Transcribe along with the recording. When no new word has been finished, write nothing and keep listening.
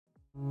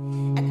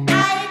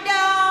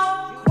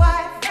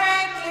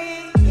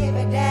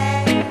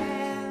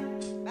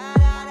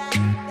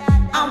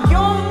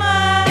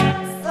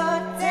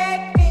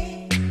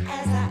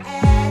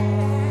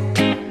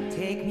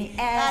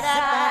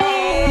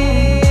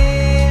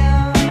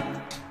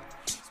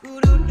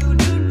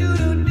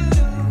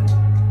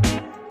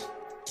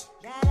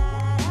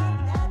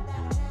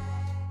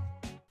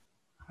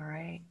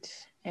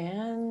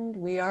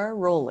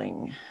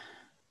morning.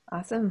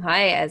 Awesome.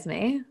 Hi,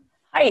 Esme.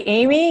 Hi,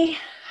 Amy.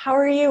 How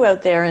are you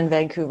out there in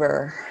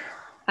Vancouver?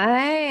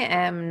 I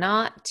am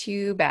not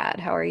too bad.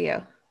 How are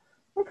you?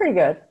 I'm pretty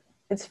good.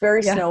 It's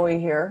very Yeah. snowy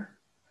here.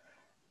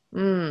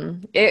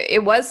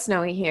 It was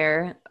snowy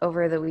here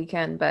over the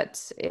weekend,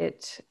 but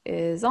it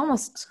is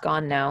almost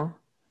gone now.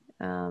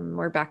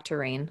 We're back to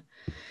rain.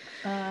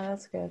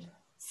 That's good.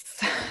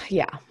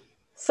 Yeah.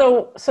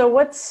 So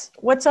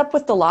what's up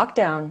with the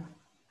lockdown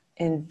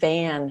in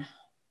Van?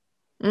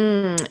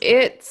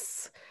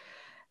 It's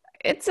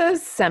a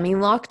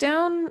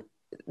semi-lockdown.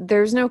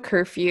 There's no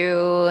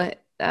curfew.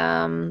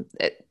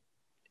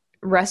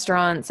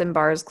 Restaurants and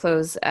bars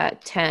close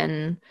at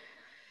 10.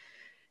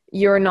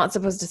 You're not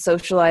supposed to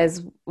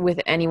socialize with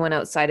anyone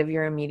outside of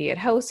your immediate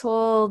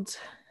household.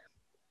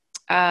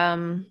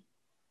 Um,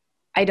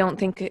 I don't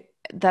think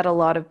that a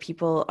lot of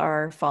people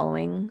are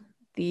following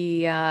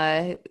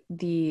the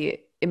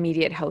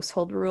immediate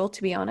household rule,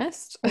 to be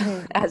honest,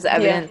 as Yeah,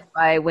 evidenced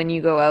by when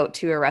you go out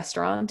to a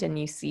restaurant and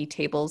you see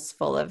tables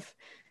full of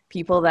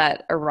people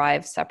that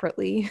arrive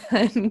separately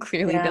and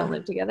clearly don't yeah.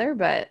 live together.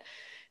 But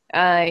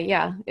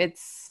yeah, it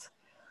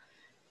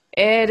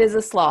is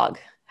a slog.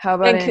 How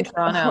about in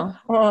Toronto?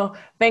 Oh,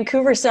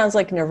 Vancouver sounds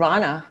like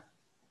Nirvana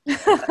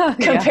Yeah.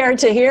 compared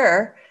to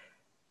here.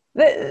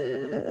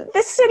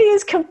 This city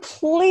is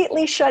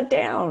completely shut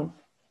down.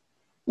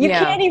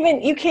 Yeah.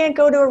 You can't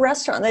go to a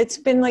restaurant. It's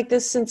been like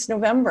this since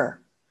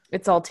November.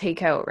 It's all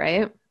takeout,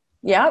 right?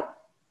 Yep.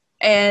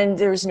 And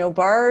there's no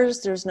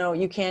bars.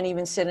 You can't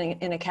even sit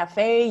in a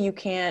cafe. You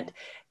can't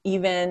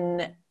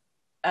even,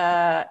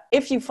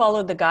 if you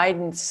followed the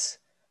guidance,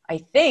 I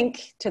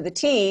think to the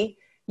T,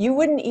 you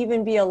wouldn't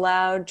even be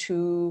allowed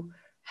to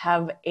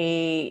have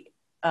a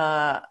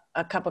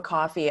cup of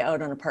coffee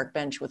out on a park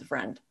bench with a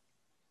friend.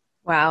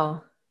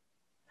 Wow.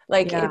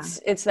 Like Yeah.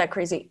 it's that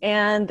crazy.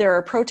 And there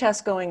are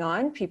protests going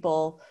on.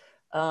 People,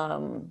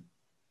 um, And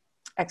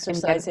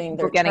exercising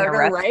people their getting charter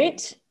arrested.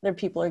 right. Their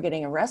people are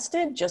getting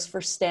arrested just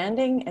for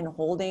standing and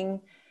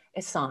holding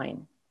a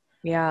sign.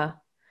 Yeah.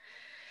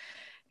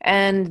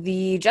 And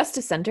the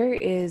Justice Center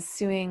is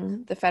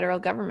suing the federal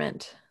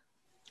government.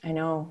 I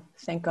know.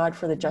 Thank God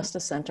for the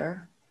Justice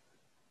Center.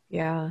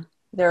 Yeah,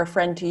 They're a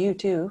friend to you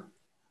too.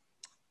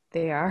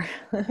 they are.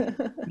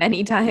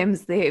 Many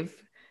times they've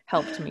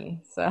helped me.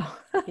 So,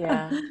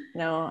 Yeah.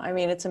 No, I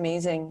mean it's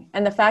amazing,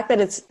 and the fact that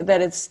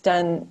it's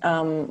done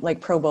like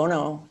pro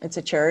bono. It's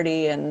a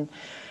charity, and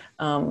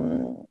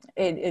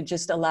it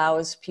just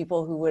allows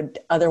people who would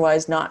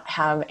otherwise not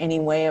have any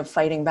way of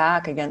fighting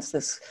back against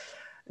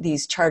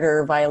these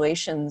charter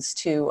violations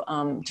to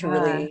yeah.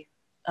 really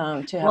to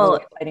have a way Well,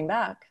 of fighting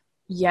back.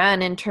 yeah,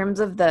 and in terms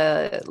of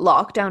the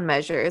lockdown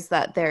measures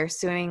that they're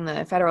suing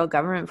the federal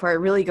government for, it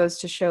really goes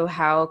to show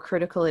how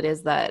critical it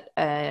is that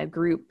a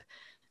group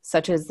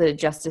such as the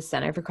Justice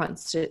Center for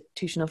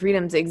Constitutional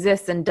Freedoms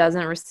exists and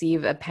doesn't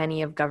receive a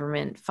penny of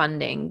government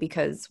funding.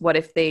 Because what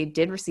if they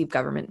did receive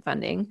government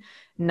funding?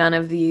 None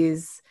of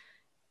these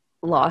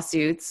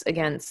lawsuits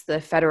against the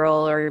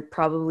federal or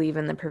probably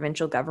even the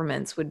provincial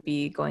governments would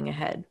be going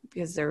ahead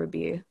because there would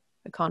be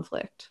a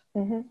conflict.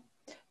 Hmm.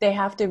 They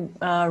have to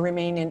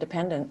remain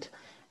independent,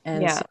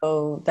 and Yeah.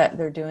 so that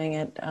they're doing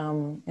it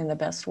in the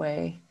best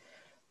way,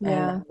 and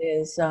Yeah. that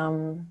is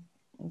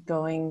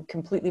going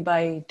completely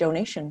by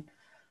donation.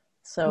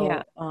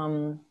 Yeah.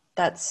 So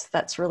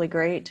that's really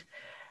great.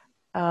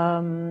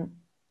 Um,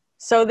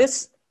 so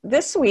this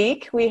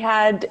week we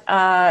had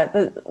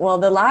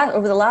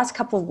over the last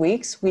couple of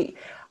weeks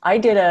I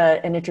did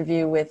an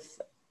interview with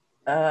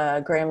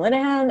Graham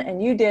Linehan,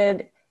 and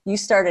you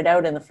started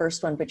out in the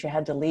first one, but you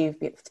had to leave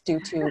due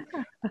to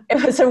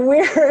it was a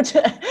weird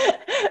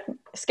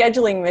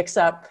scheduling mix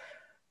up.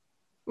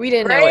 We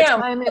didn't know what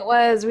Graham, time it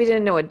was. We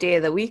didn't know what day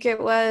of the week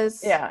it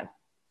was. yeah,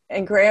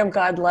 and Graham,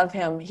 God love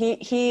him.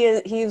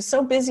 He was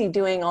so busy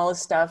doing all his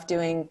stuff,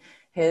 doing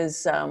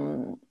his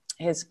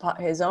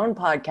his own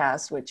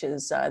podcast, which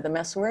is The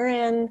Mess We're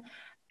In,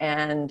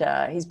 and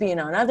he's been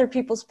on other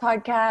people's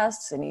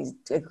podcasts, and he's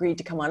agreed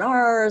to come on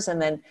ours.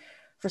 And then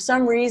for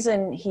some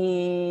reason,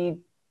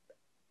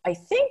 I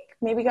think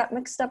maybe got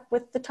mixed up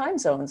with the time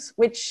zones,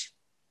 which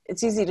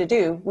it's easy to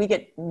do. We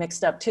get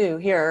mixed up too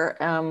here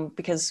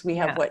because we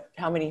have Yeah.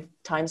 how many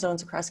time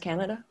zones across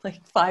Canada?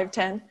 Like 5,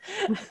 10?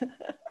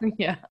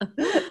 Yeah.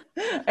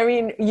 I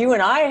mean, you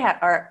and I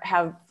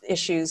have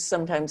issues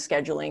sometimes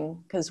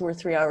scheduling because we're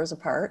 3 hours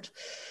apart.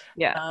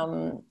 Yeah.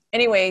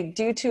 Anyway,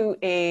 due to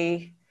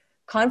a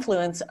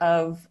confluence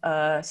of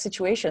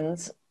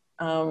situations,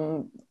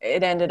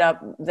 it ended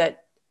up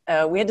that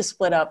we had to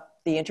split up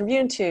the interview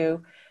in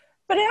two,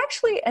 but it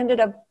actually ended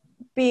up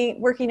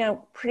working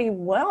out pretty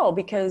well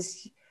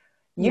because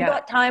you Yeah.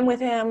 got time with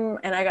him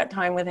and I got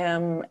time with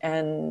him,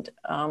 and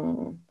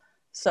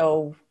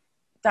so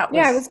that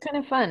Yeah. It was was kind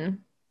of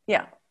fun.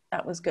 yeah,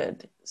 that was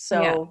good.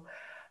 Yeah.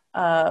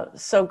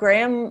 So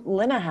Graham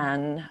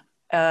Linehan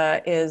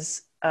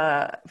is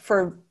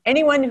for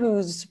anyone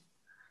who's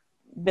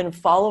been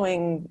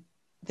following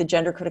the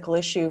gender critical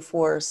issue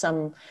for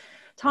some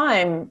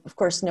time, of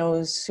course,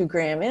 knows who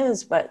Graham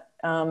is. But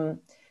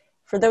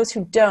for those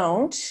who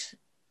don't,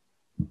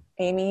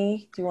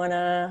 Amy, do you want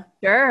to?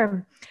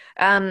 Sure.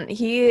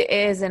 He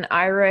is an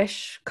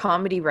Irish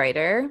comedy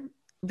writer,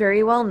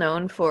 very well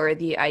known for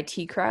the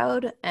IT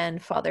Crowd and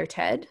Father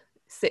Ted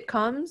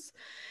sitcoms,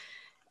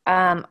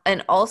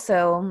 and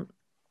also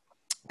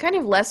kind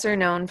of lesser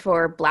known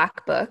for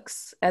Black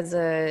Books as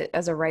a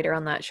writer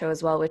on that show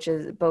as well, which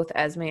is both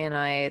Esme and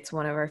I. It's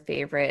one of our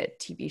favorite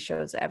TV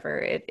shows ever.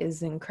 It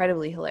is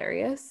incredibly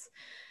hilarious.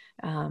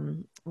 I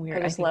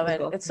just love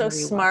it. It's so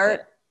rewatch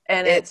smart,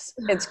 and It's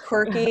it's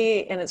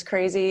quirky, and it's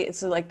crazy.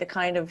 It's like the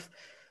kind of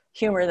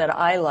humor that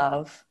I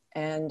love,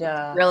 and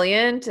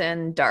brilliant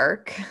and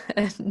dark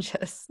and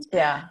just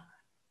yeah.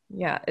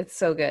 it's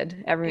so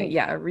good.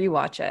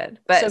 Rewatch it.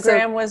 So But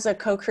Graham was a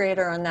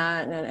co-creator on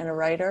that and a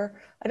writer.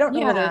 I don't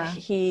know whether yeah,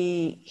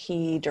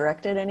 he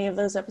directed any of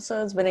those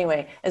episodes, but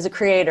anyway, as a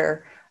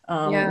creator,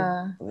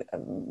 yeah,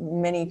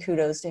 many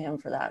kudos to him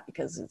for that,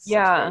 because it's such a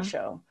yeah. great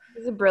show.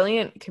 He's a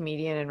brilliant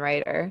comedian and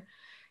writer.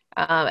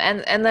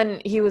 And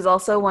then he was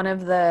also one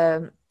of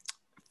the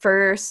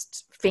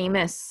first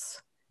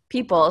famous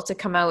people to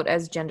come out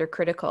as gender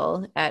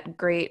critical at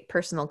great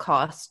personal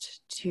cost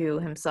to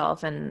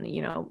himself, and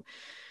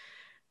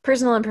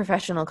personal and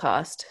professional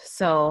cost.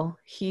 So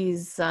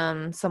he's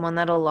someone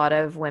that a lot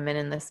of women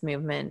in this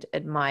movement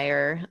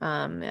admire,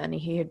 and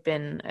he had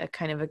been a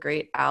kind of a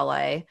great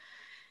ally.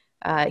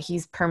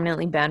 He's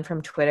permanently banned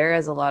from Twitter,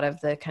 as a lot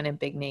of the kind of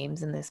big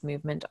names in this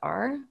movement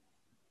are,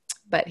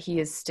 but he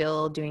is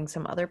still doing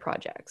some other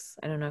projects.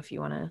 I don't know if you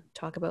want to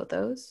talk about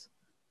those.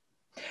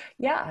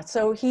 Yeah,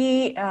 so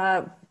he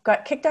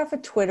got kicked off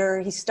of Twitter.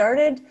 I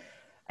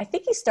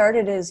think he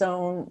started his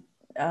own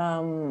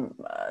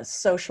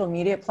social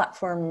media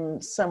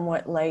platform,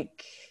 somewhat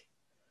like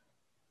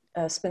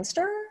a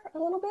Spinster, a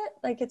little bit.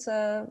 Like it's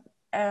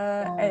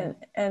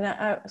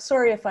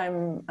sorry if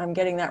I'm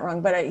getting that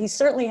wrong, but he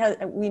certainly has.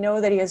 We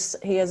know that he has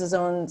his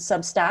own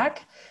Substack.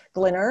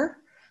 Glinner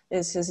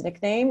is his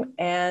nickname,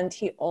 and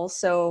he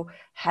also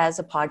has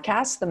a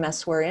podcast, The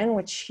Mess We're In,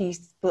 which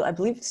I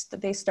believe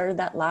they started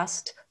that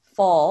last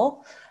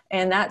fall,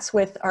 and that's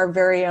with our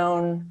very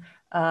own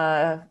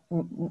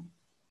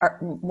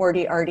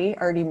Morty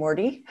Artie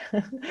Morty,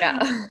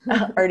 Yeah.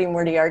 Artie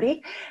Morty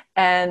Artie,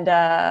 and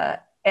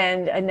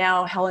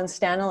now Helen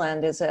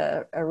Staniland is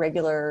a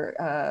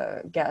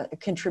regular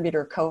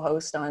contributor,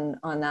 co-host on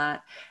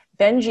that.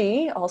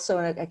 Benji, also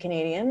a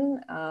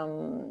Canadian,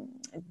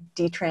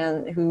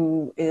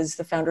 who is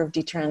the founder of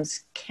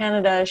Detrans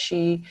Canada.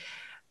 She,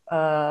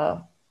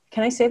 can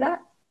I say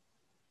that?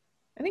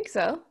 I think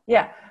so.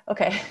 Yeah.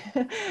 Okay.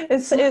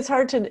 It's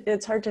hard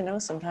to know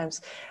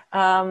sometimes.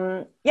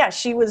 Yeah,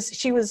 she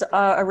was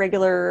a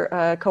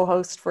regular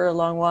co-host for a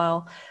long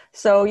while.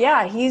 So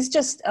yeah, he's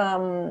just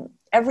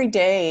every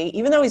day,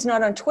 even though he's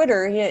not on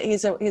Twitter,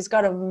 he's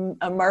got a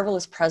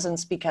marvelous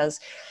presence,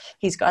 because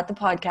he's got the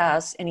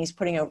podcast and he's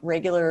putting out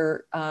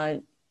regular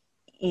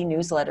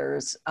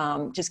e-newsletters,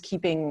 just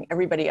keeping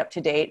everybody up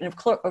to date. And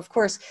of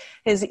course,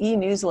 his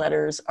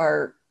e-newsletters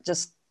are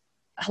just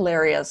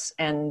hilarious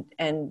and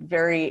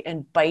very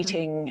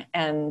biting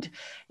and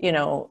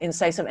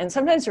incisive, and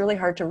sometimes really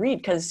hard to read,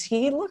 because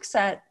he looks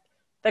at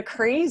the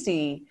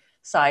crazy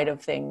side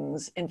of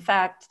things. In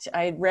fact,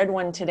 I read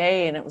one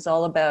today, and it was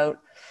all about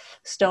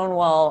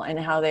Stonewall and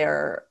how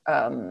they're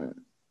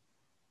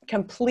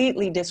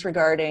completely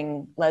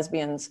disregarding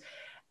lesbians.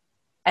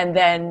 And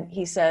then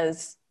he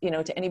says,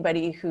 to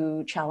anybody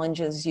who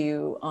challenges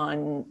you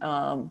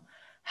on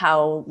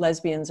how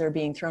lesbians are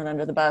being thrown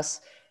under the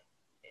bus,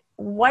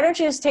 why don't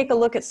you just take a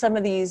look at some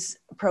of these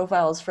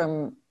profiles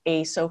from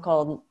a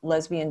so-called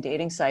lesbian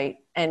dating site?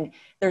 And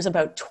there's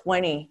about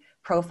 20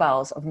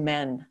 profiles of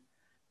men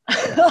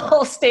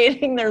all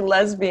stating they're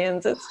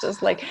lesbians. It's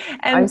just like,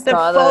 and the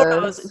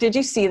photos, did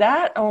you see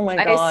that? Oh my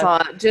God. I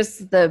saw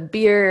just the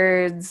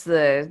beards,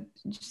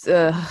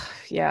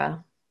 yeah.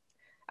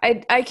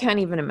 I can't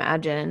even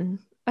imagine.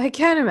 I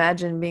can't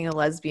imagine being a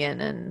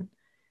lesbian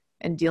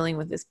and dealing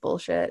with this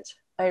bullshit.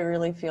 I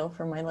really feel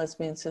for my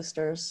lesbian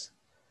sisters.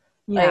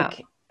 Yeah.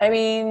 Like, I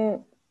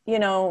mean,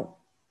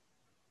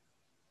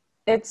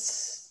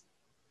 it's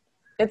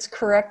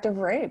corrective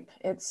rape.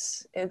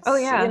 It's oh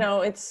yeah.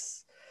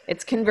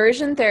 It's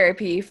conversion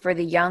therapy for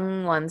the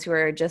young ones who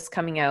are just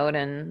coming out,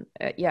 and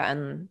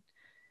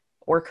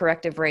or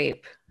corrective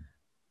rape.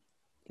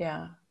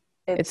 Yeah.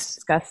 It's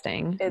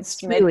disgusting. It's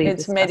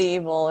disgusting.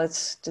 medieval.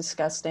 It's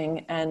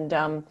disgusting. And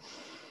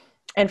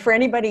for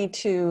anybody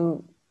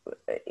to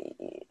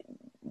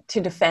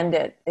defend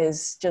it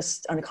is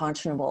just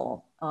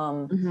unconscionable.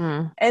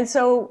 And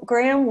so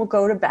Graham will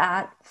go to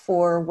bat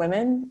for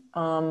women.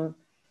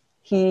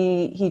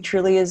 He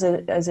truly is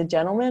a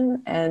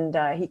gentleman, and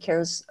he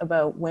cares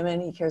about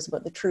women. He cares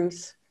about the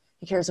truth.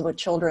 He cares about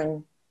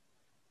children,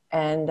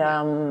 and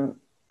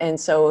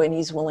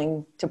he's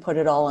willing to put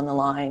it all on the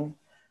line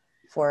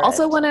for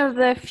also it. One of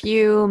the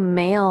few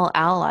male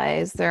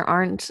allies. There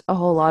aren't a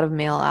whole lot of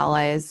male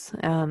allies.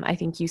 I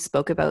think you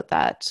spoke about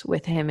that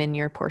with him in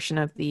your portion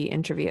of the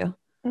interview.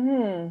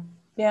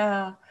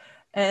 Yeah,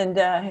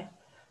 and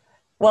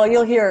Well,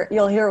 you'll hear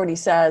what he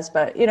says,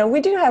 but you know,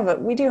 we do have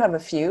a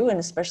few, and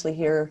especially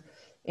here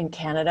in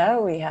Canada,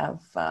 we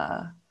have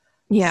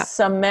Yeah.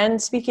 some men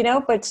speaking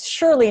out, but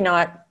surely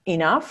not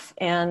enough.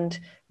 And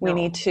we No.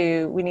 need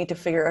to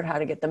figure out how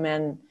to get the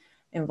men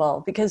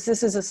involved, because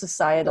this is a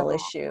societal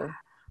issue.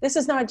 This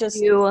is not just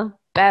You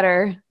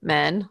better,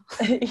 men.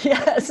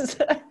 yes,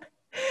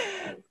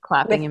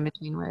 Clapping with in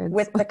between words.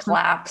 with the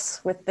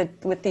claps, with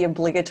the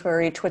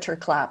obligatory Twitter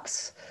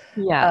claps.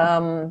 Yeah.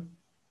 Um,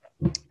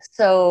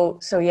 so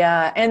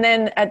yeah, and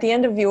then at the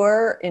end of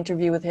your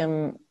interview with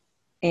him,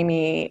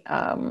 Amy,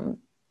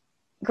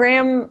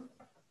 Graham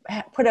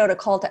put out a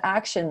call to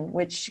action,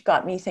 which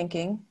got me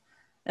thinking,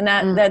 and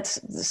that's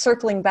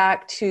circling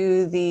back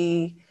to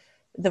the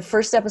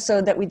first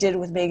episode that we did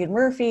with Megan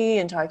Murphy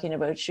and talking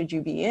about should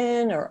you be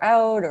in or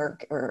out,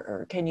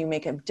 or can you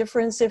make a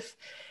difference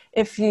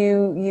if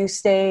you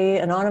stay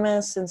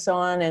anonymous and so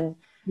on.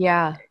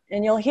 Yeah.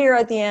 And you'll hear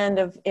at the end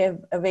of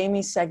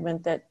Amy's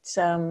segment that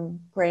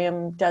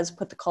Graham does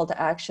put the call to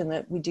action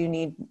that we do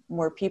need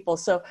more people.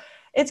 So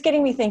it's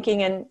getting me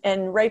thinking.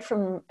 And right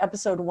from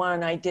episode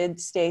 1, I did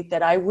state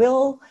that I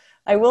will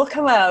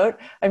come out.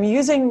 I'm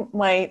using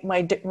my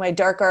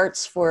dark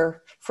arts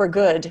for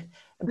good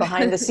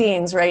behind the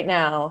scenes right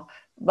now,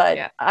 but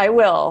Yeah. I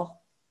will.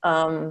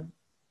 You've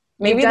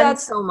Maybe done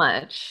that's so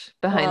much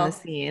behind the well.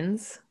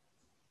 scenes,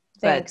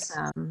 but Thanks.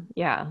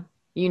 yeah,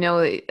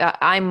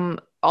 I'm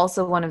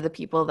also one of the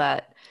people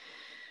that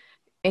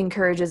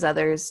encourages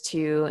others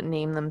to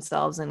name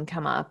themselves and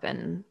come up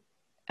and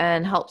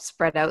help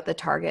spread out the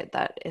target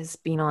that has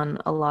been on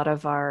a lot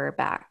of our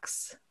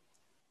backs,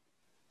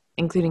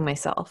 including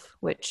myself,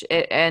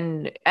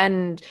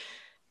 and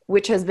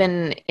which has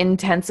been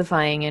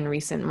intensifying in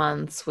recent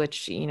months,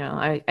 which,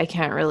 I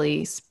can't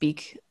really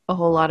speak a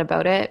whole lot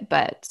about it,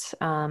 but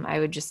I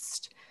would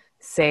just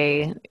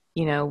say,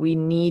 we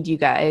need you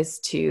guys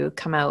to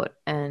come out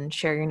and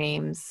share your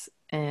names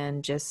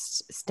and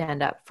just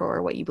stand up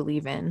for what you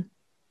believe in.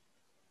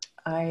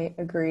 I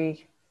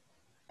agree.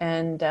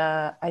 And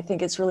I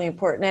think it's really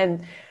important.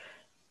 And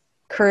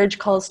courage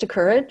calls to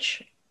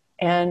courage.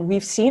 And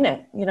we've seen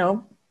it,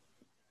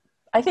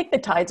 I think the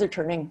tides are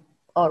turning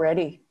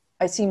already.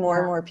 I see more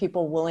and Yeah. more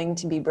people willing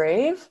to be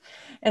brave.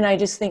 And I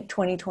just think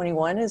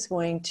 2021 is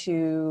going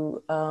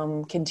to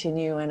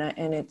continue, and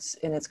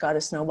it's got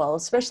a snowball,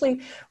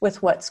 especially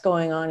with what's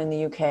going on in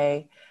the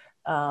UK.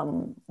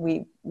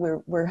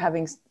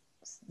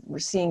 We're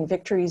seeing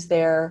victories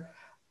there.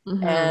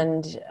 Mm-hmm.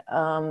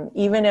 And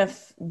even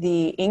if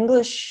the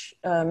English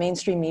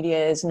mainstream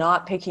media is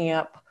not picking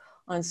up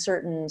on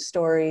certain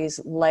stories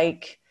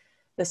like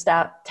the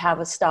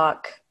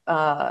Tavistock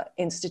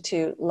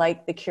Institute,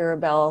 like the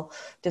Kirabel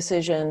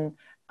decision,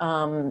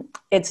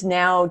 it's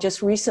now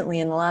just recently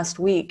in the last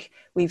week,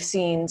 we've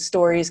seen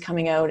stories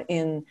coming out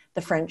in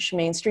the French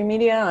mainstream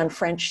media on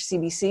French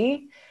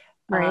CBC.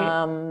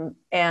 Right.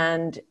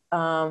 And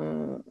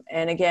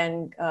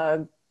again,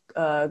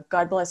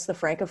 God bless the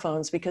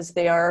Francophones, because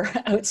they are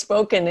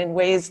outspoken in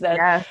ways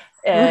that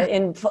Yes.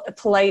 in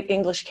polite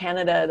English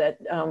Canada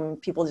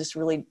that people just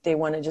really, they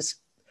want to just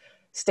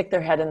stick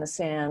their head in the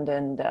sand.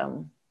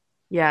 And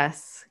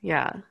Yes.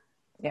 Yeah.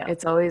 yeah.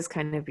 It's always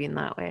kind of been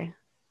that way.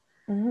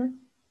 Mm-hmm.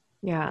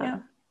 Yeah. Yeah.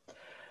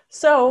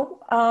 So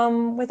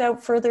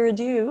without further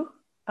ado,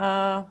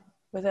 uh,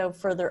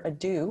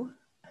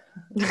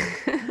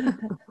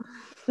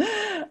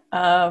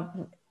 uh,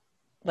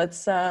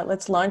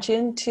 let's launch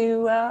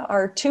into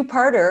our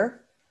two-parter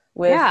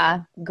with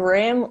Yeah.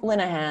 Graham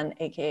Linehan,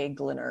 aka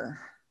Glinner.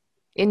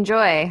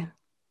 Enjoy.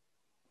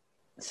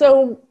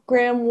 So,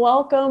 Graham,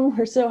 welcome.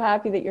 We're so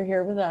happy that you're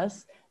here with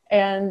us.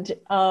 And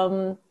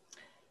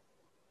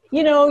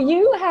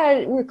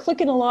we're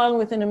clicking along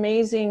with an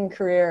amazing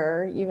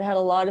career. You've had a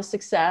lot of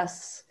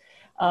success.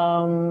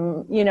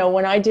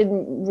 When I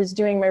was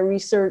doing my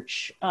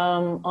research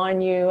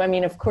on you, I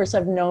mean, of course,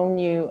 I've known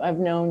you. I've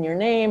known your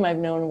name. I've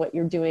known what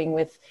you're doing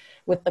with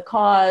the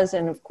cause.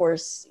 And of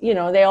course,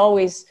 they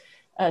always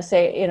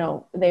say,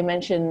 they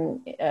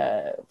mention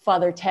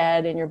Father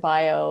Ted in your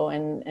bio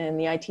and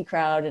the IT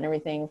crowd and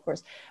everything, of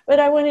course. But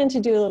I went in to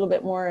do a little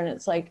bit more, and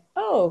it's like,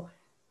 oh,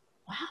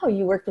 wow,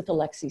 you worked with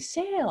Alexi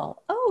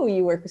Sale. Oh,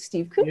 you worked with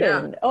Steve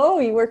Coogan. Yeah. Oh,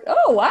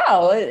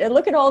 wow. And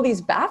look at all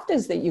these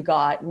BAFTAs that you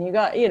got. And you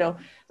got,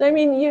 I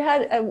mean, you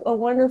had a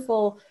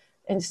wonderful,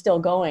 and still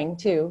going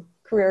too,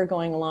 career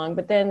going along.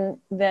 But then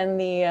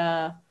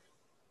the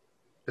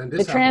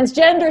This happened.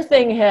 transgender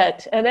thing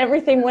hit and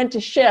everything went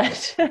to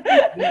shit.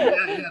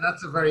 Yeah,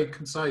 that's a very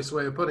concise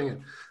way of putting it.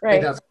 I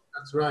think Right.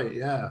 that's right.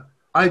 Yeah,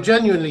 I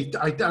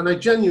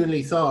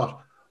genuinely thought,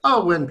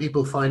 oh, when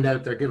people find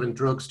out they're giving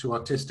drugs to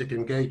autistic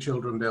and gay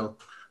children, they'll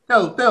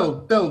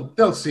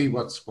see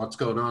what's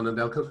going on,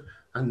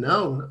 and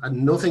no,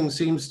 and nothing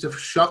seems to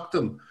shock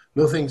them.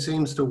 Nothing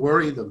seems to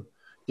worry them.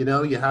 You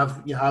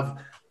have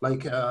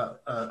like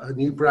a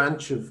new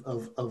branch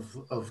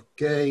of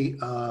gay,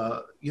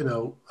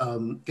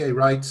 gay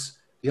rights,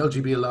 the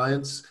LGBT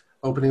Alliance,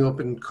 opening up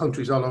in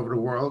countries all over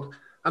the world,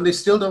 and they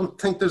still don't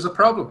think there's a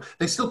problem.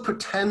 They still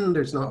pretend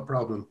there's not a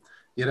problem,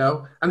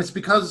 and it's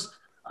because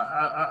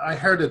I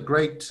heard a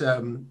great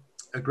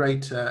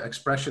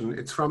expression.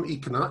 It's from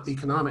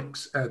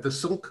economics, the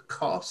sunk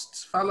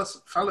costs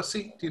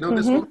fallacy. Do you know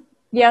this one?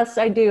 Yes,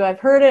 I do. I've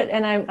heard it,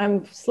 and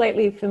I'm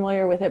slightly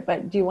familiar with it.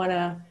 But do you want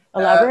to Uh,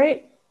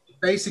 elaborate? it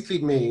basically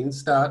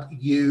means that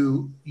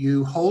you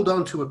hold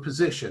on to a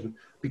position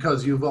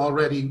because you've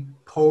already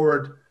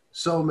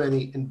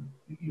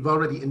you've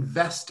already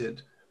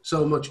invested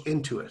so much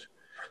into it.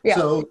 Yeah.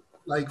 So,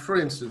 like for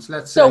instance,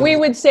 let's So say we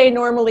would say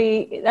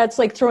normally that's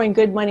like throwing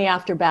good money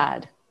after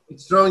bad.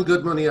 it's throwing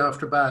good money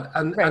after bad,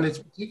 and Right. it's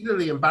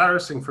particularly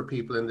embarrassing for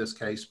people in this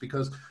case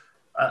because,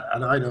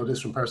 and I know this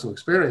from personal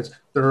experience,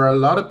 there are a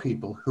lot of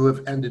people who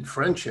have ended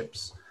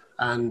friendships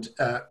and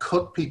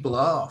cut people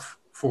off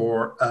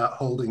for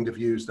holding the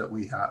views that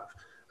we have,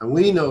 and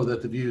we know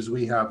that the views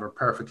we have are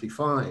perfectly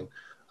fine,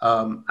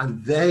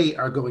 and they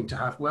are going to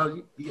have.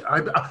 Well,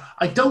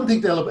 I don't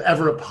think they'll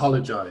ever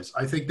apologize.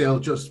 I think they'll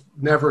just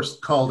never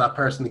call that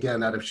person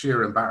again out of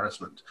sheer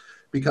embarrassment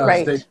because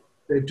Right.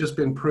 they've just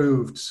been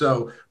proved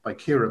so by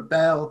Keira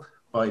Bell,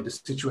 by the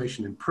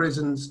situation in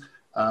prisons.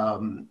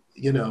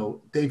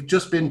 They've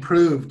just been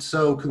proved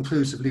so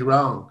conclusively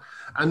wrong.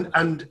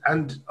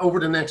 And over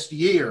the next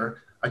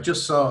year, I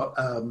just saw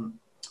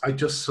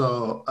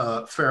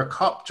Fair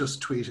Cop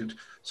just tweeted.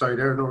 Sorry,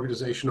 they're an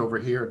organization over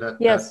here that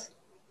Yes.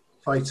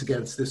 fights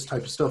against this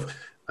type of stuff,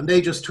 and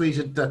they just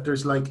tweeted that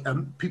there's like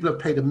people have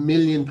paid £1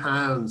 million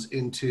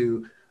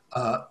into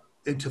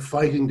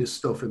fighting this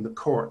stuff in the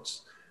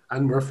courts.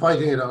 And we're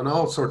fighting it on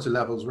all sorts of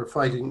levels. We're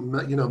fighting,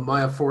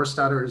 Maya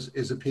Forstater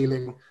is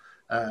appealing.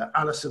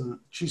 Alison,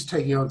 she's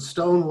taking on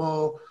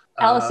Stonewall.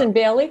 Alison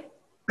Bailey.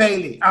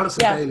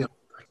 Alison Yeah. Bailey.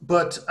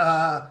 But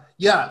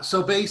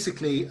so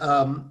basically,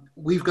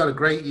 we've got a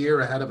great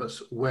year ahead of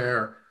us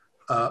where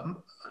a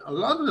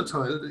lot of the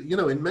time,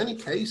 in many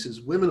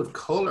cases, women of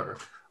color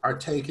are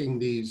taking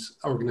these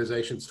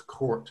organizations to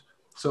court.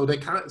 So they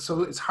can't.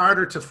 So it's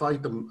harder to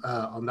fight them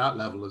on that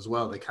level as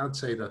well. They can't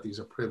say that these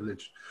are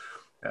privileged.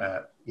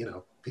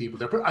 People.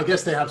 I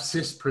guess they have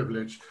cis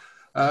privilege,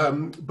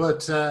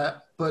 but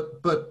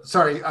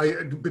sorry,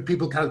 but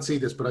people can't see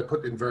this, but I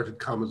put inverted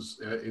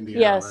commas in the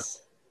air.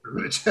 Yes.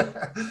 Privilege.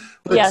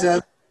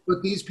 Yes.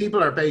 But these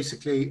people are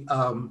basically,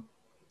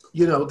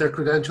 their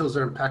credentials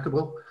are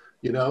impeccable.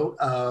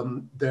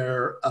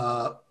 Their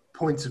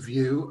points of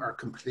view are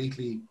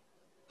completely,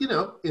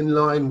 in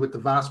line with the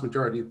vast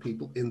majority of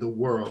people in the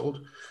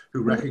world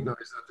who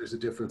recognize that there's a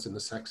difference in the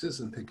sexes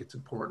and think it's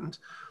important.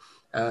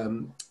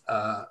 I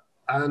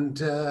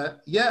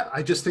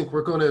just think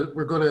we're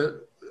gonna.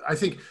 I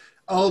think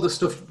all the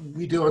stuff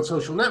we do on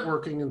social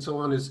networking and so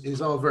on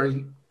is all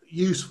very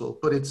useful,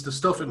 but it's the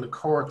stuff in the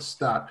courts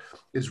that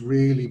is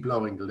really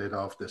blowing the lid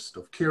off this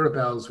stuff. Keira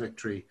Bell's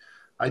victory,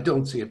 I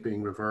don't see it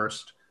being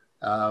reversed.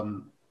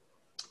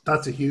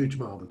 That's a huge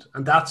moment,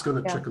 and that's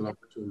going to trickle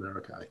over to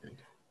America, I think.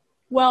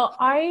 Well,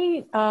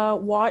 I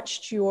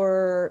watched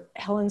your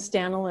Helen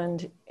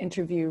Staniland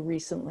interview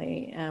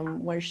recently,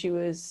 where she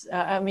was,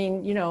 it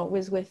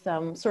was with,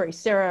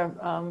 Sarah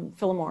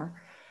Fillmore.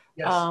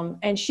 Yes.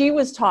 And she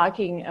was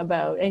talking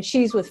about, and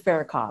she's with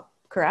Farrakhan,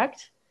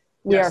 correct?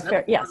 Yes.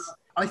 Yes.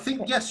 I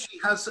think, yes,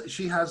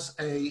 she has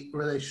a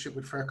relationship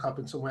with Farrakhan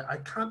in some way. I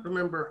can't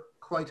remember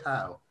quite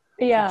how.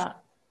 Yeah.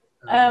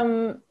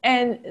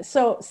 And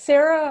so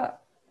Sarah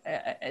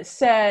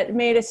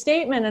made a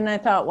statement, and I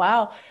thought,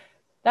 wow,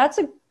 that's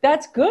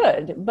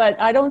good, but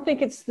I don't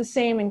think it's the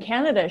same in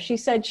Canada. She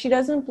said she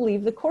doesn't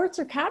believe the courts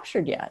are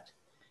captured yet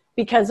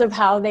because of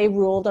how they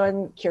ruled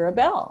on Keira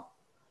Bell.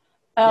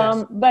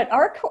 Yes. But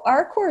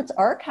our courts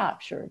are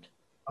captured.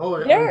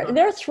 Oh,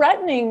 they're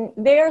threatening.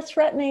 They are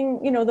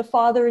threatening. The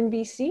father in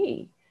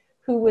BC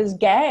who was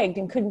gagged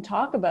and couldn't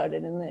talk about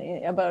it,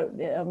 and about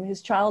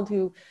his child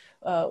who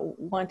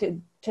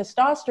wanted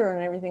testosterone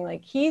and everything.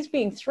 Like, he's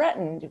being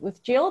threatened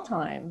with jail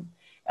time.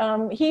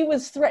 He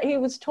was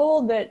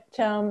told that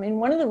in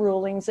one of the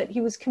rulings that he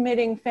was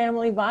committing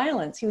family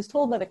violence. He was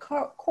told by the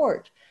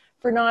court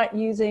for not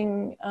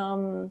using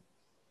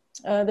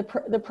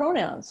the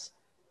pronouns.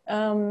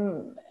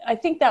 I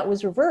think that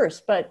was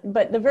reversed, but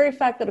the very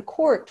fact that a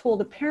court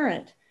told a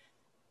parent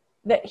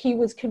that he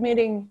was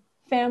committing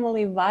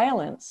family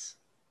violence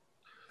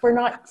for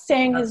not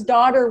saying his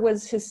daughter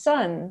was his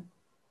son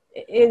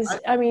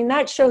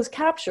that shows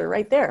capture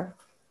right there.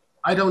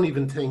 I don't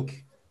even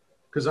think,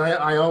 because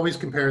I always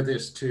compare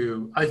this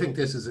to, I think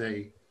this is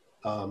a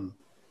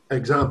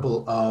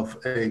example of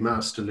a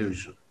mass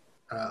delusion,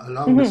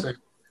 along the same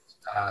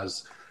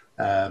as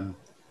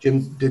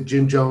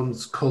Jim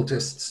Jones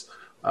cultists,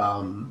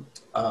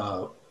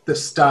 the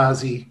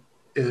Stasi,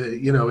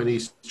 in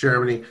East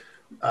Germany,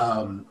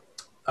 the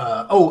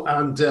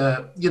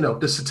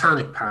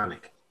satanic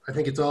panic. I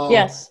think it's all.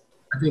 Yes.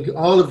 I think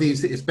all of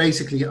these is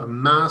basically a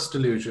mass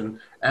delusion.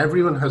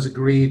 Everyone has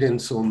agreed in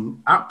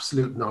some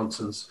absolute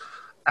nonsense,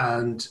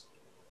 and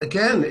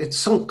again, it's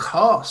sunk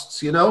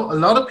costs. You know, a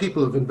lot of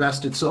people have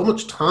invested so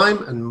much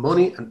time and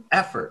money and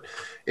effort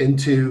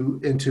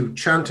into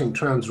chanting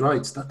trans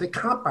rights that they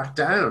can't back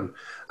down,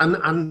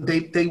 and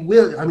they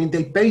will. I mean,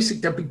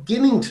 they're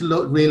beginning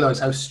to realize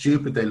how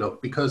stupid they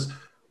look, because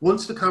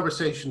once the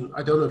conversation,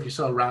 I don't know if you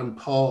saw Rand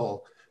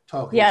Paul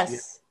talking to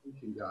Yes.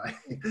 the guy,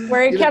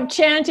 Where he kept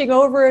chanting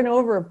over and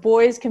over,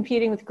 boys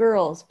competing with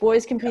girls,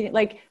 boys competing,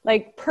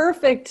 like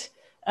perfect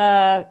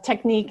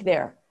technique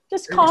there.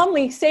 Just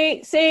calmly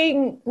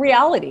saying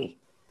reality.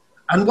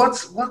 And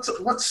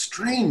what's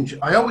strange,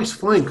 I always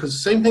find, because the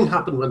same thing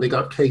happened when they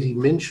got Katie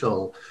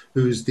Minshall,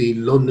 who's the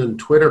London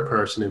Twitter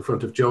person, in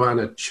front of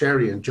Joanna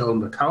Cherry and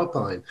Joan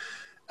McAlpine.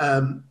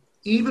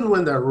 Even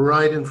when they're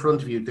right in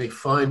front of you, they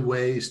find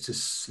ways to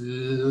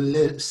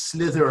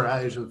slither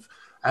out of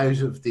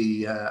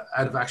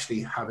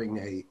actually having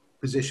a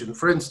position.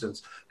 For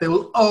instance, they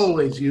will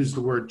always use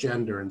the word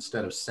gender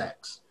instead of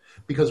sex,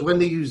 because when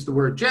they use the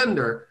word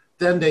gender,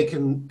 then they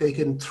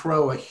can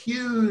throw a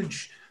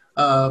huge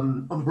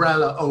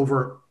umbrella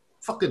over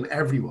fucking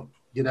everyone,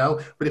 you know.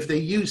 But if they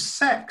use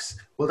sex,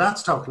 well,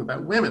 that's talking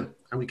about women,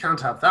 and we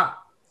can't have that,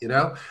 you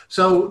know.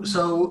 So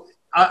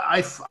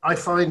I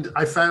found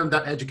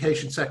that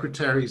education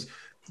secretaries,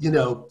 you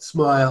know,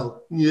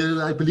 smile.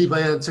 Yeah, I believe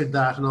I answered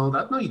that and all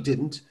that. No, you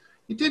didn't.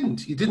 You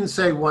didn't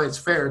say why it's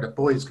fair that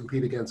boys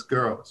compete against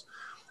girls.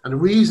 And the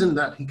reason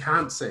that he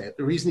can't say it,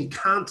 the reason he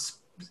can't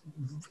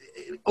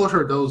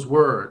utter those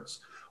words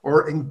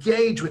or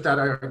engage with that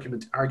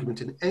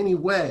argument in any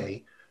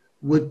way,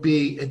 would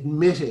be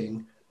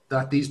admitting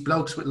that these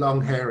blokes with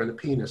long hair and a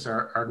penis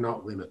are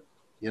not women,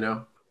 you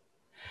know?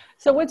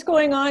 So what's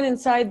going on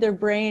inside their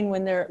brain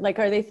when they're like,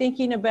 are they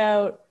thinking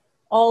about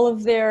all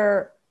of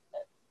their,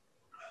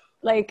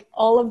 like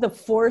all of the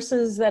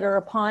forces that are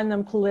upon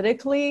them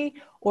politically?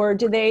 Or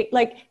do they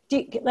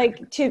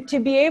to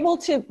be able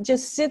to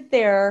just sit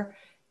there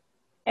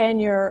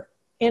and you're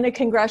in a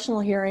congressional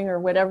hearing or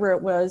whatever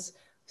it was,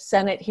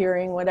 Senate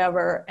hearing,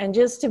 whatever, and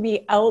just to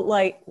be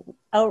outright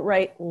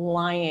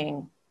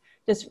lying,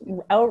 just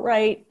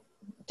outright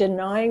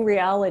denying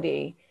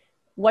reality.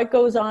 What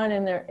goes on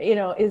in there? You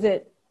know,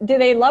 do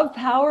they love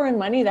power and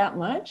money that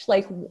much?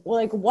 Like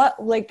what?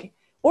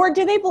 Or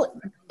do they?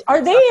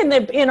 Are they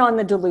in on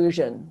the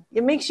delusion?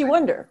 It makes you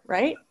wonder,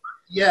 right?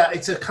 Yeah,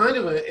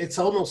 it's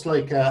almost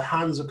like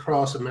hands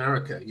across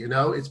America. You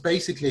know, it's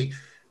basically,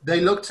 they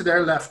look to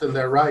their left and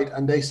their right,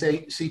 and they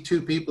see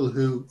two people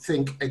who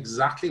think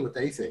exactly what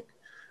they think.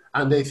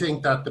 And they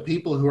think that the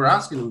people who are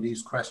asking them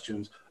these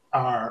questions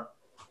are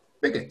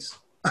bigots,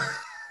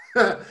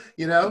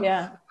 you know?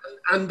 Yeah.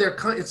 And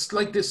it's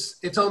like this,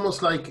 it's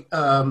almost like,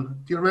 do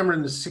you remember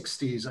in the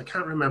 60s, I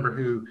can't remember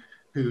who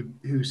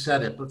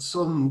said it, but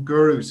some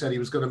guru said he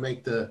was going to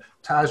make the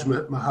Taj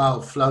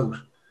Mahal float.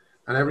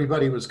 And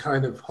everybody was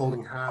kind of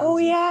holding hands. Oh,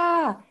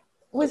 yeah.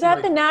 Was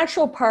that the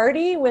Natural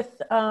Party with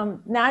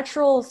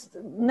Natural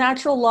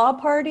Law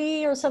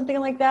Party or something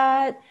like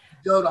that?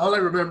 All I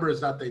remember is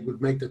that they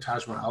would make the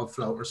Taj Mahal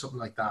float or something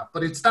like that.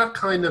 But it's that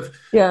kind of,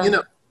 you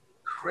know,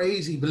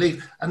 crazy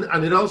belief.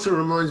 And it also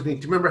reminds me,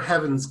 do you remember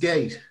Heaven's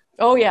Gate?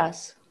 Oh,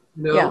 yes.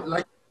 You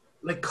know,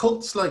 like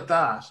cults like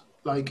that,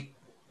 like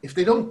if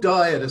they don't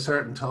die at a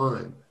certain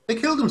time, they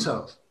kill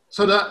themselves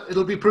so that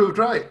it'll be proved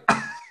right.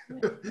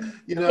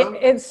 You know?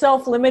 It's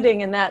self-limiting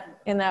in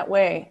that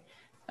way.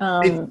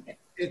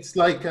 It's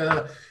like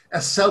a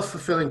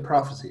self-fulfilling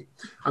prophecy.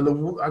 And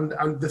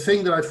the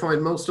thing that I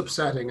find most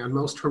upsetting and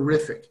most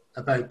horrific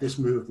about this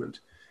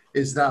movement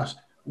is that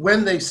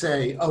when they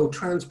say, oh,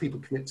 trans people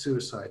commit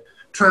suicide,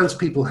 trans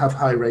people have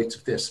high rates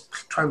of this,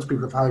 trans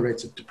people have high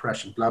rates of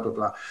depression, blah, blah,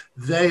 blah,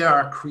 they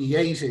are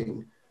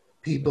creating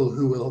people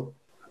who will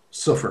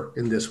suffer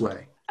in this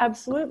way.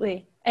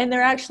 Absolutely. And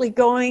they're actually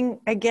going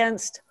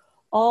against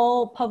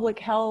all public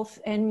health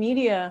and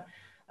media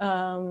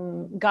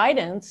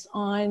guidance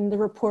on the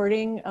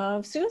reporting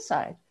of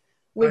suicide,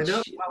 which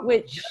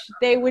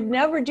they would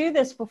never do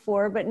this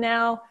before, but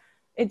now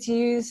it's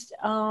used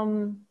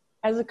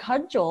as a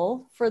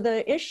cudgel for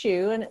the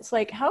issue. And it's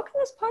like, how can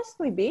this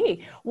possibly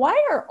be? Why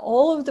are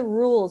all of the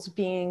rules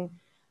being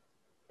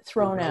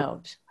thrown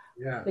out?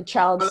 Yeah. The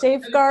child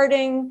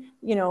safeguarding,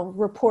 you know,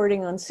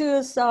 reporting on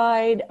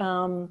suicide,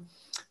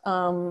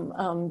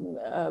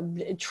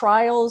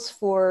 trials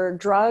for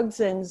drugs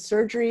and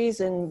surgeries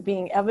and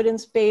being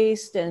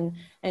evidence-based and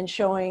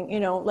showing, you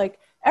know, like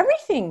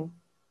everything.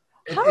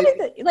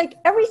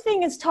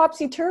 Everything is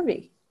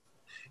topsy-turvy.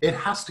 It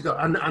has to go.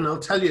 And I'll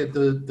tell you,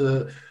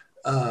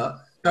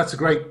 that's a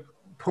great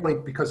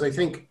point, because I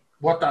think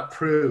what that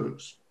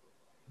proves,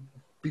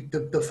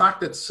 the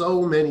fact that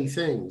so many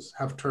things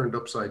have turned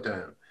upside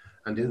down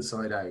and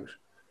inside out,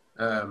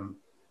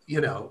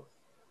 you know,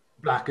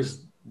 black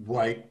is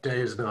white, day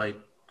is night,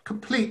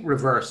 complete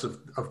reverse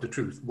of the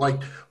truth.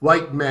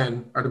 White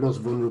men are the most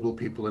vulnerable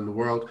people in the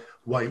world.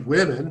 White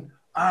women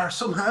are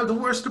somehow the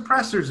worst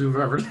oppressors who've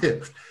ever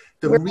lived.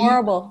 We're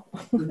horrible.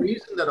 The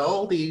reason that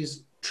all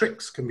these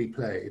tricks can be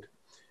played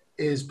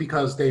is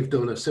because they've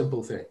done a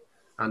simple thing,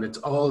 and it's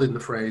all in the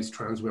phrase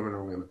trans women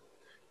are women.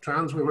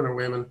 Trans women are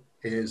women,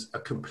 is a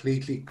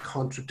completely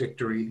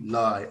contradictory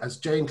lie. As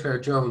Jane Clare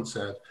Jones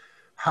said,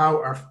 how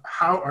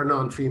are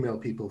non-female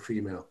people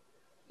female?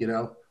 You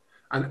know,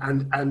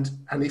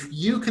 and if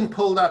you can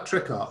pull that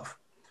trick off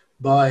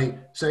by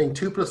saying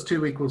 2 +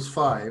 2 =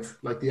 5,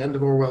 like the end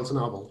of Orwell's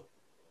novel,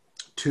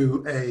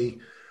 to a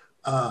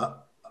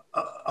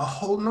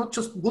whole, not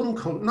just one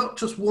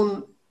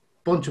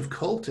bunch of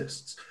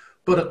cultists,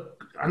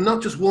 and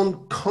not just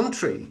one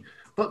country,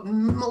 but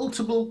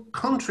multiple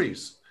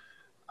countries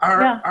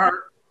are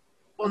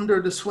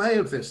under the sway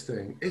of this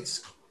thing.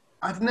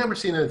 I've never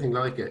seen anything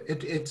like it.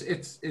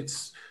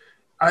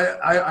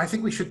 I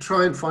think we should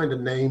try and find a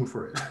name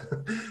for it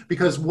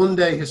because one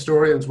day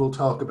historians will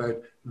talk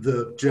about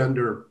the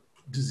gender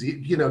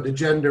disease, the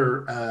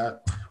gender,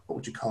 what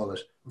would you call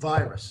it?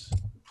 Virus,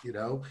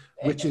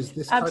 which is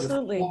this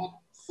Absolutely. kind of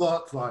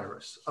thought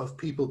virus of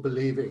people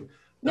believing.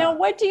 Now,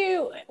 what do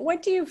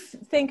you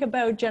think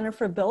about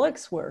Jennifer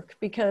Billick's work?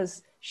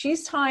 Because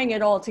she's tying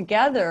it all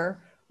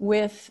together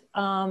with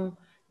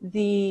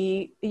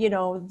the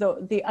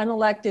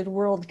unelected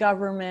world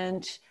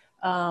government,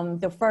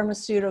 the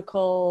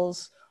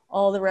pharmaceuticals,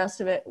 all the rest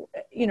of it,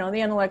 the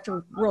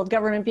unelected world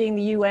government being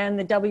the UN,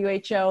 the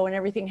WHO, and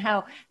everything,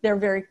 how they're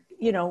very,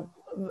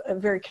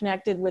 very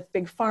connected with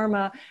big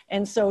pharma.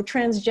 And so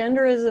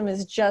transgenderism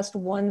is just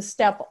one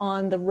step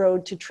on the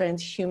road to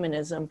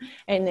transhumanism.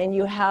 And then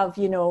you have,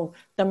 the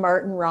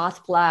Martin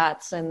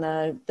Rothblatts and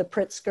the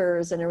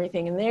Pritzkers and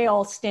everything, and they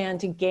all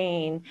stand to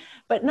gain.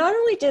 But not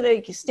only do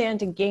they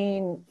stand to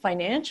gain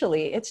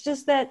financially, it's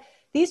just that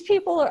these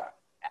people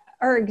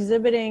are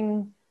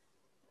exhibiting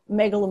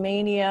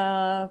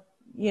megalomania,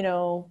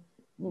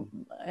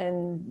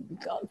 and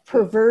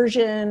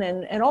perversion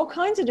and all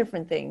kinds of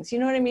different things. You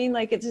know what I mean?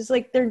 Like, it's just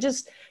like they're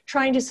just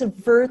trying to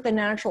subvert the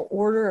natural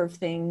order of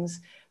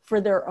things for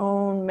their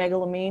own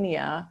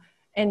megalomania,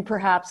 and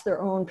perhaps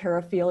their own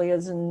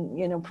paraphilias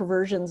and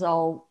perversions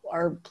all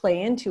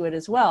play into it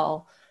as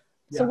well.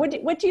 Yeah. So what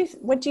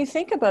do you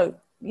think about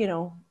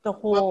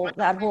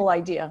that whole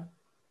idea?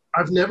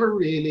 I'm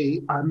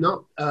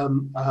not,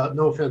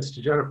 no offense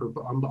to Jennifer,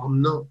 but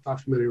I'm not that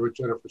familiar with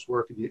Jennifer's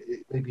work. And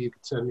maybe you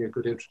could send me a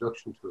good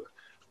introduction to it.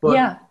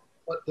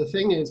 But the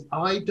thing is,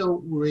 I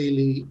don't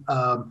really,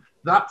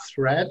 that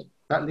thread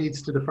that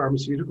leads to the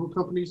pharmaceutical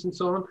companies and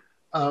so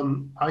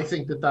on, I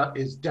think that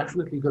is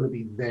definitely going to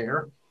be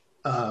there.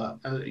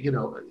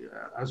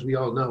 As we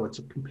all know, it's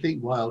a complete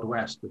Wild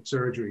West with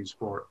surgeries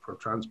for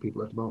trans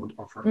people at the moment,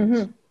 or for,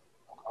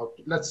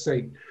 let's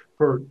say,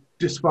 for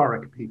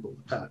dysphoric people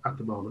at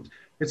the moment.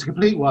 It's a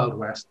complete Wild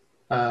West.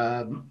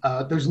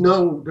 There's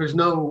no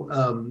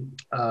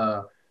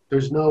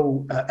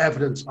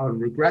evidence on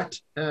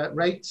regret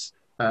rates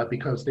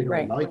because they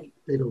don't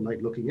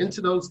like looking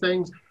into those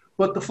things.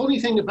 But the funny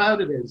thing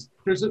about it is,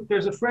 there's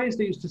a phrase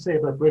they used to say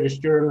about British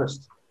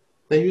journalists.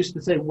 They used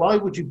to say, why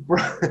would you,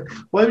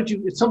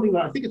 it's something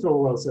that I think it's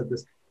Orwell said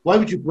this, why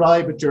would you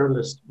bribe a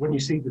journalist when you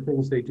see the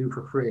things they do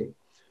for free?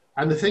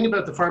 And the thing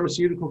about the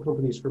pharmaceutical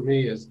companies for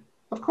me is,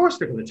 of course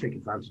they're going to take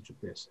advantage of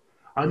this.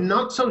 I'm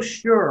not so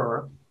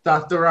sure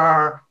that there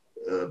are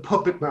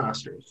puppet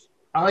masters.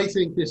 I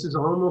think this is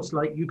almost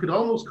like, you could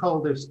almost call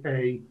this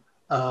a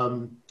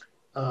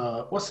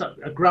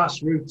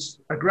grassroots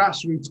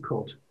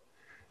cult.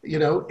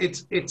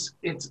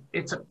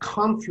 It's a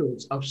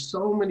confluence of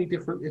so many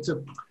different,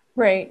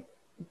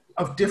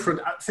 of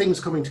different things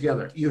coming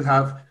together. You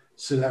have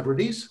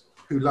celebrities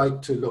who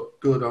like to look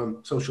good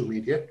on social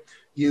media.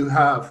 You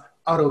have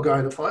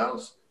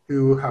autogynephiles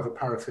who have a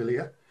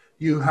paraphilia.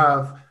 You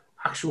have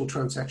actual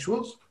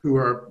transsexuals who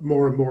are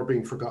more and more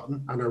being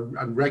forgotten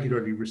and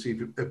regularly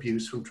receive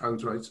abuse from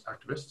trans rights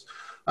activists.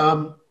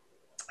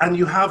 And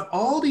you have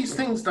all these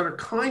things that are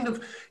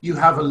you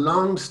have a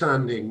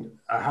long-standing,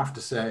 I have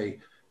to say,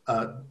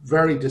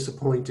 very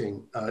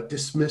disappointing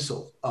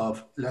dismissal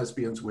of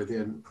lesbians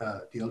within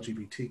the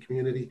LGBT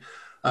community.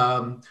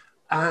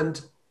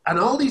 And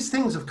all these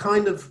things have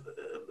kind of,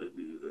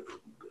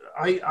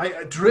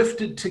 I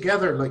drifted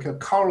together like a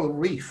coral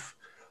reef,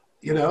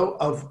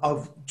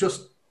 of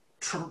just,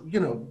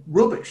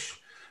 rubbish.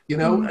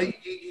 You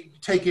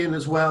take in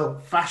as well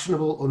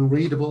fashionable,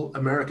 unreadable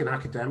American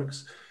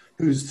academics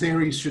whose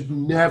theories should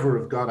never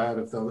have got out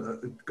of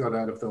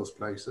those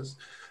places.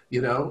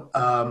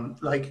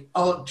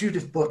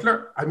 Judith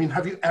Butler. I mean,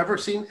 have you ever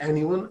seen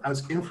anyone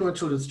as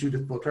influential as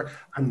Judith Butler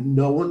and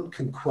no one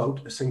can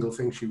quote a single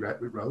thing she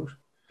wrote?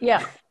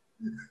 Yeah.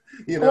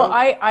 Well,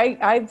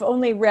 I've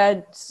only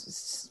read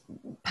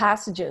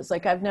passages.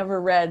 Like, I've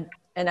never read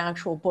an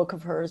actual book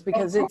of hers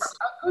because the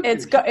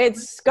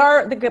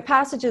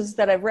passages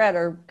that I've read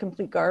are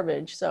complete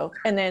garbage. So,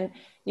 and then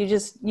you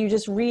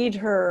just read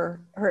her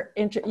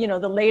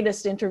the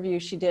latest interview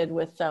she did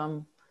with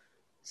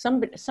some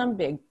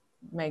big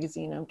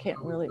magazine. I can't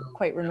really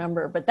quite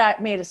remember, but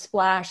that made a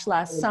splash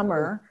last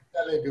summer.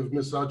 Of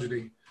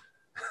misogyny.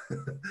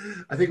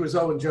 I think it was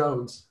Owen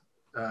Jones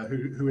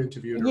who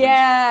interviewed her.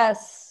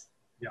 Yes.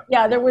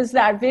 Yeah, there was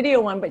that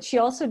video one, but she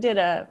also did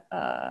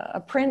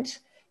a print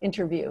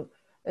interview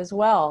as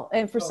well.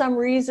 And for some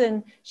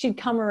reason, she'd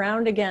come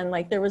around again.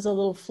 Like there was a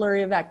little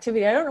flurry of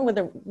activity. I don't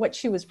know what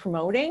she was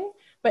promoting,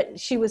 but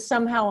she was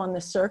somehow on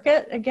the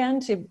circuit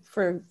again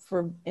for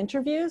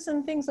interviews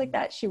and things like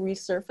that. She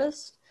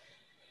resurfaced.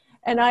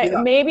 And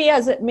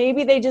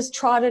maybe they just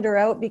trotted her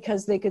out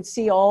because they could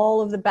see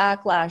all of the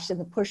backlash and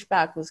the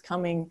pushback was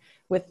coming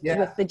with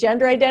the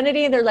gender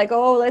identity. They're like,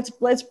 oh,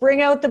 let's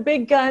bring out the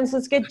big guns.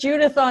 Let's get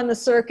Judith on the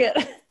circuit.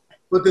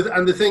 But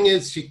the thing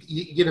is,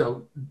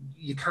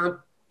 you can't.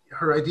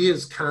 Her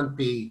ideas can't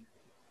be.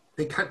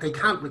 They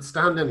can't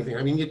withstand anything.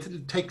 I mean, you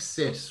take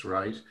cis,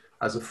 right,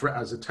 as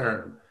a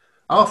term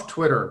off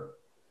Twitter.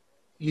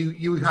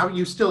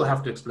 You still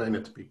have to explain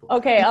it to people.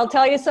 Okay, I'll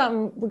tell you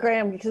something,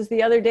 Graham, because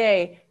the other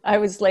day I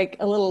was like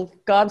a little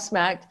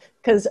gobsmacked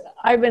because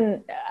I've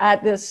been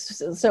at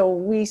this. So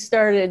we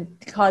started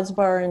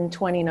COSBAR in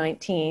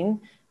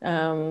 2019,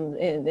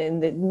 in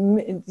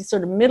the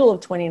sort of middle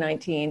of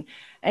 2019,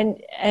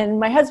 and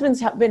my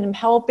husband's been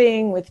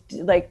helping with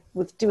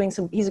doing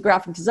some. He's a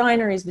graphic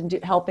designer. He's been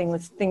helping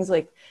with things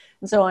like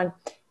and so on.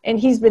 And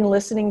he's been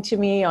listening to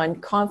me on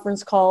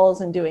conference calls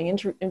and doing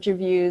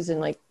interviews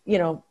and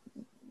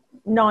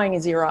gnawing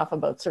his ear off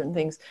about certain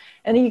things.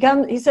 And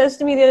he says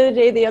to me the other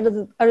day, out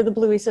of the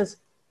blue, he says,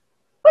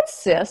 "What's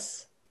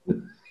cis?"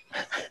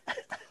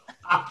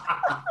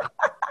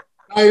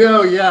 I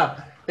know,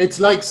 yeah.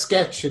 It's like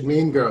sketch in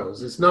Mean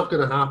Girls. It's not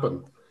going to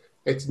happen.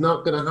 It's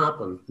not going to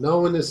happen. No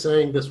one is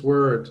saying this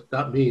word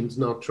that means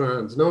not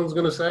trans. No one's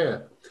going to say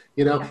it.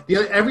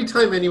 Every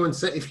time anyone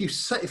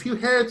if you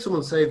heard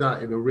someone say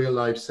that in a real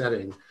life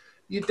setting,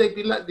 you'd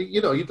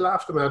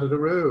laugh them out of the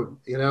room,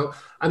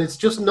 and it's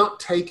just not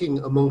taking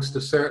amongst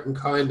a certain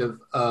kind of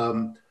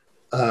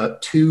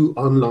too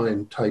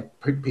online type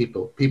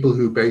people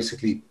who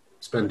basically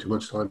spend too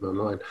much time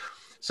online.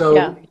 So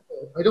and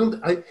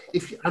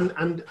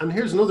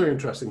here's another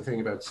interesting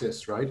thing about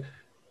cis, right?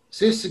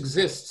 Cis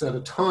exists at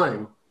a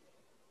time,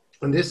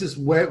 and this is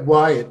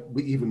why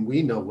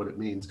we know what it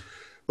means,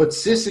 but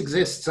cis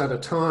exists at a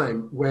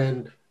time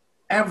when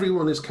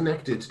everyone is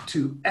connected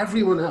to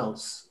everyone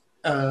else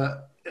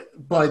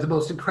by the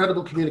most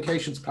incredible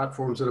communications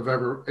platforms that have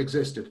ever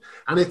existed.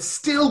 And it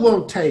still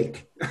won't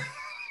take.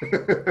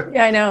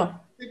 Yeah, I know.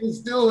 People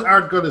still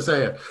aren't going to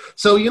say it.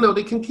 So,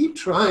 they can keep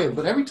trying.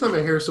 But every time I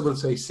hear someone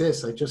say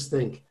cis, I just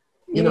think,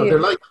 they're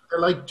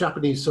like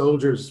Japanese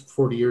soldiers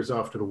 40 years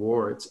after the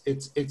war.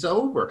 It's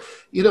over.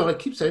 I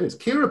keep saying this.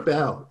 Kira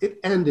Bell, it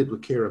ended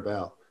with Kira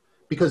Bell.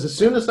 Because as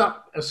soon as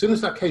that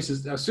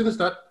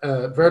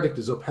verdict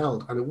is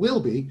upheld, and it will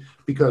be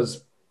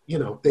because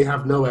they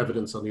have no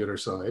evidence on the other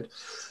side,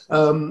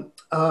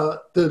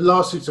 the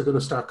lawsuits are going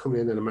to start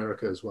coming in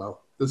America as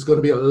well. There's going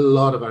to be a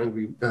lot of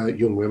angry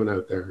young women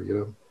out there,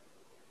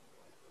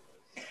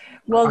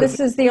 Well, this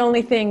is the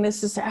only thing.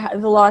 This is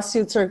the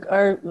lawsuits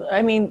are.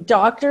 I mean,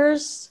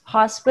 doctors,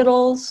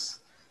 hospitals,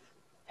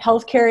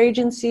 healthcare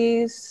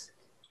agencies.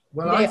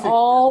 Well, we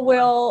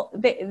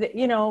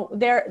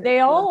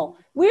all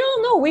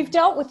know. We've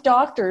dealt with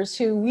doctors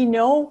who we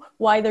know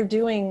why they're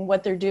doing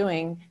what they're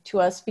doing to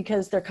us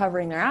because they're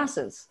covering their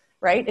asses,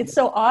 right? It's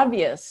so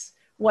obvious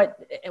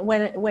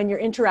when you're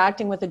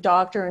interacting with a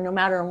doctor, and no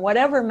matter in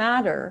whatever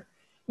matter,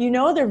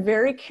 they're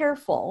very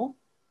careful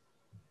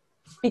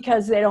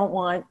because they don't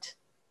want,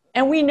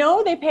 and we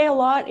know they pay a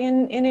lot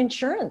in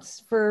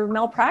insurance for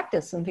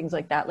malpractice and things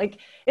like that. Like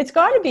it's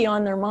got to be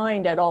on their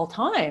mind at all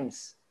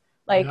times.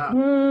 Like,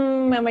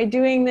 am I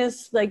doing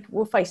this? Like,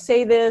 if I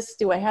say this,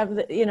 do I have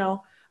the,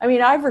 I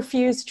mean, I've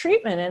refused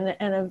treatment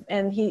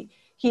and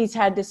he's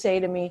had to say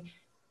to me,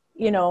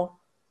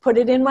 put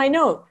it in my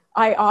note.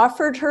 I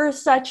offered her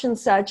such and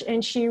such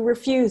and she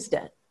refused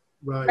it.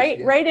 Right.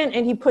 Yeah. Right in,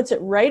 and he puts it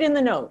right in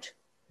the note.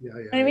 Yeah.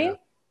 You know what I mean?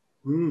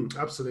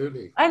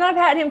 Absolutely. And I've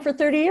had him for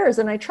 30 years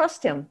and I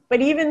trust him.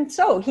 But even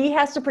so, he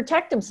has to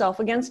protect himself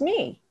against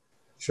me.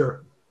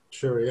 Sure,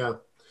 yeah.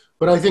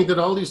 But I think that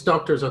all these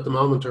doctors at the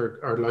moment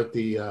are like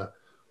the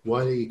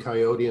Wile E.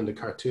 Coyote in the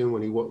cartoon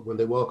when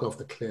they walk off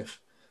the cliff,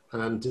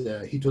 and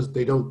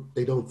they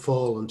don't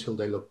fall until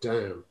they look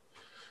down.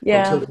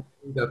 Yeah. Until they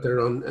think that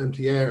they're on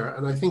empty air,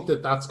 and I think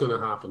that that's going to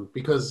happen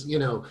because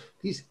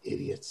these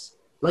idiots.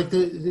 Like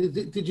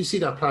did you see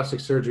that plastic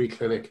surgery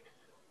clinic?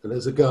 And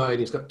there's a guy and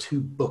he's got 2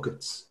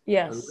 buckets.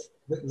 Yes.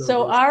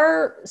 So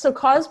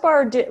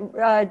COSBAR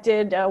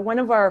did one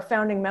of our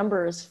founding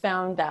members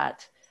found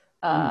that.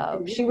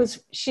 She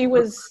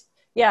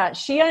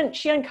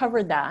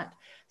uncovered that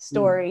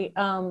story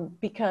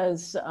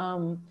because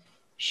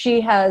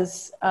she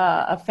has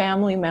a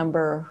family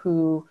member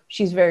who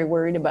she's very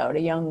worried about,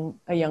 a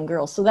young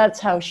girl. So that's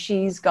how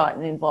she's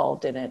gotten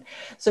involved in it.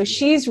 So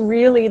she's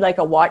really like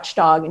a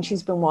watchdog, and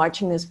she's been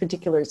watching this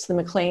particular. It's the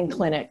McLean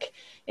Clinic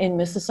in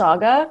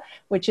Mississauga,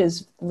 which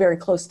is very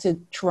close to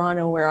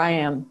Toronto, where I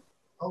am.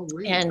 Oh,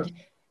 really?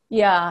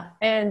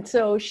 And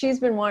so she's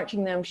been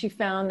watching them. She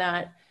found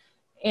that.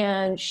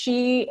 And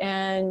she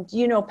and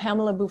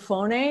Pamela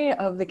Buffone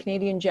of the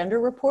Canadian Gender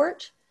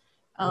Report,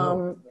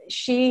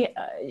 she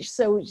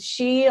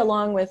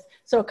along with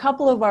a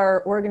couple of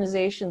our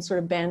organizations sort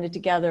of banded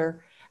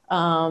together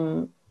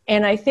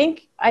And I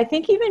think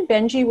even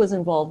Benji was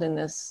involved in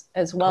this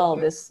as well.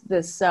 Okay.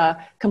 This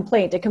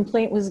complaint. A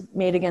complaint was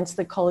made against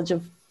the College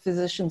of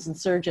Physicians and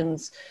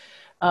Surgeons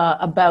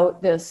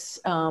about this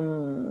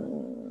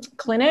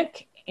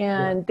clinic,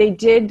 and they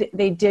did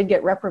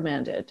get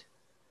reprimanded.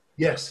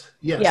 Yes.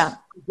 Yeah.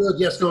 Good.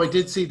 Yes. No, I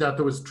did see that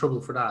there was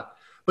trouble for that.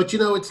 But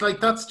it's like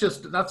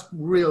that's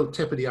real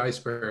tip of the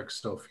iceberg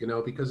stuff,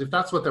 because if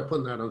that's what they're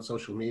putting out on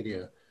social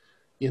media,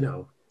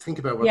 think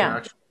about what they're Yeah.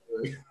 actually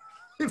doing.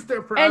 If they're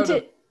And proud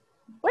of.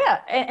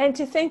 and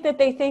to think that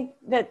they think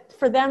that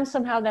for them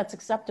somehow that's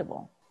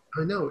acceptable.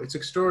 I know, it's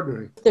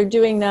extraordinary. They're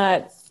doing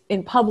that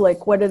in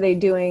public. What are they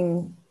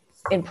doing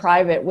in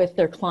private with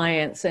their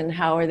clients, and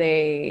how are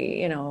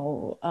they,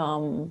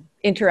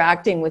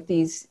 interacting with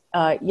these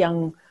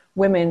young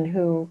women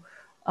who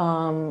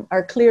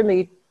are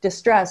clearly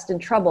distressed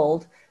and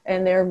troubled,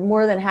 and they're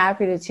more than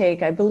happy to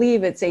take, I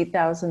believe it's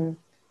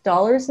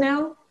 $8,000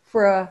 now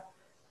for a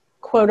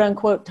quote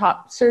unquote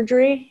top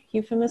surgery,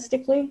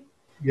 euphemistically.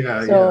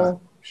 Yeah,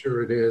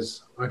 sure it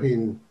is. I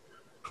mean,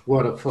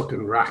 what a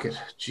fucking racket.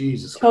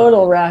 Jesus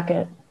Total Christ.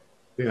 racket.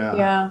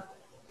 Yeah.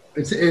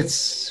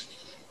 It's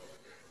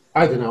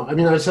I don't know. I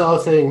mean, I saw a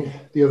thing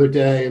the other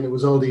day, and it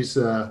was all these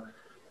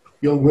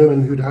young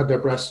women who'd had their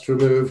breasts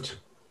removed,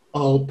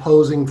 all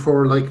posing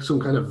for like some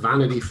kind of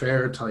Vanity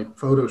Fair type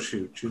photo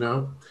shoot,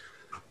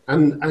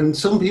 And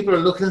some people are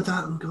looking at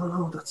that and going,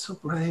 "Oh, that's so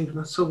brave and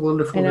that's so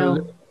wonderful." I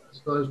know.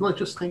 So I was not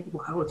just thinking,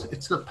 "Wow,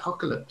 it's an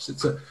apocalypse.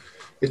 It's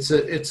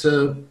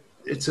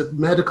a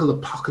medical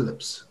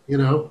apocalypse.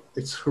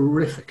 It's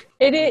horrific."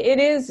 It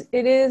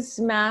is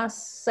mass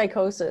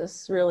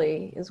psychosis,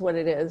 really, is what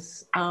it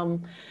is.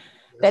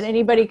 That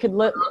anybody could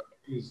look.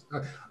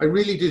 I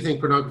really do think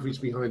pornography is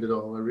behind it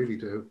all. I really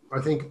do. I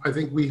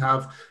think we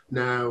have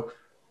now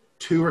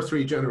 2 or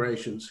 3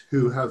 generations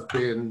who have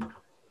been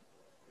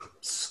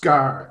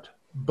scarred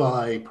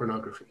by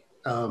pornography.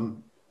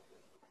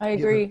 I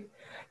agree.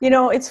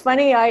 It's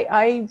funny.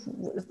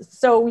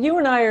 So you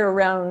and I are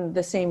around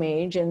the same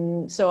age,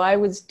 and so I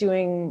was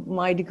doing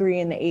my degree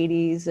in the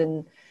 80s,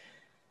 and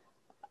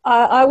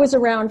I was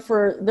around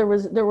for there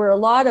were a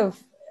lot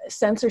of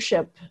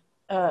censorship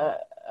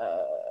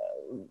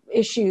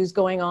issues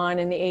going on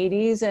in the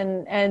 80s,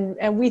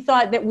 and we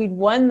thought that we'd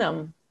won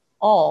them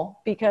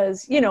all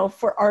because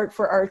for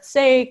art's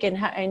sake,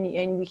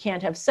 and we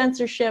can't have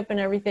censorship and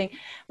everything.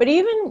 But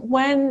even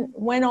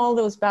when all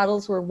those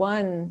battles were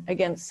won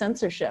against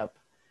censorship,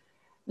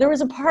 there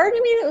was a part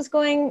of me that was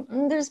going,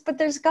 there's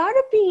got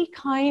to be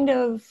kind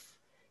of,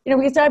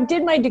 because I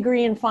did my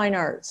degree in fine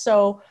arts,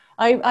 so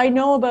I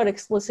know about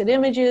explicit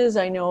images.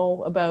 I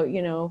know about,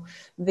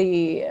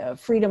 the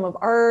freedom of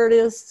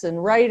artists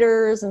and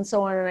writers and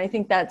so on. And I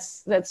think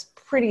that's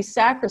pretty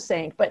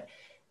sacrosanct. But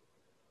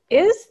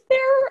is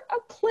there a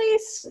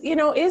place,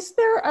 is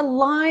there a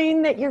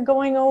line that you're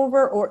going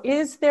over, or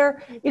is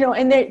there,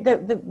 and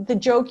the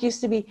joke used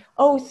to be,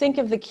 oh, think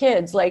of the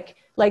kids, like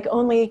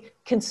only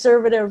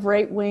conservative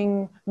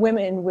right-wing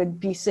women would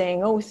be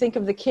saying, oh, think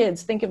of the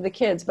kids.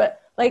 But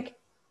like,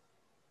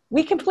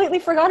 we completely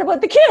forgot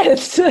about the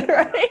kids,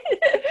 right?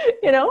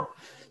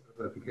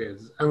 About the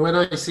kids. And when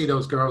I see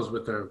those girls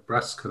with their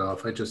breasts cut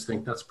off, I just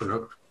think that's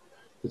pornography.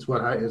 It's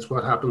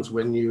what happens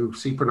when you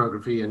see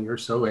pornography and you're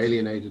so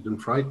alienated and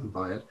frightened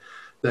by it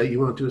that you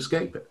want to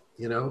escape it,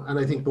 And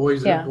I think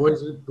boys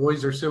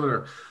are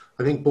similar.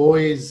 I think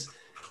boys,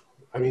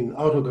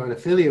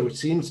 autogynephilia, which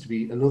seems to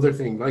be another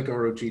thing like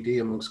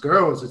ROGD amongst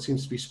girls, it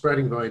seems to be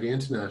spreading via the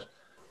internet.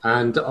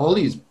 And all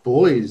these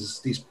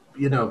boys,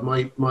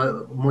 my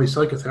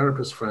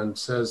psychotherapist friend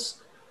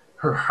says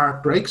her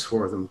heart breaks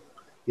for them,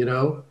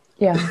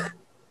 Yeah.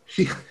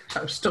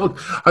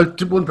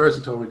 One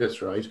person told me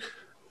this, right?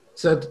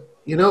 Said,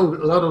 a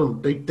lot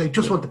of them, they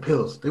just want the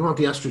pills. They want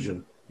the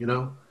estrogen,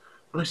 And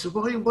I said,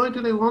 why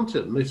do they want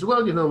it? And they said,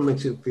 well, it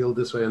makes you feel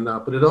this way and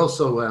that, but it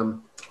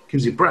also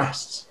gives you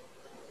breasts.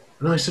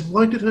 And I said,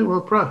 why do they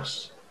want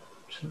breasts?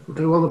 She said,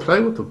 they want to play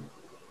with them.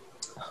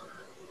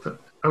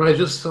 And I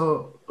just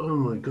thought, oh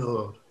my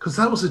God. Because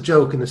that was a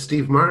joke in a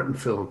Steve Martin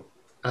film,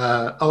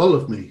 All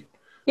of Me.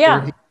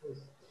 Yeah.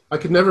 I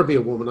could never be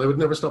a woman. I would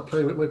never stop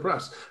playing with my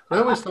breasts. I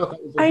always thought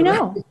that was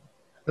a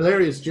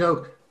hilarious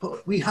joke.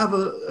 But we have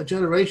a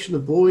generation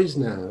of boys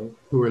now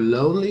who are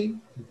lonely,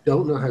 who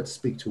don't know how to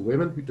speak to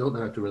women, who don't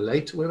know how to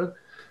relate to women.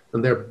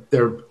 And they're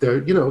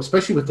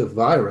especially with the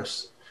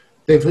virus,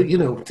 they've,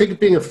 think of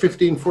being a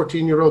 15,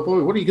 14-year-old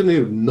boy. What are you going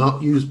to do?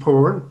 Not use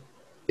porn?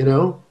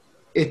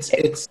 It's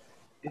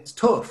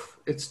tough.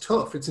 It's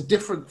tough. It's a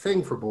different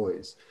thing for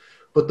boys.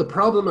 But the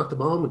problem at the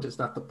moment is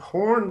that the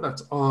porn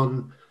that's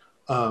on,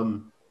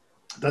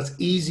 that's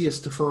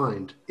easiest to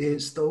find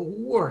is the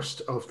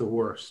worst of the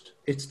worst.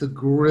 It's the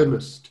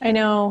grimmest. I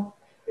know.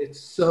 It's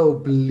so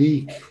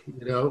bleak,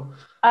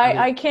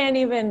 I can't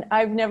even,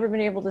 I've never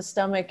been able to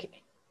stomach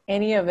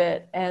any of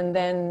it. And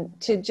then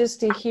to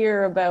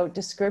hear about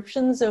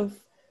descriptions of,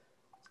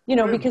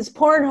 because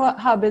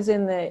Pornhub is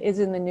in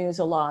the news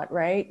a lot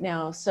right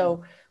now.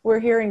 So we're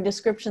hearing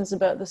descriptions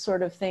about the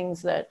sort of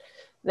things that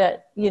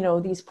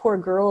these poor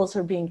girls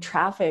are being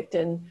trafficked,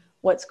 and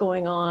what's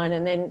going on.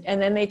 And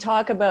then they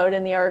talk about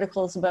in the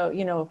articles about,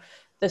 you know,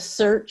 the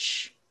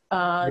search,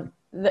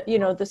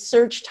 the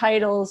search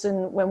titles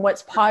and when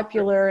what's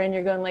popular, and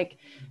you're going like,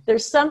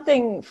 there's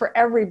something for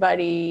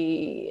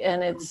everybody,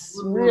 and it's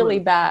really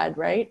bad,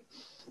 right?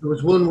 There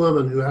was one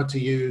woman who had to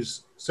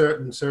use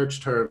certain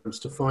search terms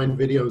to find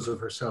videos of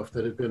herself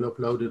that had been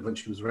uploaded when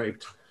she was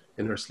raped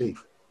in her sleep.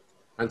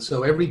 And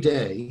so every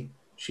day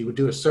she would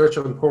do a search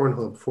on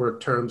Pornhub for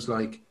terms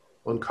like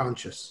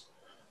unconscious,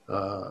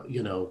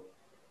 you know,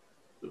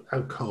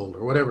 out cold,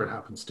 or whatever it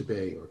happens to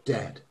be, or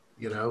dead,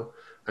 you know,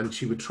 and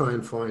she would try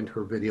and find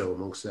her video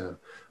amongst them.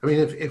 I mean,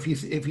 if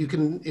you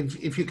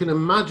can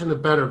imagine a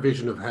better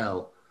vision of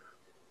hell,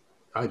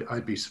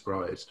 I'd be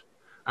surprised.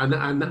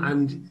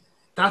 And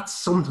that's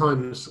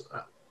sometimes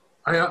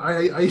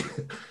I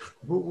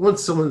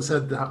once someone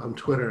said that on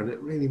Twitter, and it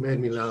really made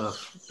me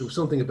laugh. There was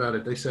something about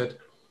it. They said,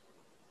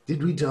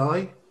 "Did we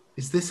die?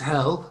 Is this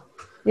hell?"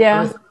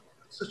 Yeah. Thought,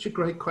 such a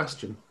great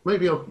question.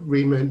 Maybe I'll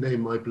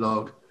rename my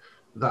blog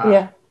that.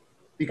 Yeah.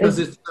 Because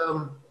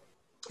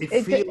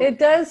it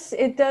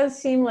does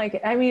seem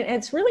like, I mean,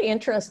 it's really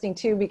interesting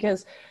too,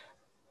 because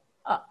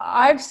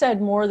I've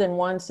said more than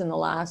once in the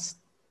last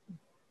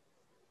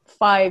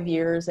 5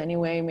 years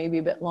anyway, maybe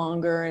a bit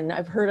longer, and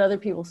I've heard other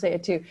people say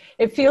it too,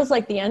 it feels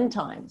like the end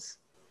times,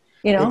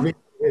 you know?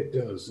 It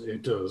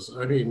does.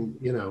 I mean,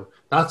 you know,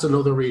 that's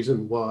another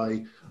reason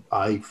why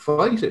I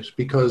fight it,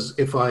 because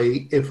if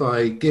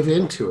I give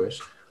into it,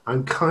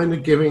 I'm kind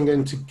of giving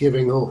into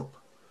giving up.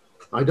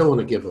 I don't want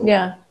to give up.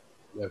 Yeah.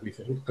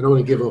 Everything. I don't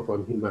want to give up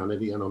on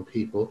humanity and on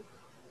people.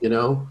 You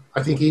know,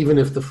 I think even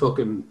if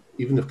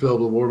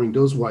global warming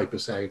does wipe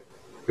us out,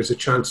 there's a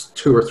chance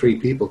 2 or 3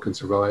 people can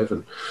survive,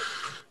 and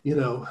you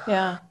know.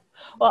 Yeah.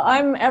 Well,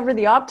 I'm ever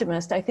the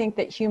optimist. I think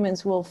that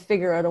humans will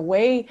figure out a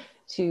way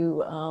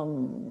to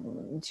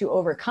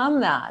overcome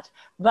that.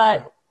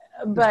 But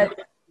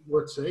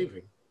worth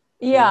saving.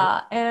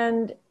 Yeah,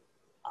 and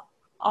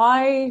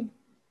I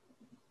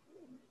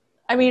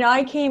mean,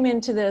 I came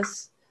into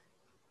this.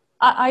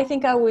 I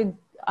think I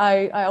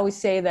always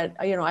say that,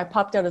 you know, I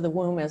popped out of the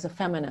womb as a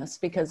feminist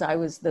because I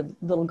was the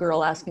little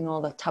girl asking all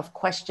the tough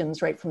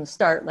questions right from the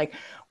start. Like,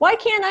 why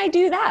can't I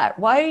do that?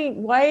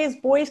 Why is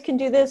boys can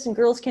do this and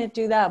girls can't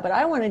do that? But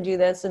I want to do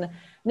this, and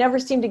never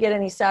seemed to get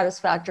any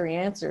satisfactory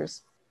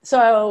answers.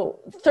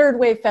 So third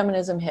wave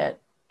feminism hit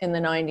in the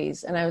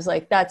 90s. And I was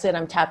like, that's it.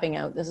 I'm tapping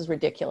out. This is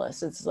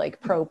ridiculous. It's like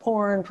pro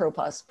porn, pro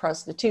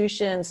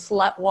prostitution,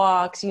 slut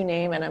walks, you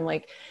name it. I'm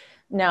like,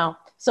 no.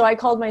 So I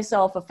called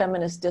myself a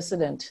feminist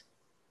dissident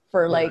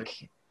for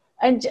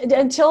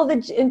until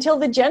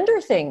the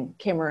gender thing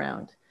came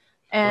around,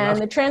 and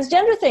the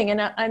transgender thing, and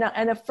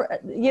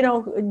you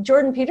know,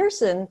 Jordan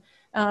Peterson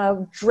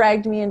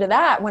dragged me into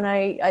that when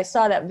I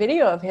saw that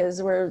video of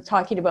his where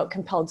talking about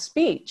compelled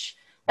speech.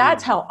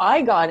 That's how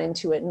I got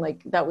into it, and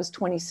like that was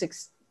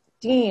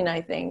 2016,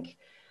 I think.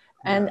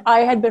 And I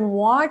had been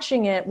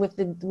watching it with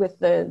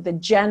the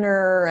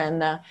Jenner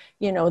and the,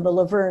 you know, the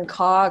Laverne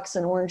Cox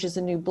and Orange is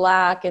the New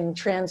Black and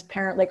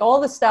Transparent, like all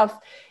the stuff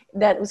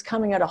that was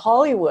coming out of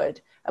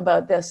Hollywood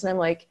about this. And I'm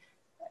like,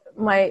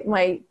 my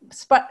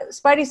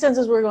spidey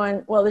senses were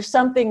going, well, there's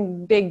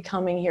something big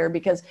coming here,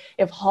 because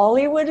if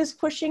Hollywood is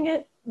pushing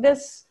it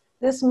this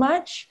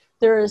much,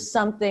 there is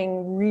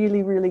something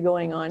really, really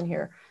going on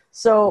here.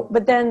 So,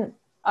 but then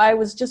I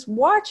was just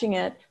watching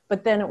it,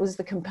 but then it was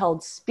the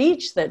compelled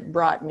speech that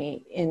brought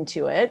me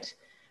into it,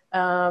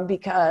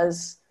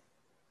 because,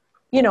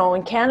 you know,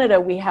 in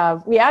Canada, we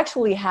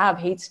actually have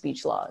hate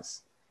speech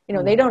laws. You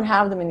know, they don't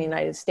have them in the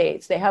United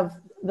States. They have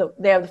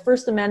the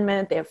First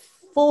Amendment. They have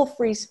full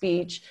free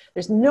speech.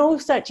 There's no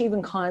such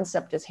even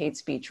concept as hate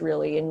speech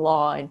really in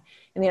law in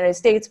the United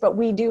States, but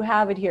we do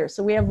have it here.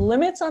 So we have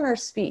limits on our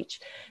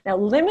speech. Now,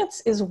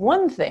 limits is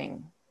one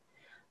thing,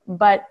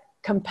 but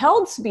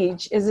compelled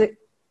speech is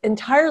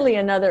entirely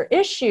another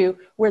issue,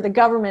 where the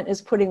government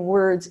is putting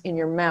words in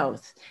your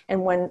mouth.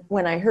 And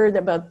when I heard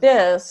about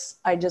this,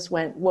 I just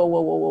went,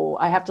 whoa.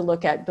 I have to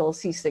look at Bill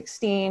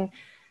C-16.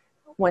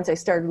 Once I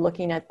started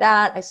looking at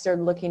that, I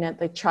started looking at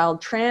the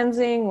child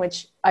transing,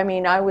 which, I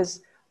mean,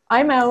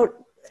 I'm out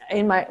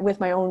with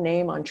my own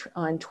name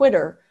on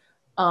Twitter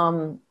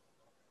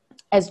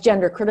as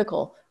gender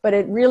critical, but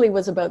it really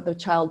was about the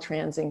child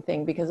transing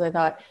thing, because I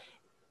thought,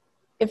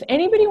 if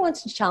anybody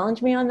wants to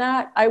challenge me on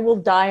that, I will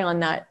die on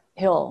that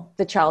hill,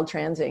 the child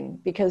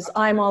transing, because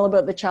I'm all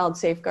about the child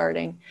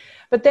safeguarding.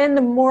 But then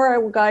the more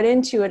I got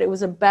into it, it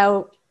was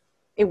about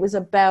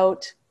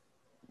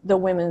the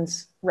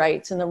women's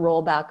rights and the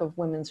rollback of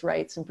women's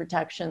rights and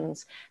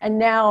protections. And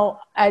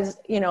now, as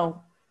you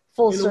know,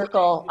 full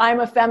circle,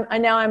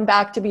 now I'm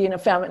back to being a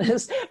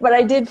feminist, but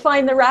I did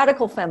find the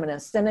radical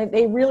feminists, and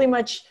they really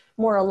much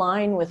more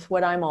align with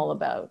what I'm all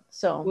about.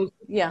 So, well,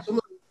 yeah.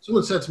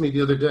 Someone said to me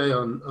the other day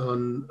on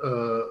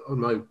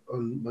my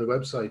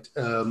website,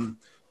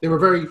 they were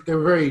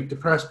very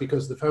depressed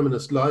because the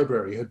feminist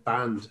library had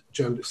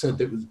said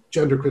that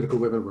gender critical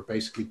women were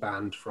basically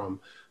banned from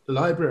the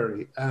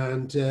library,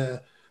 and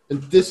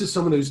And this is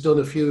someone who's done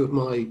a few of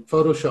my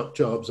Photoshop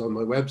jobs on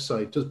my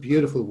website, does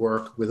beautiful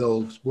work with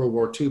old World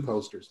War II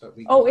posters that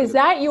we. Oh, is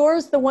that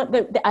yours? The one,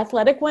 the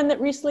athletic one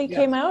that recently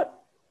came out?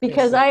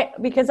 Because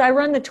I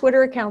run the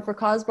Twitter account for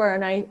Cosbar,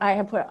 and I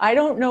have put, I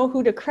don't know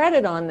who to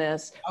credit on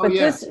this, but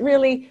this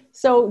really,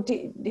 so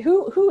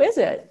who is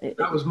it?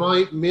 That was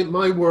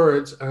my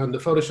words and the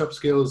Photoshop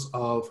skills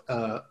of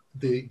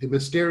the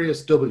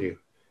mysterious W.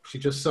 She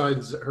just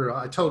signs her,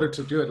 I told her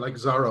to do it like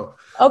Zorro.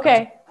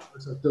 Okay.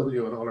 There's a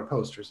W on all her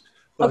posters.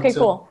 But, okay,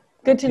 cool.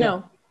 Good to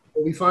know.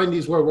 We find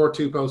these World War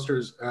II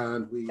posters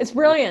and It's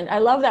brilliant. I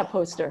love that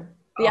poster.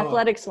 The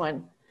athletics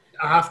one.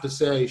 I have to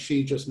say,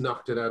 she just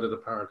knocked it out of the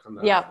park on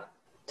that. Yeah,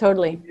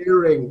 totally. The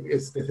earring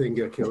is the thing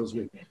that kills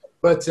me.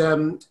 But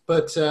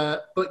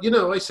you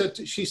know,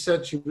 she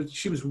said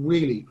she was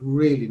really,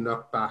 really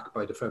knocked back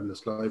by the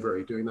feminist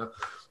library doing that.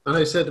 And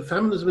I said,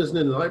 feminism isn't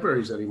in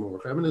libraries anymore.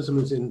 Feminism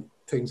is in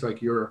things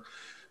like your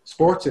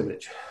sports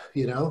image,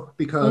 you know,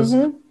 because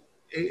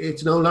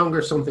it's no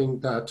longer something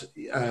that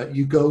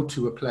you go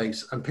to a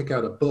place and pick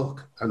out a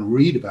book and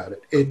read about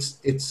it.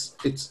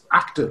 It's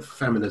active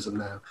feminism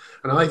now.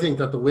 And I think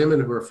that the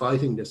women who are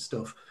fighting this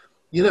stuff,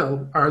 you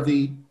know, are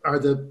the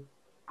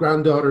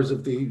granddaughters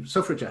of the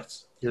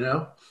suffragettes, you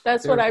know?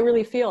 That's what I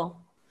really feel.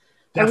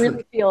 Definitely. I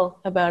really feel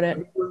about it. I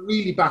mean, we're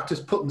really back to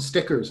putting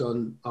stickers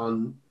on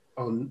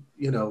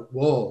you know,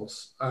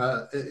 walls.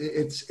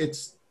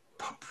 It's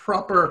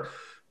proper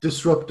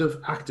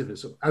disruptive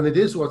activism, and it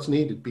is what's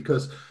needed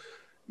because,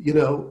 you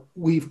know,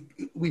 we've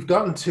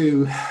gotten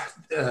to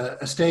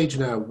a stage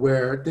now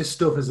where this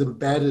stuff has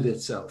embedded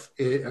itself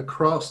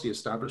across the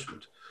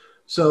establishment.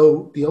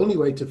 So the only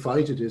way to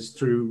fight it is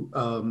through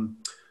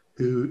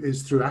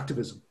through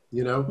activism,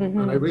 you know.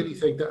 And I really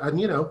think that,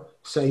 and you know,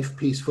 safe,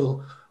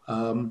 peaceful,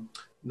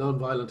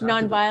 non-violent,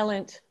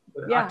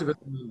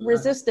 activism,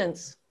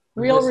 resistance,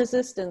 real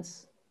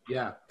resistance.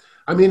 Yeah,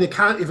 I mean, it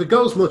can't. If it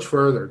goes much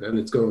further, then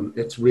it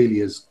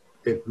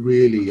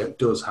really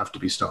does have to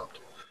be stopped.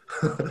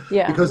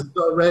 Yeah, because it's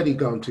already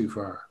gone too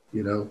far.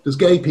 You know, there's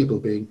gay people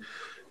being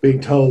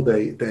told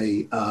that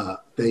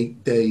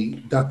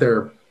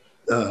their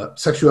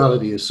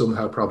sexuality is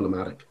somehow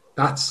problematic.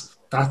 That's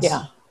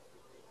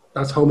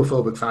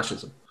homophobic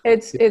fascism.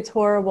 It's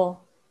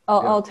horrible.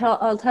 I'll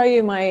tell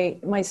you,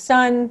 my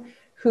son,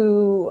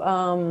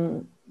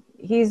 who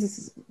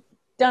he's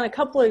done a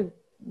couple of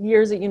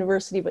years at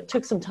university, but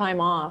took some time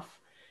off,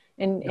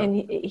 and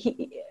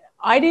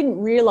I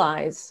didn't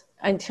realize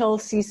until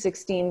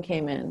C16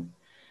 came in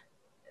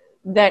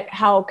that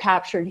how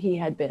captured he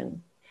had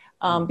been,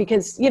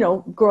 because, you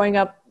know, growing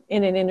up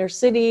in an inner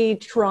city,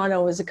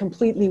 Toronto is a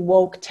completely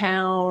woke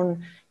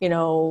town, you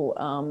know,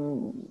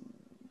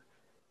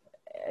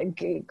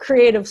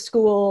 creative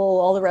school,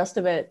 all the rest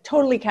of it,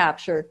 totally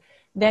captured.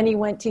 Then he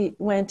went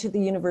to the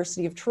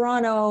University of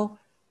Toronto,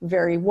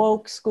 very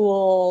woke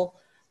school,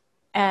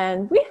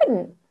 and we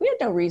had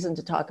no reason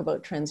to talk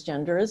about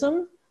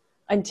transgenderism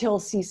until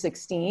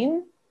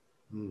C16.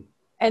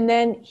 And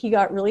then he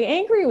got really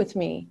angry with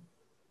me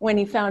when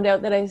he found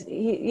out that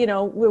you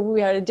know,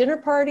 we had a dinner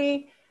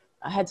party.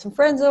 I had some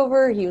friends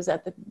over. He was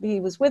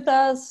with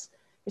us.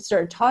 We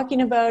started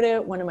talking about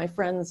it. One of my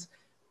friends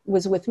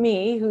was with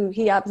me,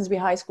 he happens to be a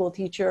high school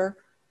teacher.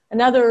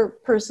 Another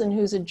person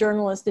who's a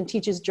journalist and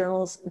teaches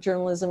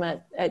journalism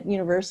at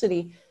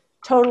university,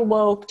 total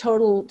woke,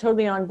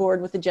 totally on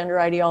board with the gender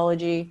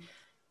ideology.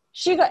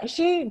 She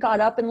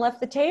got up and left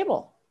the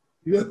table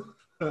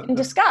in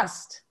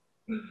disgust.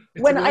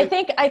 I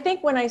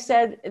think when I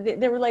said,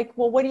 they were like,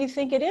 well, what do you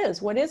think it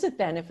is? What is it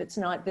then if it's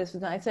not this?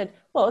 And I said,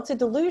 well, it's a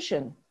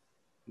delusion.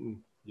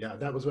 Yeah,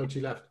 that was when she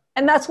left.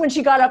 And that's when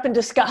she got up in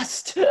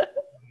disgust.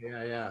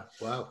 Yeah.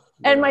 Wow.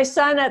 And my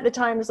son at the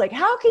time was like,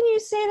 how can you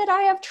say that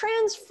I have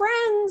trans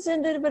friends?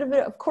 And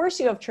of course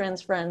you have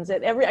trans friends.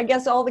 I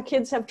guess all the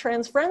kids have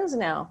trans friends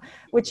now,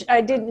 which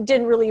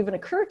didn't really even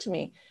occur to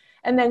me.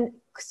 And then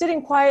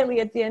sitting quietly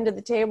at the end of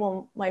the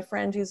table, my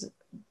friend who's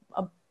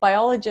a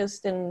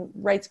biologist and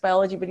writes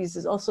biology, but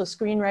he's also a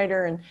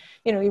screenwriter, and,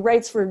 you know, he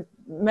writes for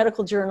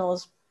medical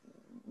journals,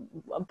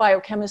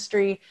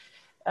 biochemistry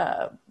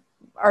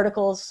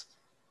articles.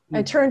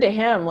 I turned to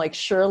him like,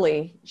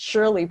 Shirley,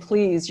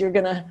 please, you're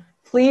gonna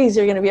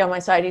be on my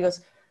side. He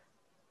goes,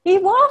 he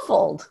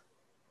waffled.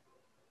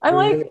 I'm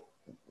like,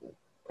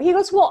 he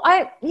goes, well,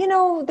 you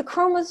know, the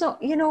chromosome,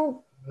 you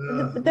know,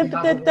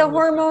 the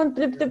hormone.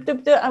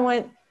 I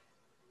went,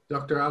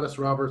 Dr. Alice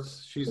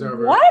Roberts, she's our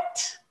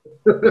what?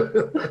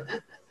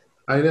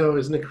 I know,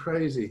 isn't it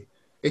crazy?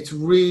 It's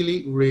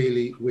really,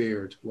 really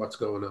weird what's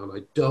going on.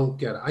 I don't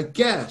get it. I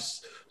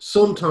guess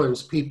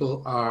sometimes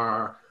people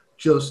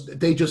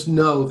they just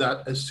know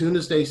that as soon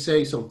as they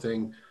say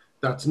something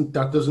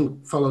that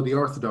doesn't follow the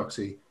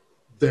orthodoxy,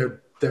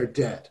 they're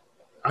dead.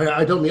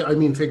 I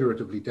mean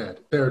figuratively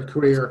dead. Their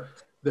career,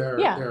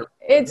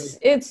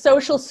 it's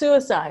social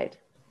suicide.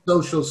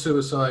 Social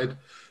suicide.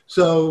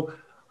 So,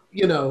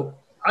 you know,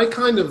 I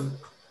kind of,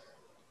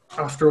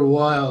 after a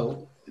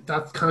while,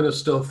 that kind of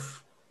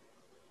stuff,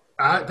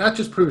 that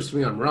just proves to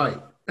me I'm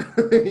right.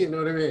 You know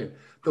what I mean?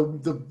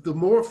 the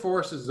more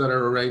forces that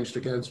are arranged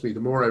against me, the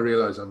more I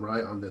realize I'm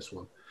right on this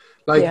one.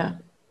 Like, Yeah.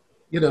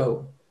 you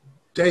know,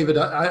 David,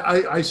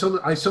 I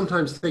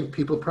sometimes think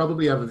people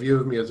probably have a view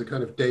of me as a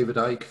kind of David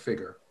Icke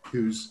figure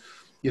who's,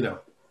 you know,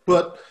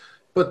 but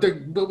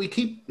we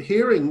keep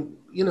hearing,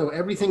 you know,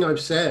 everything I've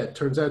said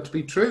turns out to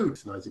be true.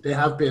 They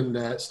have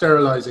been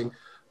sterilizing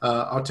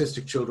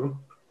autistic children.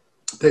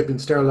 They've been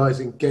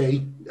sterilizing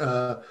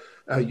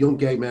young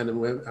gay men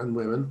and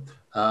women.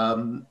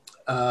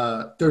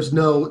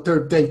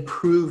 They've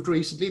proved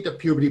recently that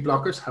puberty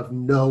blockers have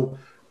no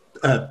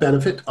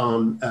benefit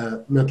on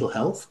mental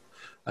health.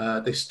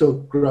 They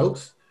stunt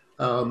growth.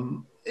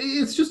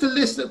 It's just a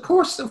list. Of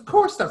course,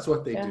 that's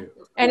what they do.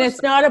 And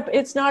it's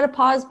not a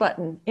pause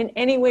button in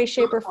any way,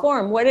 shape, or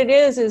form. What it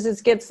is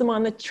it gets them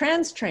on the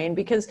trans train,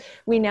 because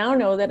we now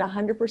know that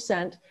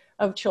 100%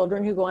 of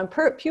children who go on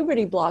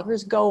puberty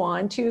blockers go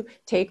on to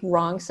take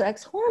wrong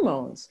sex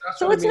hormones.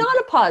 So it's not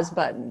a pause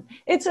button.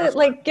 It's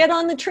get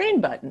on the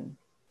train button.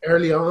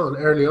 Early on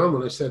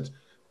when I said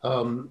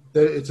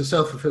it's a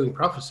self-fulfilling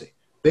prophecy,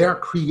 they are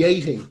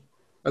creating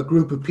a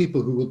group of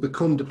people who will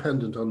become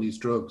dependent on these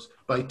drugs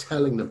by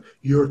telling them,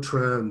 you're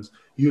trans,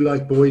 you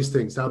like boys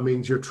things, that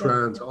means you're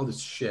trans, all this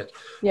shit.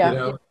 Yeah. You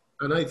know?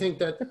 And I think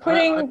that... They're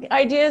putting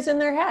ideas in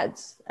their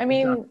heads. I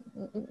mean,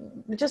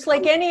 just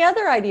like any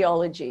other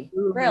ideology,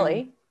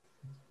 really.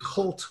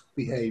 Cult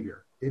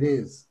behavior. It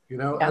is, you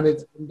know, and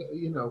it's,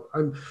 you know,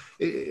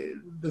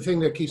 the thing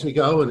that keeps me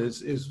going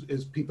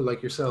is people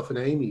like yourself and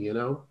Amy, you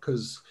know,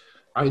 because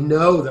I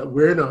know that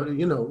we're not,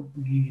 you know,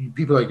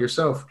 people like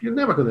yourself, you're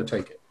never going to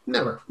take it.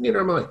 Never.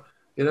 Neither am I,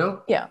 you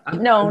know? Yeah.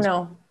 No. As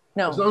long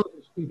as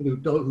there's people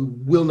who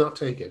will not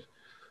take it.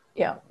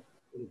 Yeah.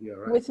 It'll be all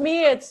right. With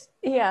me, it's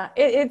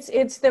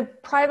the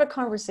private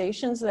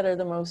conversations that are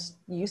the most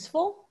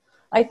useful,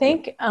 I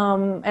think.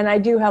 And I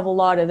do have a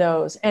lot of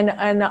those. And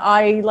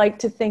I like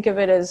to think of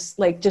it as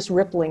like just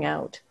rippling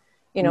out.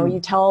 You know, you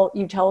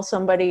tell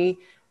somebody,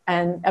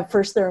 and at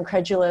first they're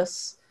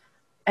incredulous,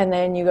 and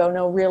then you go,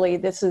 no, really,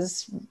 this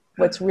is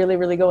what's really,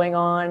 really going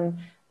on.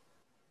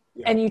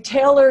 Yeah. And you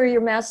tailor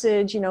your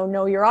message, you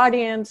know your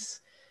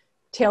audience,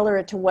 tailor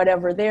it to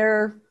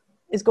whatever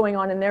is going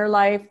on in their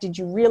life. Did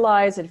you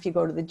realize that if you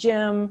go to the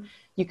gym,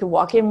 you could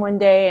walk in one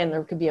day and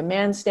there could be a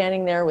man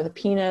standing there with a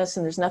penis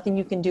and there's nothing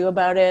you can do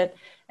about it?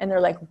 And they're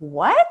like,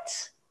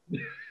 what?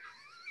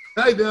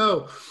 I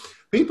know.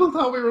 People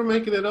thought we were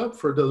making it up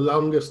for the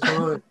longest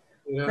time.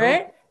 You know?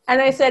 Right?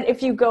 And I said,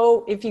 if you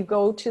go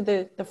to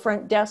the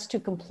front desk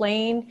to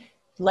complain,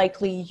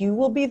 likely you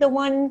will be the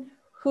one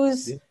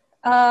whose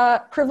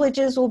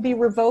privileges will be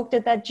revoked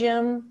at that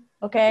gym.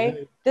 Okay.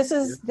 Yeah. This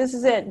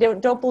is it.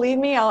 Don't believe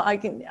me. I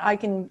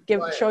can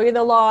show you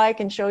the law. I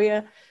can show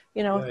you,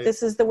 you know,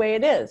 this is the way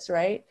it is.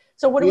 Right.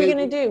 So what are we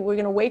going to do? We're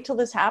going to wait till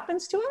this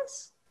happens to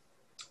us?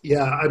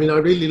 Yeah. I mean, I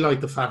really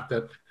like the fact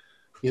that,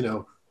 you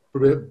know,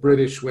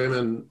 British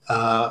women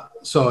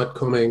saw it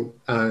coming,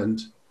 and,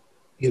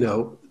 you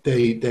know,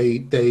 they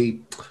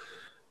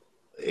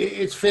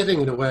it's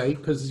fitting in a way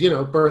because, you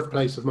know,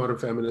 birthplace of modern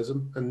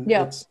feminism, and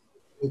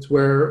it's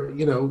where,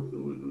 you know,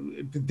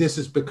 this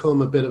has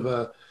become a bit of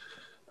a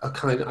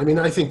kind of, I mean,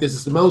 I think this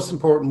is the most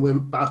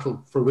important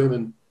battle for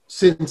women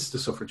since the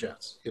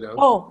suffragettes, you know?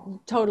 Oh,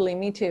 totally.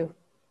 Me too.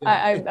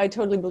 Yeah. I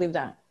totally believe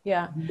that.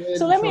 Yeah.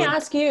 So let me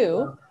ask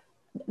you,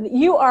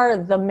 you are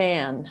the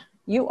man.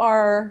 You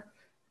are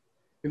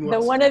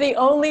one of the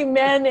only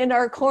men in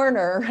our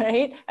corner,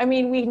 right? I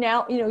mean, we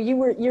now, you know,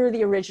 you're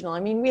the original. I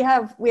mean, we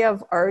have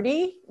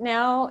Artie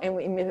now, and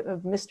we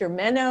have Mr.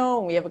 Menno,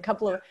 and we have a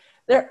couple of,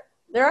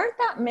 there aren't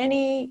that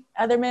many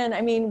other men.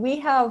 I mean, we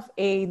have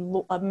a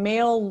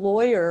male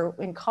lawyer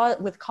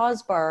with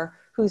Cosbar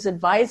who's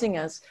advising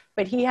us,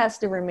 but he has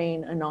to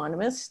remain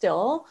anonymous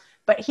still,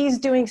 but he's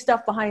doing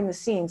stuff behind the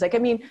scenes. Like, I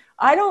mean,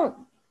 I'm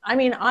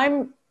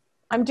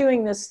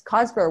doing this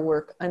Cosbar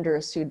work under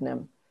a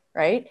pseudonym,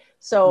 right?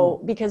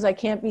 So, because I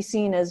can't be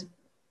seen as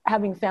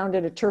having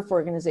founded a turf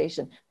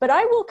organization, but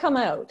I will come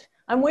out.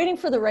 I'm waiting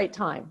for the right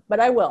time, but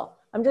I will.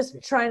 I'm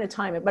just trying to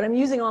time it, but I'm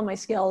using all my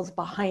skills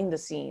behind the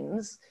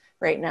scenes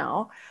right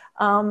now.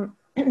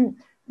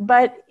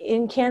 But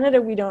in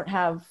Canada, we don't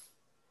have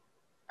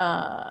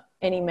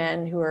any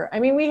men who are, I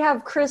mean, we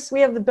have Chris,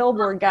 we have the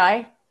billboard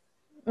guy.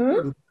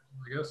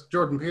 I guess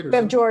Jordan Peterson. We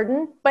have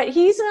Jordan, but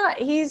he's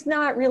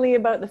not really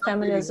about the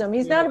feminism.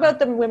 He's not about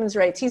the women's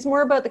rights. He's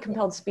more about the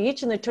compelled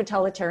speech and the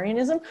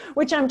totalitarianism,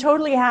 which I'm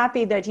totally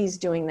happy that he's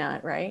doing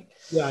that, right?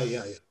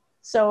 Yeah.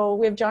 So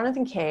we have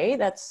Jonathan Kay.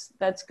 That's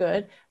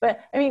good.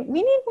 But I mean,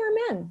 we need more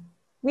men.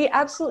 We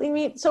absolutely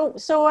need.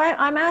 So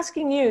I'm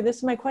asking you. This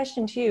is my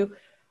question to you.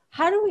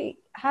 How do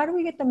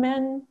we get the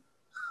men?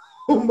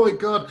 Oh my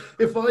God!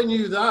 If I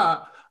knew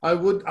that, I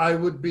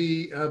would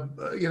be,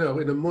 you know,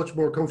 in a much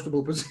more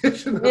comfortable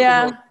position.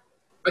 Yeah.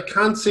 I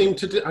can't seem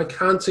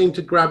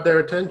to grab their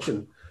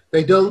attention.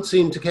 They don't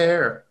seem to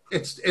care.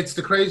 It's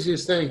the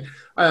craziest thing.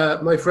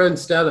 My friend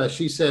Stella,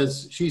 she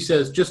says,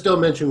 just don't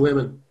mention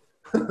women.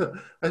 I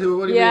said, well,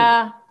 what do you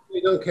mean?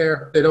 They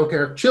don't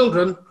care.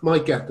 Children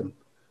might get them.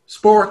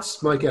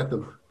 Sports might get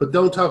them, but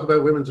don't talk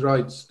about women's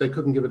rights. They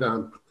couldn't give a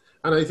damn.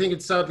 And I think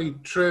it's sadly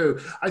true.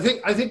 I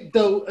think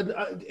though,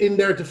 in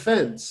their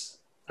defense,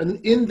 I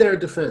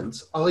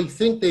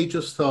think they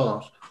just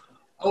thought,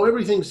 oh,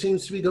 everything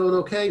seems to be going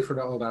okay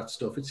for all that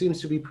stuff. It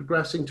seems to be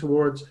progressing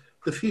towards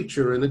the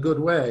future in a good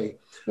way.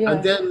 Yeah.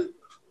 And then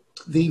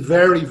the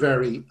very,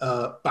 very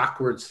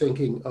backwards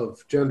thinking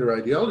of gender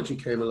ideology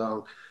came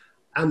along,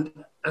 and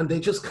they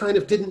just kind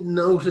of didn't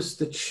notice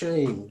the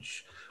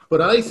change. But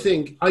I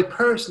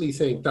personally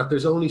think that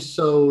there's only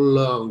so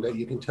long that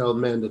you can tell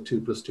men that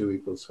 2 +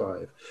 2 =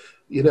 5.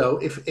 You know,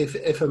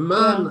 if a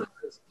man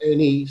has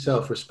any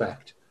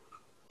self-respect,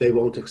 they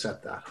won't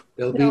accept that.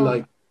 They'll be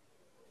like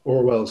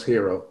Orwell's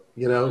hero,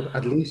 you know,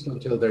 at least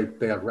until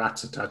they have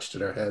rats attached to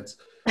their heads.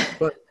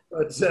 But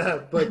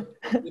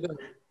you know,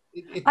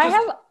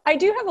 I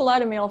do have a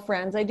lot of male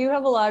friends. I do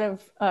have a lot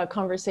of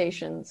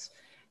conversations,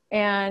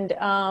 and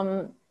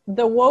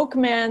the woke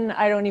men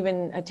I don't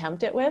even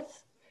attempt it with.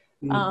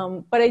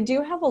 But I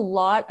do have a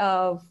lot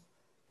of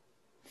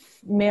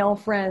male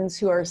friends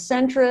who are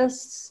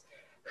centrists,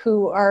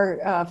 who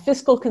are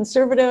fiscal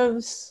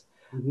conservatives,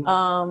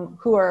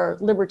 who are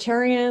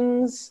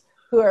libertarians,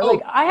 who are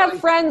I have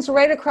friends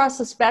right across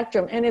the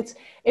spectrum. And it's,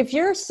 if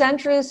you're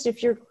centrist,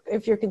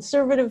 if you're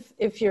conservative,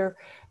 if you're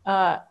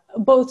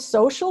both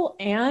social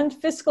and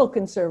fiscal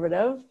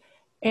conservative,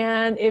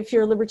 and if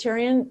you're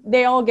libertarian,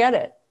 they all get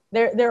it.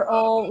 They're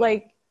all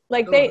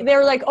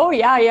they're like, oh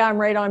yeah, I'm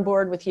right on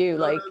board with you.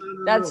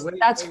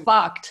 That's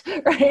fucked,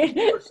 right?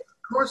 Of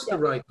course the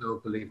right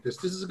don't believe this.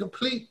 This is a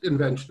complete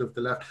invention of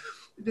the left.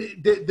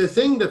 The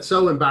thing that's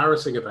so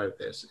embarrassing about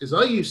this is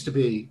I used to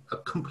be a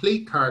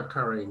complete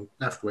card-carrying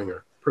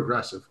left-winger,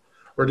 progressive,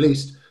 or at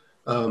least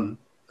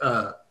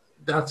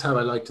that's how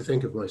I like to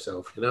think of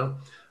myself, you know?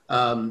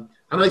 And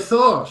I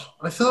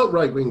thought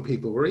right-wing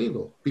people were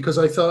evil because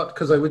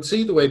I would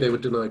see the way they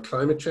would deny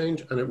climate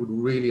change, and it would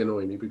really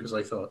annoy me because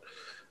I thought,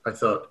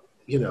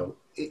 you know,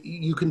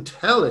 you can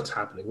tell it's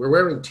happening. We're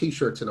wearing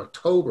T-shirts in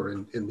October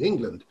in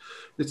England.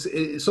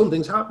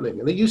 Something's happening.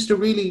 And it used to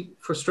really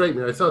frustrate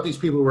me. I thought these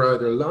people were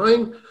either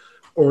lying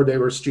or they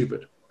were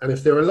stupid. And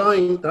if they were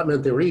lying, that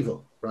meant they were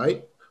evil,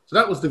 right? So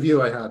that was the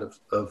view I had of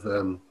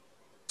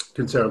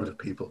conservative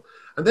people.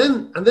 And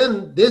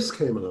then this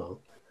came along,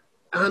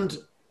 and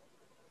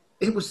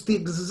it was the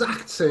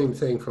exact same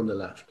thing from the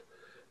left.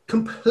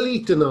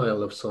 Complete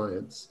denial of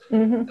science.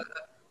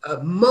 A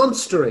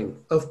monstering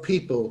of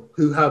people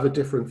who have a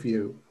different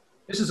view.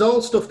 This is all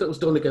stuff that was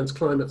done against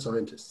climate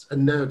scientists,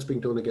 and now it's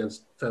being done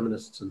against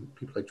feminists and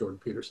people like Jordan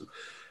Peterson.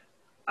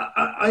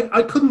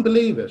 I couldn't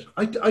believe it.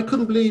 I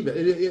couldn't believe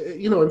it.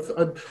 You know,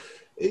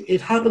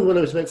 it happened when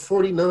I was about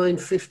 49,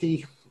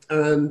 50,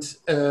 and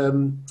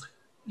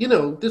you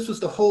know, this was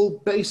the whole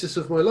basis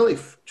of my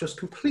life, just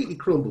completely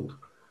crumbled.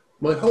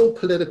 My whole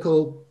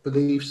political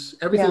beliefs,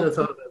 everything I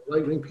thought about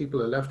right-wing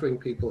people and left-wing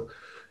people.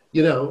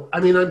 You know, I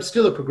mean, I'm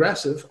still a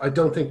progressive. I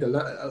don't think I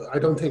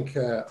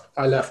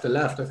left the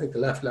left. I think the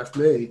left left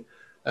me.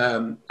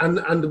 And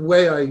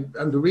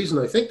the reason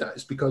I think that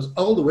is because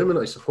all the women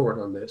I support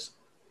on this,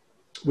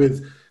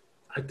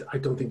 I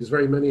don't think there's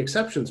very many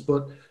exceptions,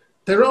 but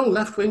they're all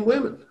left-wing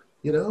women,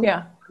 you know?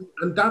 Yeah.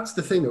 And that's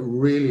the thing that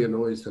really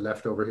annoys the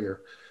left over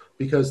here,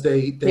 because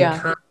they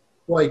can't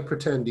quite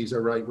pretend these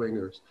are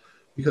right-wingers,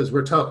 because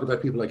we're talking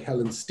about people like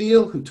Helen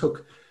Steele, who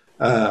took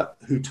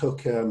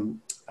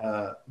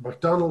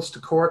McDonald's to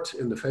court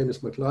in the famous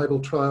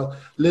McLibel trial,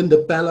 Linda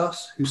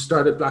Bellos, who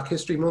started Black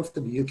History Month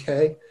in the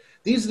UK.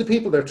 These are the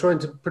people they're trying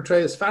to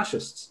portray as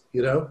fascists,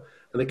 you know,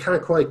 and they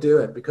can't quite do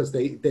it because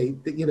they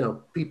you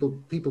know,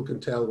 people can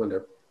tell when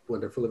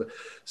they're full of it.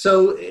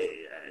 So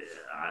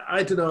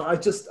I don't know.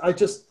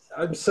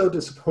 I'm so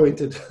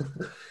disappointed.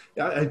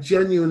 I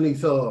genuinely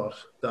thought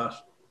that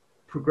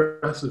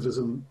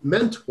progressivism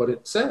meant what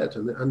it said,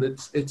 and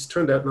it's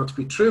turned out not to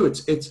be true.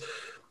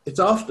 It's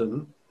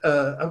often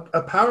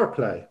a power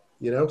play,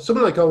 you know.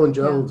 Someone like Owen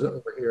Jones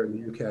over here in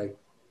the UK,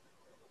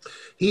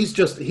 he's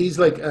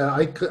like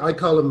I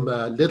call him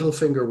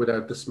Littlefinger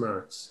without the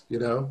smarts, you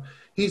know.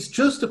 He's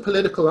just a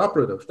political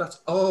operative.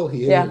 That's all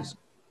he is.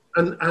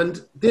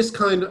 And this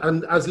kind of,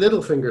 and as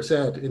Littlefinger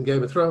said in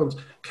Game of Thrones,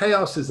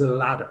 chaos is a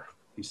ladder,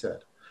 he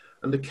said.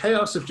 And the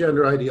chaos of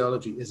gender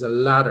ideology is a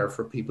ladder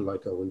for people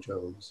like Owen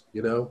Jones,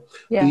 you know.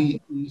 The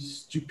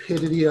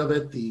stupidity of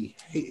it, the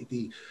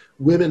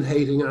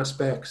women-hating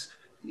aspects,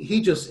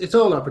 it's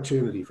all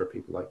opportunity for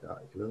people like that,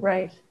 you know?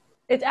 Right.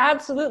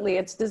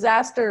 It's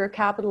disaster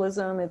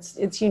capitalism.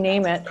 It's you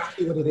name it.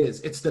 Exactly what it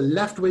is. It's the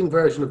left-wing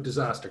version of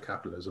disaster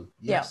capitalism.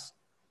 Yes.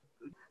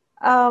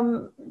 Yeah.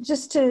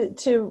 Just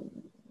to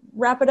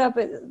wrap it up,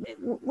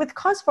 with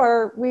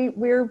COSFAR,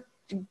 we're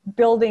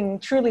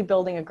truly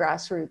building a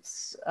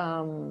grassroots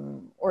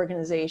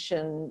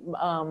organization,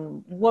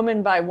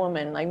 woman by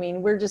woman. I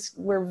mean,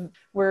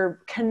 we're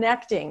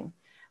connecting,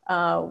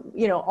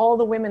 you know, all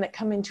the women that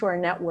come into our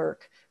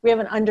network. We have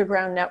an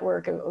underground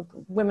network of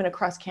women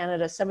across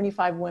Canada,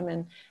 75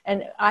 women.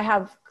 And I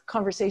have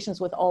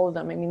conversations with all of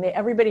them. I mean,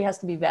 everybody has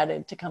to be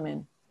vetted to come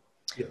in.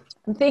 Yeah.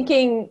 I'm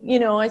thinking,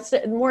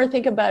 the more I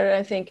think about it,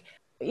 I think,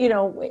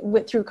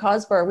 through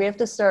Cosbar, we have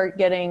to start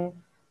getting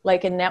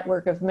like a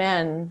network of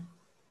men,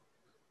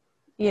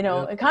 kind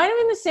of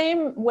in the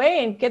same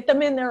way, and get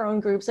them in their own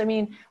groups. I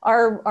mean,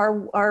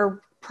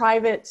 our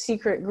private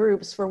secret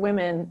groups for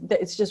women,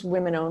 it's just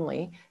women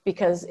only,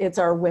 because it's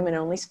our women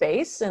only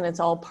space and it's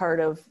all part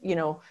of,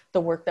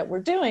 the work that we're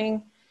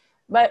doing.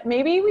 But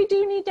maybe we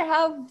do need to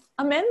have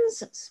a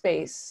men's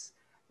space.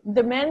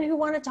 The men who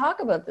want to talk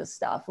about this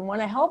stuff and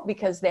want to help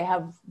because they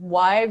have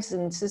wives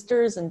and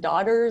sisters and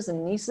daughters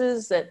and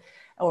nieces that,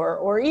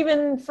 or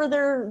even for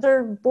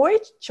their boy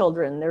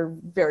children, they're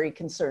very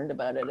concerned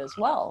about it as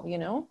well,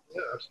 Yeah,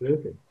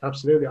 absolutely.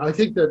 Absolutely. I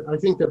think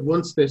that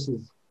once this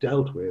is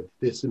dealt with,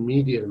 this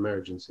immediate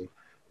emergency,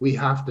 we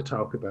have to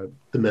talk about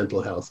the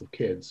mental health of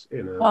kids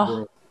in a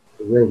world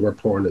where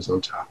porn is on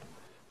top.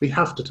 We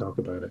have to talk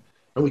about it.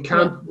 And we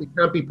can't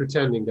be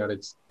pretending that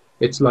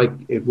it's like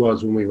it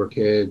was when we were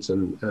kids,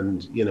 and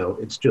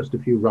it's just a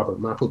few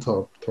Robert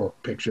Mapplethorpe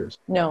pictures.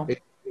 No.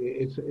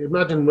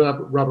 Imagine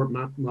Robert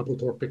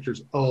Mapplethorpe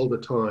pictures all the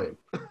time.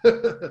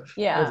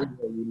 Yeah.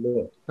 Everywhere you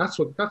look. That's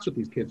what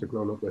these kids are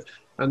grown up with,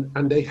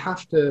 and they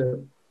have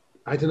to.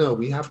 I don't know.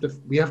 We have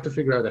to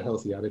figure out a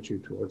healthy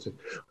attitude towards it.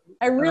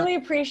 I really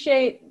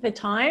appreciate the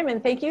time,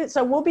 and thank you.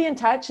 So we'll be in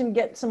touch and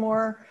get some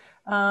more.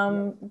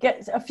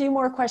 Get a few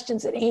more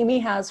questions that Amy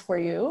has for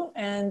you,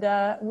 and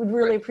would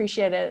really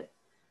appreciate it.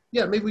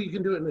 Yeah, maybe you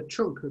can do it in a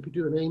chunk. We could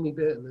do an Amy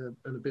bit and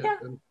a bit. Yeah.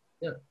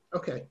 Yeah.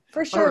 Okay.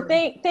 For sure.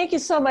 Right. Thank you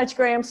so much,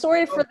 Graham.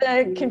 Sorry for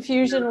the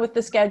confusion with the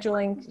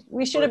scheduling.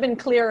 We should have been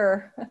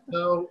clearer.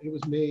 No, it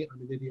was me.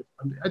 I'm an idiot.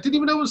 I didn't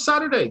even know it was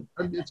Saturday.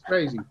 It's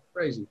crazy.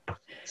 Crazy.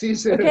 See you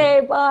soon.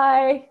 Okay,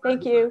 bye.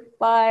 Thank you.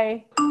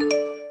 Bye.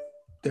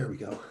 There we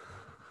go.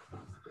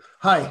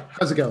 Hi,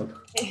 how's it going?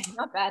 Hey,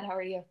 not bad. How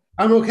are you?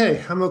 I'm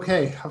okay.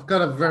 I've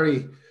got a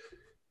very,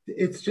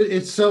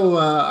 it's so,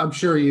 I'm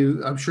sure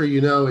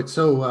you know, it's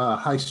so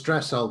high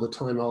stress all the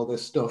time, all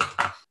this stuff.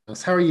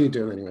 How are you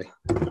doing anyway?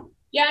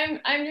 Yeah,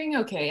 I'm doing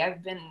okay.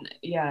 I've been,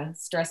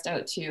 stressed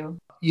out too.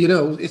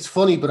 It's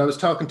funny, but I was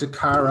talking to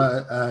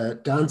Kara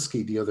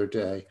Dansky the other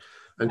day,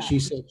 and she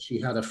said she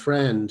had a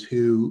friend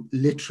who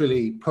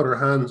literally put her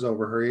hands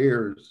over her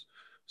ears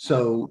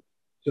so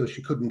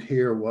she couldn't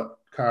hear what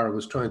Kara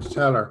was trying to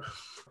tell her.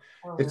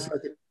 Oh, it's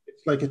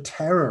like a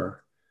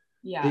terror.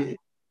 Yeah.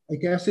 I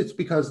guess it's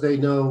because they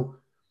know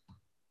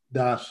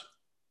that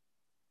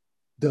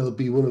they'll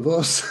be one of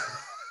us.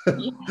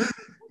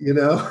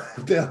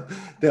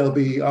 They'll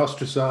be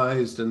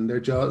ostracized, and their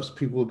jobs,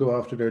 people will go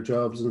after their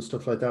jobs and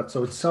stuff like that.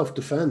 So it's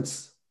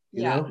self-defense,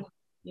 you know?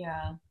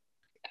 Yeah.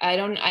 I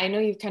know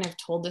you've kind of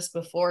told this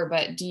before,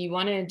 but do you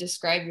want to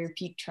describe your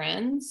peak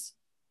trans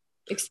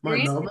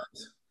experience? My moment?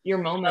 Your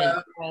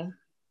moment.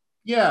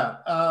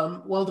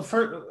 Well, the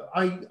first,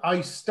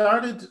 I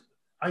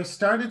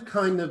started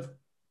kind of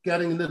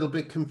getting a little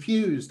bit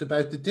confused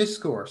about the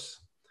discourse.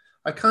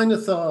 I kind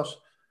of thought,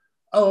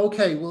 oh,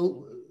 okay,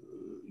 well,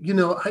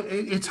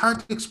 it's hard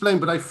to explain,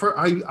 but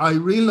I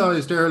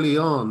realized early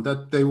on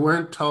that they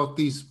weren't taught,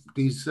 these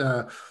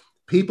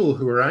people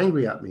who were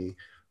angry at me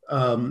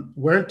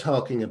weren't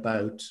talking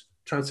about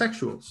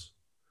transsexuals,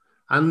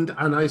 and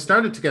I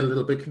started to get a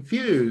little bit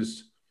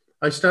confused.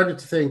 I started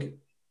to think,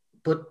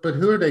 but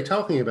who are they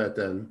talking about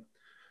then?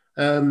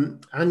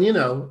 And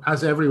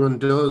as everyone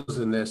does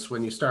in this,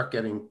 when you start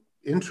getting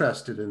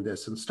interested in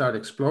this and start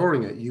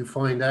exploring it, you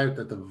find out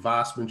that the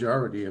vast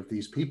majority of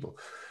these people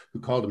who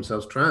call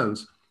themselves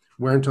trans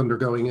weren't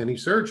undergoing any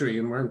surgery,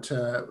 and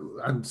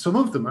and some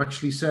of them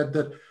actually said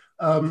that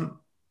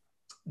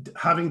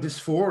having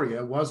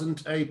dysphoria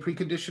wasn't a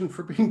precondition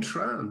for being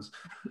trans.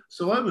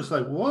 So I was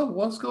like,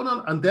 what's going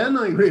on? And then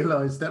I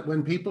realized that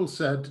when people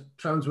said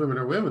trans women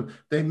are women,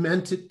 they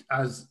meant it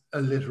as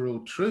a literal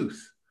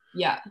truth.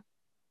 Yeah.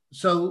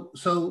 So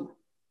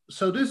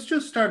this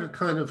just started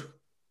kind of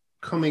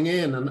coming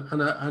in,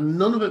 and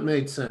none of it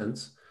made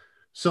sense.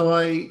 So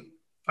I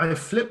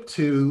flipped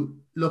to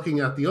looking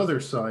at the other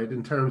side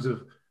in terms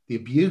of the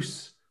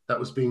abuse that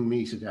was being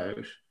meted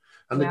out.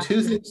 And the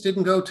two things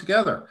didn't go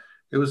together.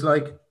 It was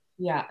like,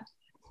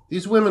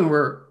 these women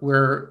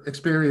were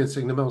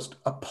experiencing the most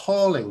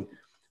appalling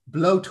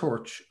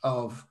blowtorch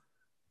of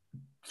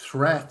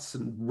threats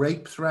and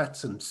rape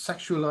threats and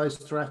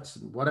sexualized threats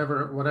and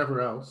whatever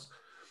else.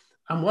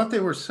 And what they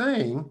were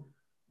saying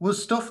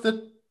was stuff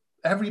that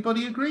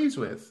everybody agrees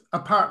with,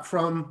 apart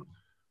from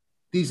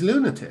these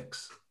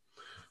lunatics.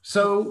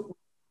 So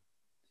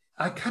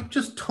I kept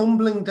just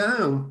tumbling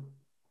down,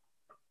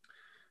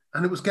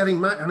 and it was getting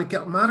mad, and it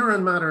got madder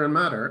and madder and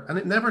madder, and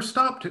it never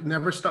stopped. It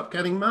never stopped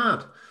getting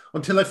mad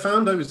until I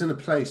found I was in a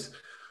place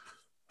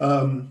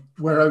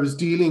where I was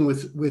dealing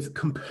with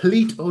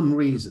complete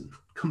unreason,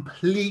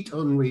 which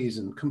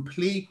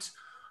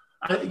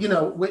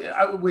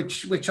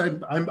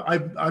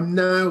I'm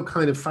now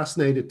kind of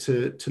fascinated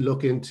to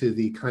look into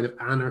the kind of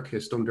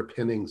anarchist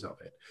underpinnings of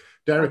it.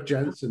 Derek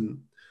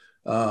Jensen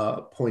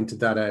pointed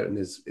that out in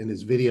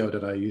his video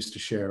that I used to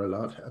share a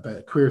lot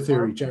about Queer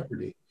Theory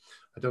Jeopardy.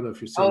 I don't know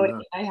if you've seen Oh,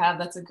 that. I have.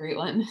 That's a great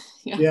one.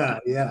 Yeah. Yeah,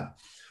 yeah.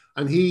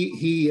 And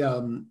he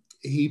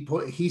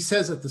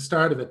says at the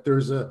start of it,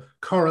 there's a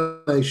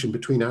correlation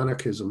between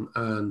anarchism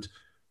and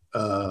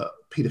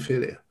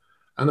pedophilia.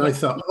 And Yeah. I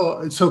thought,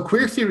 oh, so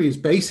queer theory is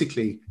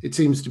basically, it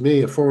seems to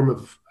me, a form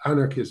of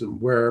anarchism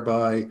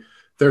whereby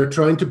they're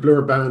trying to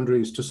blur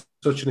boundaries to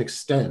such an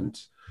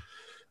extent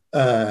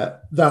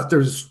that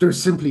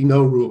there's simply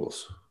no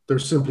rules.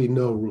 There's simply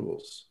no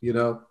rules, you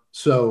know.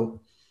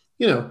 So,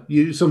 you know,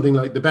 you something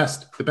like the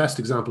best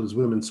example is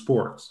women's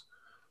sports.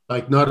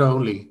 Like, not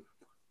only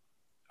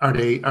are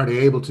they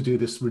able to do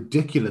this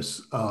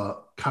ridiculous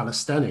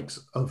calisthenics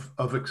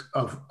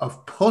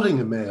of putting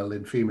a male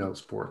in female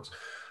sports,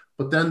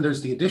 but then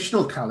there's the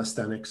additional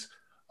calisthenics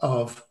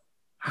of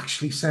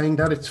actually saying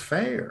that it's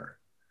fair.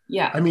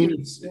 Yeah. I mean,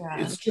 Yeah.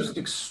 it's just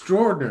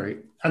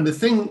extraordinary. And the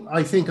thing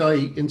I think I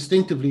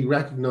instinctively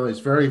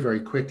recognized very, very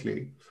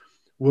quickly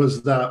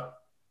was that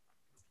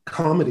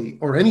comedy,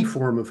 or any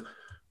form of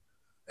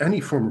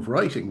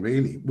writing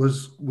really,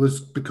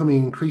 was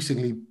becoming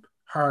increasingly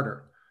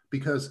harder,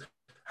 because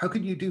how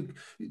could you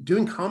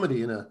doing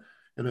comedy in a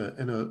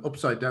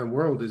upside down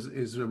world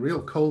is a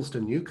real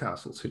Colston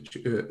Newcastle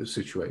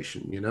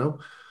situation, you know.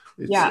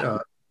 It's Yeah.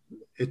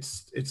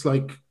 it's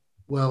like,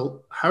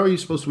 well, how are you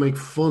supposed to make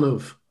fun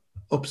of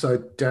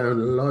upside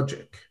down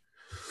logic?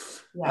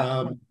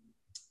 Yeah.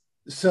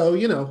 So,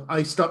 you know,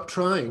 I stopped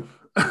trying.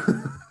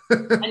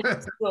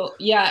 And so,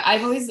 yeah,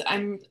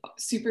 I'm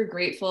super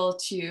grateful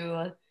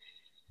to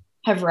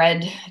have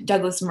read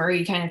Douglas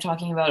Murray kind of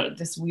talking about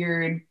this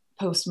weird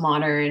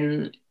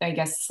postmodern, I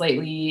guess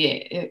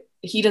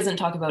he doesn't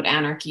talk about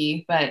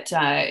anarchy, but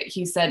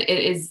he said it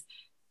is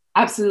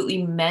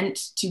absolutely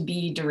meant to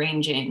be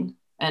deranging.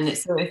 And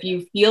so if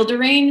you feel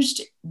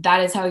deranged,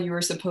 that is how you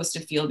were supposed to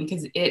feel,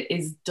 because it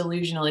is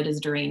delusional, it is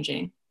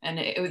deranging. And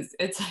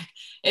it's like,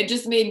 it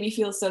just made me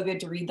feel so good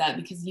to read that,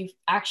 because you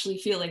actually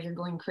feel like you're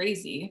going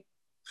crazy.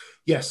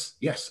 Yes,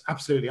 yes,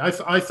 absolutely. I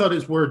thought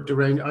his word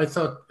deranged. I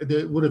thought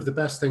one of the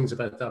best things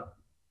about that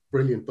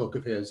brilliant book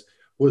of his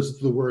was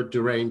the word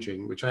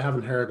deranging, which I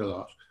haven't heard a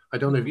lot. I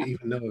don't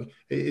even know.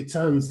 It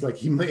sounds like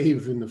he may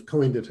even have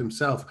coined it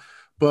himself,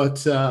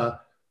 but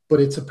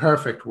it's a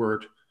perfect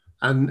word.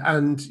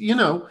 And you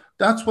know,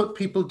 that's what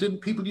people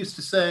did. People used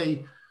to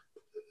say,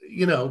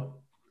 you know,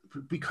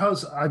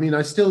 because I mean,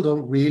 I still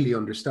don't really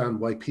understand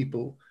why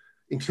people,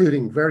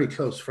 including very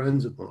close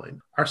friends of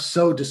mine, are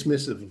so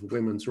dismissive of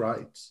women's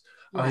rights.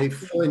 Yeah. I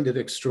find it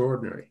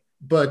extraordinary.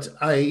 But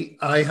I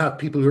have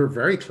people who are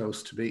very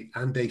close to me,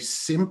 and they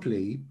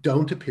simply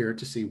don't appear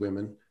to see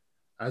women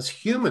as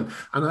human.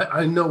 And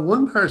I know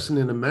one person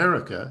in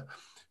America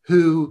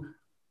who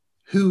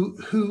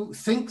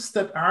thinks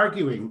that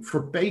arguing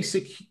for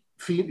basic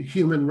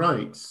human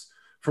rights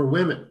for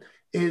women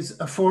is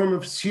a form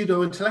of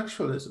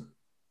pseudo-intellectualism.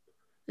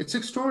 It's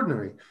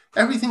extraordinary.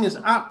 Everything is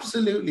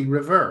absolutely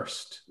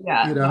reversed,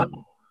 Yeah. you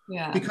know,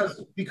 Yeah.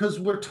 because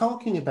we're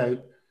talking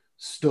about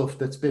stuff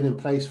that's been in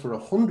place for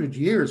 100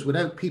 years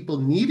without people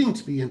needing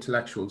to be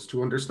intellectuals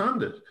to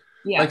understand it.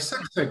 Yeah. Like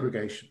sex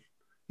segregation.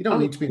 You don't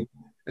need to be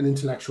an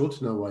intellectual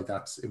to know why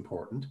that's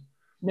important.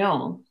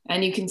 No.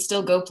 And you can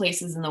still go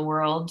places in the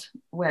world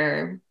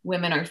where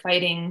women are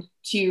fighting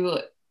to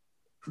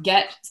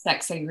get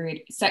sex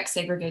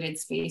segregated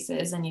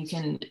spaces, and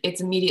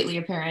it's immediately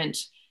apparent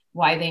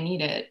why they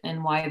need it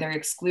and why they're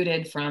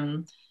excluded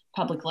from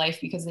public life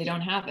because they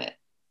don't have it.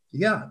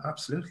 Yeah,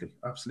 absolutely.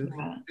 Absolutely.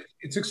 Yeah.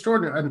 It's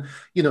extraordinary. And,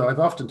 you know, I've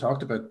often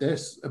talked about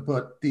this,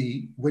 but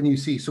when you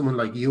see someone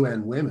like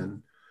UN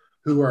Women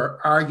who are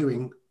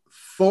arguing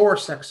for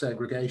sex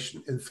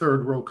segregation in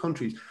third world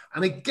countries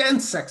and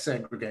against sex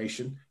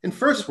segregation in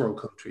first world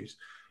countries,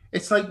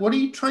 it's like, what are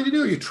you trying to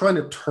do? Are you trying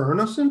to turn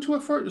us into a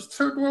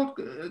third world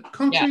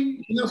country?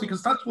 Yeah. You know,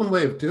 because that's one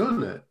way of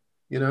doing it,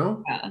 you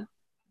know? Yeah.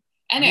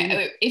 And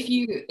if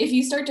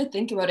you start to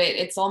think about it,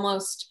 it's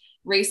almost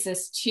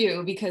racist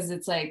too, because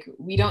it's like,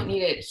 we don't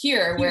need it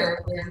here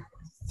where we're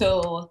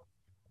so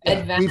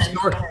advanced.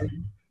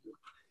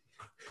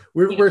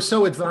 We're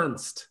so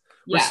advanced.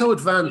 We're Yeah. so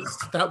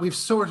advanced that we've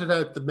sorted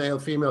out the male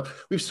female.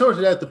 We've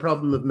sorted out the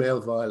problem of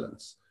male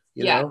violence,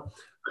 you know?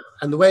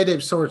 And the way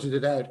they've sorted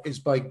it out is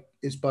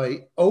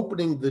by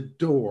opening the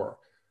door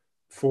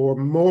for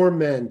more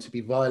men to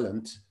be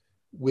violent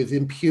with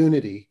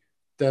impunity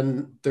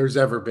than there's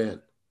ever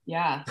been.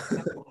 Yeah.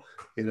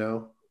 You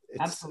know,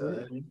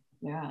 Absolutely.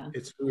 Yeah.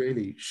 It's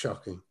really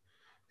shocking.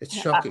 It's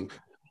shocking.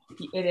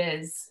 It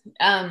is.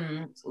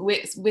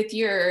 With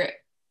your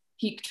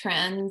peak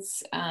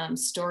trans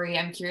story,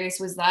 I'm curious,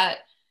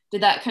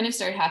 did that kind of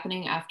start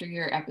happening after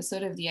your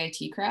episode of the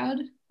IT crowd?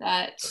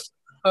 That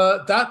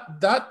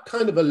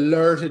kind of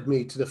alerted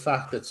me to the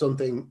fact that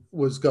something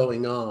was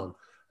going on.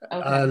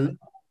 okay. And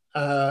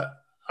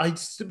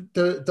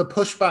the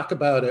pushback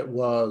about it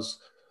was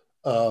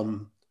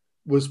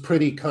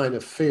pretty kind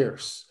of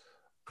fierce.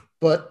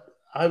 But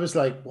I was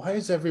like, why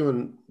is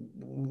everyone,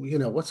 you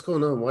know, what's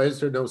going on? Why is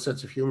there no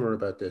sense of humor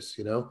about this,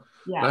 you know?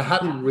 Yeah. And I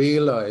hadn't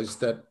realized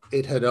that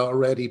it had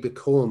already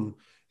become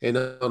in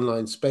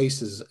online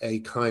spaces a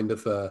kind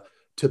of a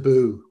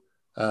taboo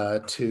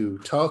to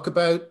talk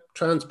about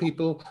trans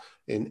people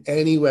in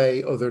any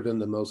way other than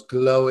the most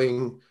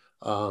glowing,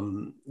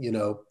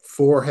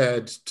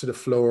 forehead to the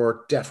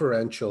floor,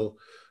 deferential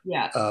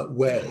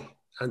way.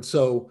 And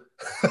so,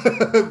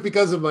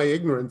 because of my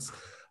ignorance,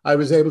 I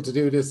was able to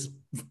do this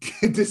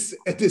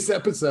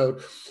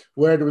episode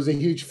where there was a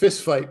huge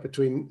fist fight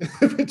between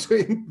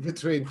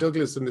between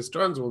Douglas and this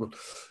trans woman.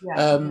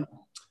 Yeah.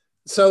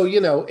 So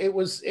it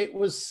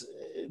was,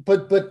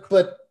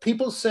 but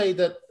people say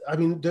that, I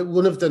mean,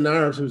 one of the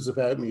narratives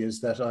about me is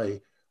that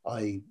I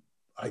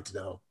don't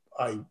know,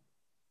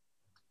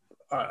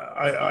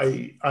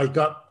 I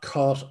got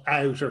caught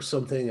out or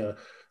something,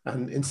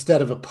 and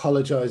instead of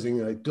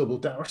apologizing, I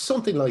doubled down or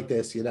something like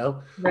this,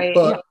 Right.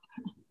 But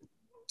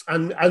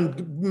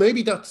and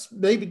maybe there's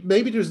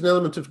an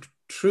element of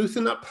truth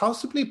in that,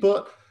 possibly,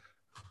 but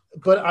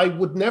I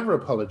would never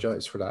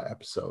apologize for that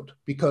episode,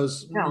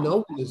 because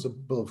no one is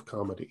above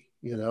comedy.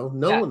 No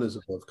one is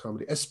above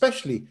comedy,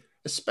 especially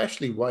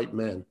white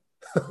men.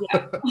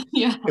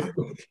 Yeah.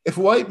 If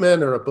white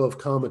men are above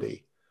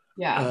comedy,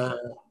 yeah,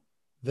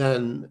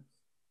 then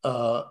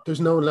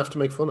there's no one left to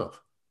make fun of.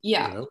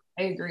 Yeah,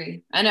 I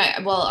agree. And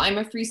I'm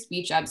a free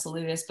speech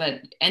absolutist,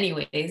 but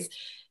anyways,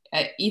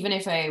 even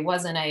if I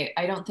wasn't,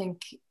 I don't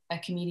think a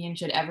comedian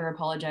should ever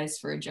apologize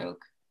for a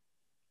joke.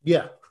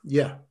 Yeah.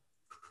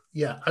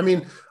 I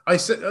mean, I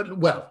said,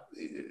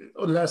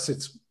 unless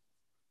it's,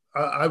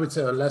 I would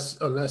say,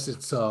 unless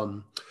it's,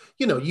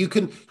 you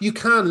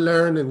can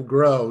learn and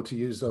grow, to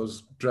use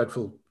those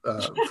dreadful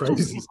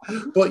phrases,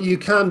 but you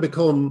can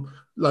become,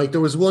 like,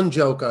 there was one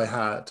joke I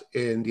had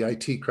in the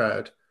IT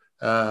crowd,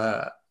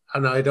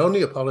 and I'd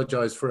only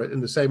apologize for it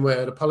in the same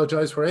way I'd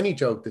apologize for any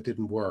joke that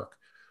didn't work.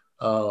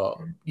 It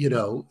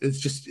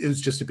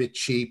was just a bit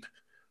cheap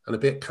and a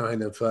bit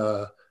kind of,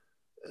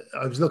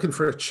 I was looking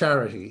for a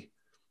charity,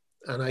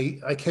 and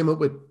I came up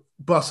with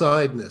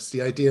boss-eyedness,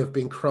 the idea of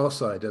being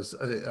cross-eyed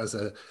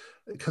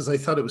because I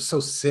thought it was so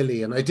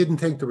silly, and I didn't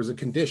think there was a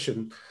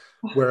condition,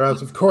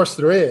 whereas of course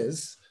there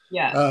is.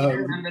 Yeah, I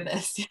remember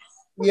this.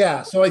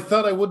 Yeah, so I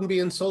thought I wouldn't be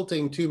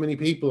insulting too many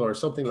people or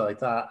something like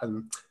that,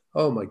 and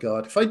oh my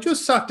God, if I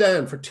just sat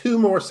down for 2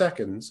 more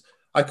seconds,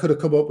 I could have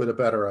come up with a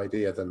better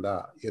idea than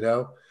that,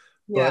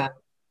 Yeah.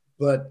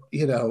 But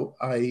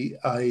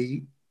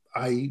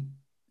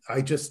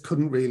I just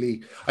couldn't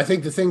really. I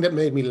think the thing that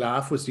made me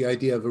laugh was the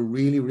idea of a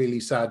really, really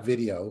sad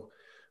video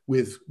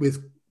with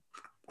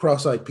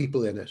cross-eyed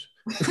people in it.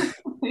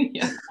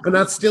 Yeah. And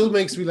that still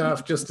makes me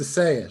laugh just to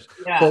say it.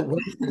 Yeah. But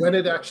when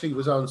it actually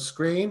was on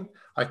screen,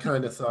 I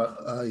kind of thought,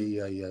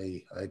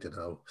 I don't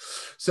know.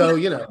 So,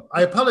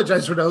 I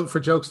apologize for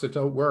jokes that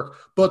don't work.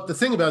 But the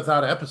thing about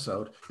that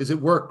episode is it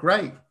worked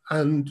great.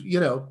 And,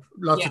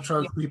 lots of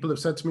trans people have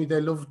said to me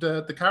they loved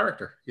the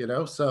character,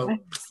 so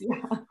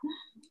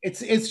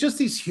it's just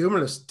these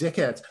humorless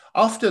dickheads,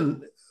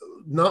 often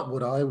not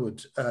what I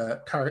would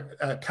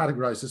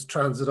categorize as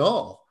trans at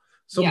all.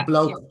 Some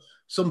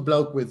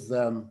bloke with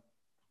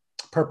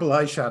purple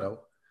eyeshadow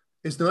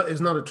is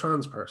not a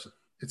trans person.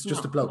 It's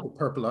just a bloke with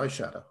purple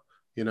eyeshadow,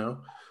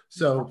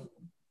 So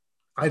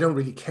I don't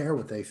really care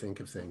what they think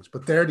of things,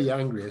 but they're the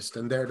angriest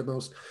and they're the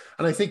most.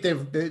 And I think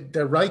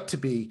they're right to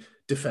be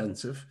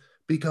defensive,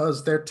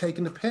 because they're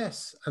taking a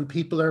piss, and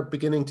people are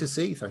beginning to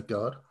see. Thank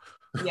God.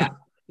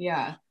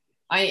 Yeah.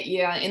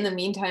 In the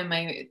meantime,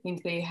 I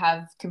think they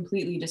have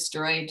completely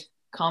destroyed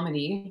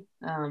comedy.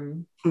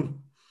 And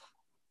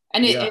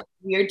it's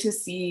weird to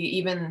see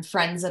even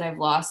friends that I've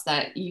lost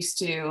that used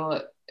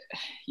to,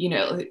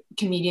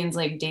 comedians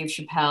like Dave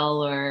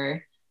Chappelle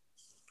or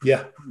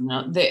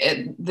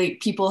the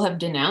people have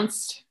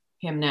denounced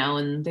him now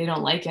and they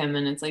don't like him,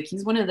 and it's like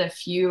he's one of the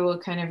few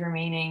kind of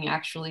remaining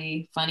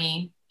actually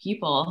funny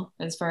people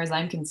as far as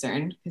I'm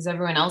concerned, because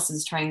everyone else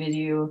is trying to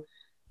do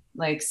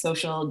like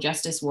social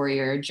justice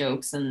warrior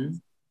jokes.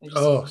 And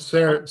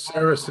Sarah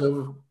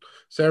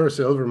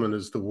Silverman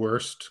is the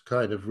worst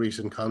kind of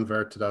recent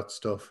convert to that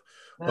stuff.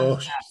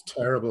 She's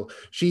terrible.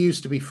 She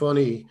used to be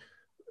funny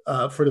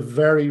for the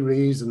very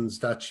reasons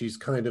that she's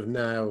kind of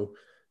now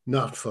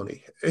not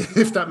funny,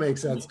 if that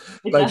makes sense.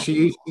 Like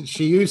she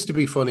used to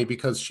be funny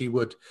because she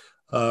would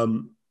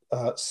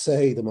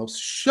say the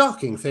most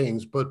shocking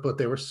things, but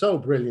they were so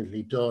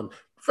brilliantly done.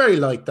 Very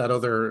like that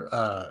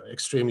other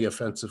extremely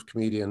offensive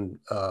comedian,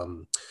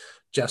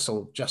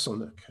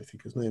 Jesselnick, I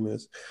think his name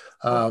is.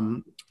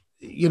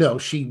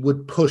 She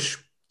would push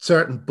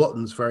certain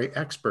buttons very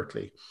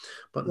expertly,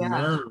 but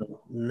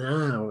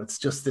now it's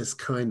just this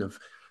kind of,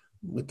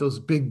 with those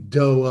big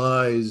doe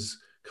eyes,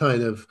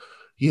 kind of,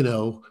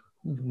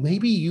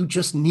 maybe you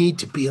just need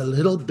to be a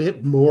little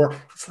bit more.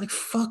 It's like,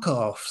 fuck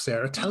off,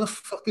 Sarah, tell a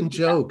fucking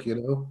joke. I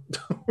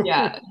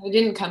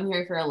didn't come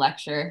here for a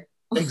lecture.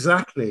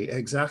 Exactly.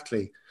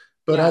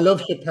 But I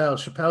love Chappelle.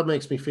 Chappelle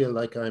makes me feel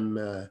like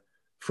I'm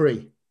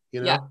free,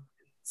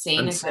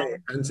 sane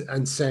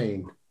and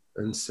sane.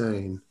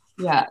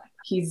 Yeah,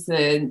 he's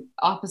the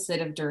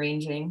opposite of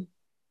deranging.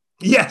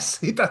 Yes,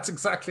 that's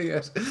exactly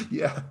it.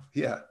 Yeah,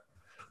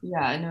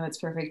 I know, it's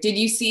perfect. Did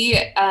you see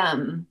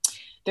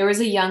there was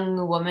a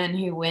young woman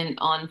who went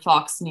on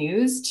Fox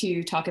News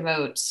to talk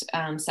about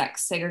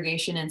sex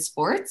segregation in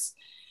sports.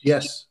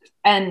 Yes.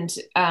 And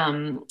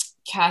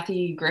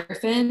Kathy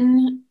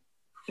Griffin,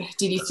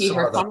 did you I see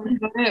her saw that. comment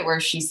about it, where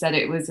she said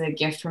it was a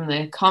gift from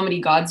the comedy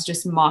gods,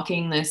 just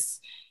mocking this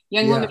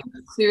young woman Yeah.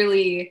 who's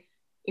clearly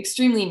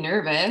extremely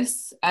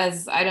nervous,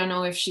 as I don't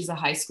know if she's a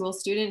high school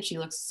student. She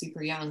looks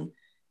super young.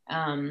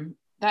 That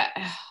that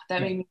Yeah.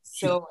 made me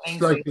She so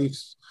angry.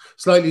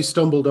 slightly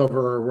stumbled over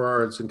her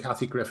words, and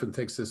Kathy Griffin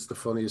thinks it's the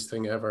funniest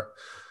thing ever.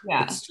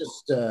 Yeah. It's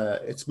just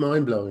it's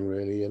mind blowing,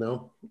 really. You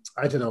know,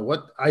 I don't know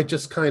what I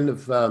just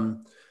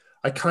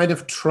I kind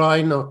of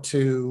try not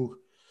to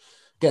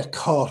get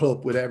caught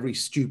up with every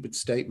stupid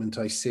statement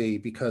I see,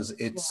 because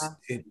Yeah.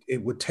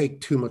 it would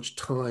take too much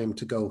time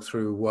to go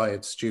through why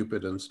it's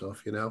stupid and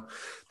stuff. You know,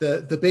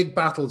 the big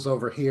battles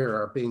over here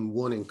are being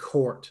won in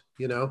court.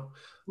 You know.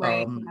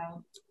 Right. Um, Yeah.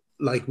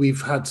 like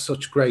we've had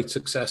such great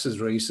successes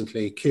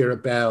recently. Keira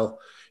Bell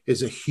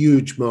is a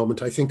huge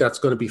moment. I think that's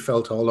going to be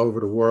felt all over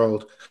the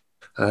world.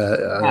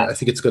 I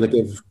think it's going to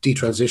give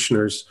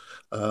detransitioners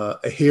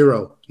a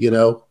hero, you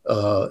know,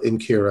 in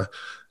Keira.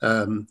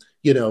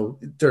 You know,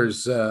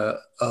 there's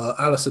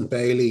Alison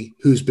Bailey,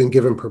 who's been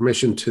given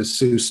permission to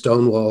sue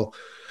Stonewall.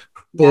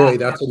 Yeah. Boy,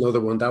 that's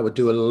another one that would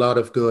do a lot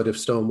of good if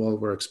Stonewall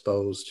were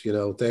exposed. You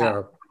know, they Yeah.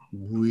 are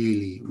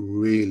really,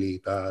 really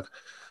bad.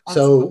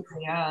 So,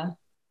 Absolutely. Yeah.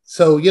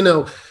 you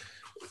know,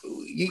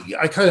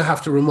 I kind of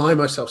have to remind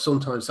myself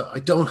sometimes that I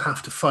don't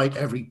have to fight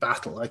every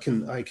battle. I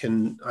can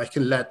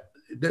let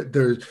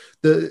the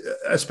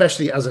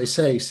especially, as I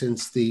say,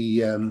 since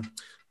the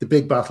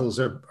big battles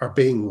are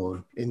being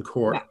won in Yeah.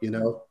 court, you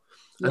know,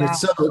 and Yeah.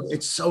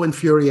 it so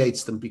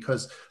infuriates them,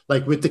 because,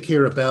 like with the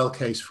Keira Bell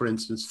case, for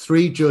instance,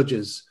 3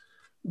 judges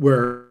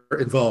were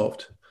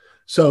involved,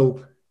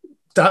 so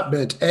that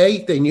meant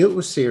A, they knew it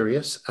was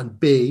serious, and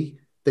B,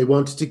 they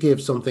wanted to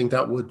give something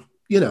that would,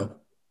 you know,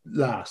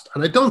 last.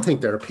 And I don't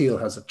think their appeal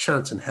has a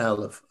chance in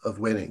hell of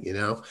winning, you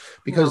know, No.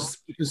 because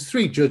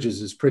 3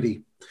 judges is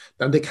pretty,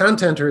 and they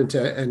can't enter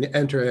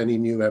any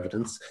new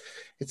evidence.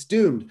 It's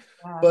doomed.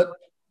 Yeah. But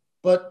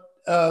but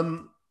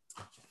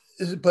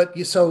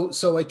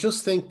so I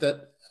just think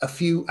that a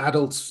few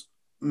adults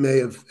may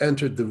have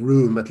entered the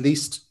room, at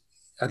least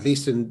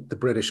in the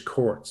British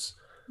courts,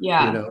 you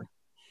Yeah. know.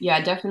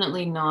 Yeah.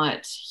 Definitely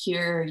not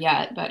here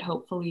yet, but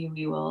hopefully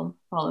we will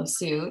follow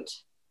suit.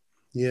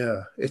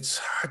 Yeah, it's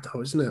hard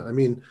though, isn't it? I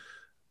mean,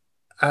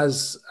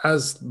 as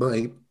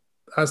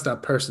that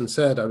person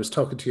said, I was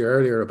talking to you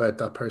earlier about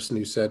that person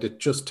who said it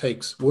just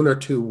takes 1 or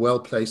 2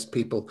 well-placed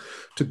people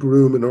to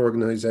groom an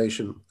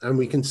organization, and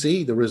we can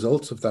see the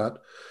results of that.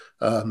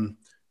 Um,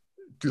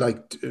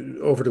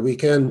 over the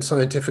weekend,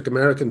 Scientific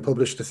American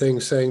published a thing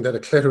saying that a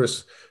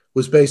clitoris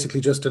was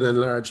basically just an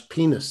enlarged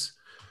penis,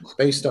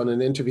 based on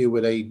an interview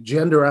with a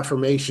gender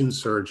affirmation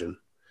surgeon,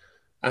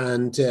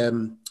 and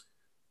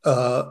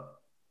uh,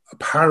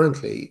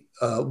 apparently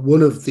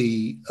one of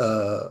the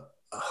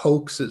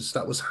hoaxes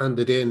that was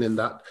handed in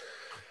that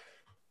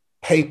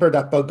paper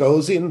that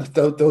Bogosian,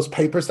 those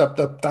papers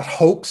that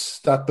hoax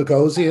that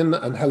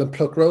Bogosian and Helen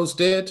Pluckrose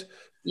did,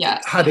 Yeah.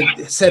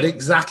 said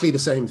exactly the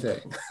same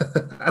thing.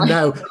 And Right.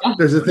 now Yeah.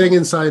 there's a thing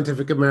in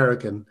Scientific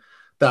American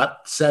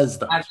that says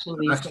that.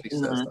 Actually Actually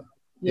saying says that. that.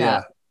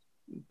 Yeah.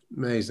 Yeah,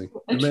 amazing,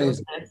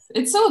 amazing. Atrocious.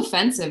 It's so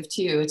offensive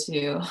too.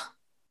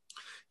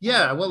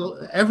 Yeah, well,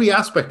 every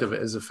aspect of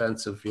it is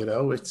offensive. You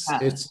know, Yeah.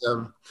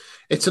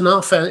 it's an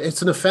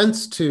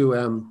offense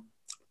to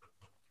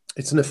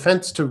it's an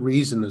offense to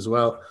reason as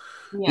well.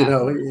 You Yeah.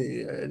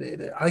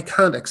 know, I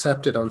can't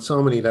accept it on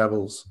so many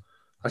levels.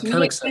 I To can't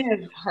me, it accept.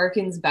 kind of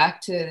harkens back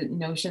to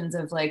notions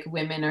of like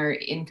women are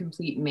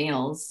incomplete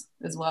males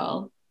as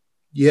well.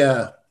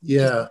 Yeah, Just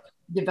yeah.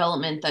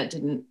 development that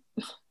didn't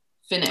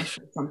finish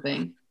or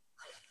something.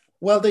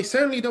 Well, they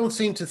certainly don't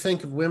seem to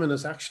think of women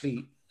as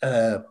actually,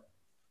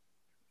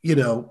 you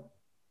know,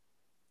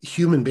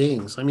 human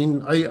beings. I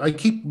mean, I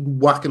keep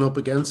whacking up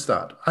against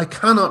that. I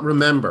cannot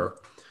remember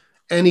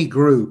any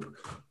group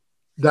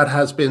that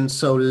has been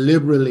so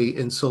liberally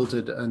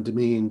insulted and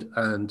demeaned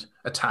and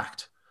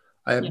attacked.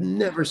 I have Yeah.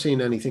 never seen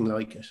anything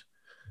like it.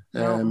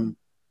 No.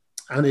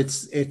 And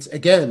it's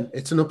again,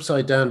 it's an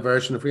upside down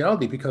version of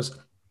reality, because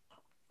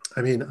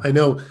I mean, I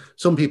know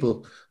some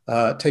people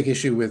take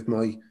issue with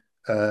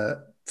uh,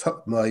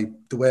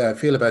 the way I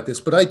feel about this,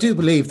 but I do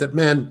believe that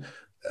men,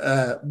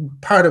 uh,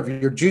 part of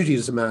your duty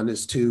as a man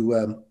is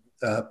to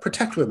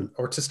protect women,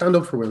 or to stand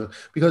up for women,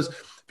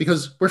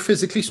 because we're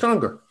physically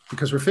stronger.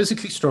 Because we're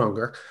physically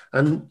stronger,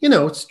 and you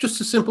know, it's just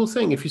a simple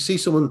thing. If you see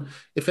someone,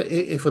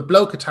 if a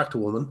bloke attacked a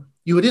woman,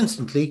 you would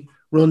instantly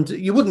run.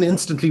 You wouldn't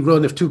instantly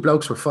run if 2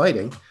 blokes were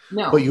fighting,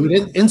 but No. you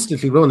would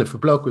instantly run if a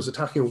bloke was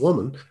attacking a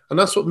woman, and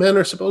that's what men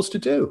are supposed to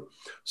do.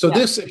 So Yeah.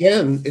 this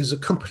again is a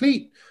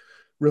complete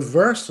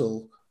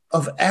reversal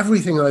of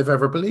everything I've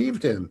ever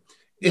believed in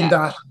Yeah.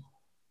 that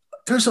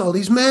there's all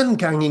these men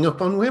ganging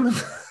up on women.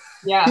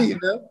 Yeah. You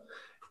know?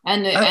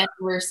 And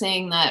we're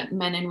saying that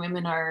men and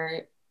women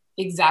are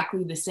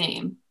exactly the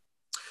same.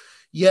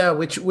 Yeah,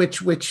 which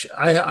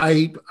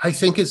I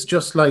think is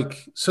just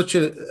like such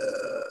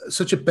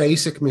a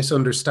basic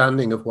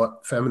misunderstanding of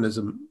what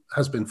feminism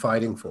has been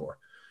fighting for.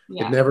 It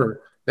Yeah.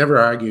 never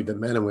argued that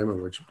men and women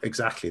were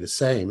exactly the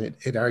same.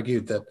 It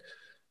argued that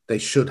they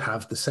should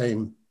have the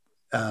same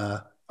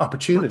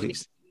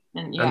opportunities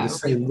And and the yeah,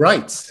 same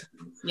rights,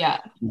 yeah.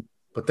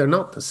 but they're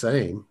not the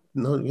same.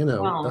 No,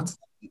 No. that's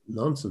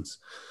nonsense.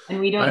 And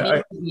we don't need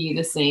I to be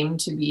the same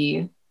to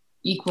be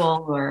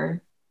equal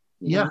or,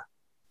 you Yeah, know,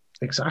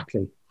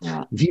 exactly.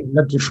 yeah. Vive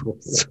la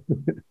différence.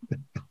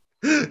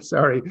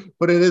 Sorry,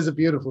 but it is a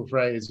beautiful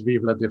phrase.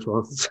 Vive la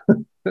différence.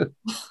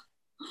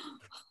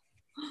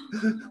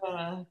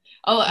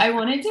 Oh, I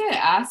wanted to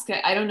ask,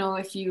 I don't know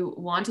if you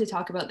want to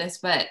talk about this,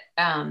 but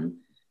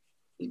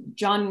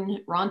John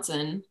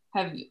Ronson,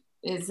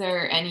 is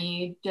there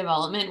any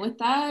development with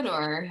that,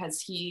 or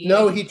has he?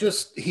 No, he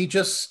just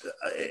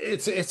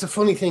it's a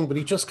funny thing, but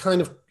he just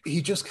kind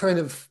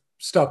of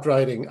stopped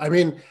writing. I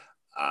mean,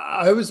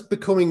 I was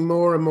becoming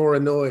more and more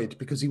annoyed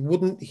because he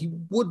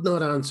would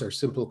not answer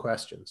simple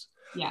questions.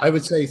 Yeah, I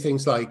would say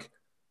things like,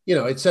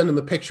 I'd send him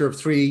a picture of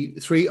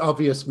three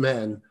obvious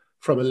men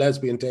from a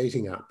lesbian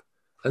dating app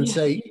and yeah.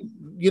 say,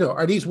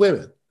 are these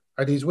women?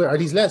 Are these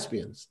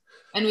lesbians?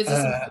 And was this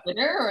on Uh,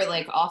 Twitter or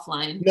like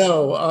offline?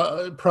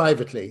 No,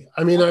 privately.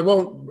 I mean, I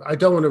won't. I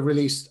don't want to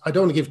release. I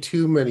don't want to give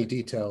too many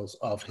details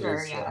of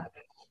Sure, yeah.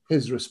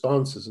 his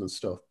responses and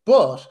stuff.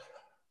 But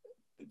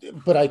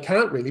I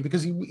can't really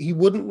because he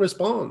wouldn't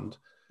respond.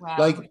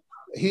 Wow.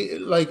 He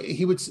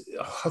would.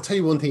 I'll tell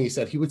you one thing he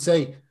said. He would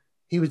say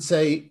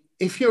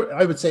if you're.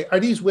 I would say, are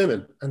these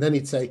women? And then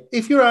he'd say,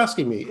 if you're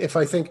asking me if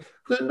I think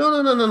no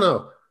no no no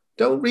no.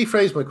 Don't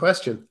rephrase my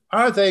question.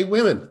 Are they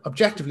women?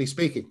 Objectively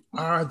speaking,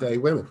 are they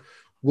women?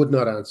 Would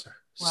not answer.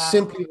 Wow.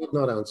 Simply would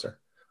not answer.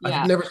 I've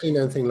Yeah. never seen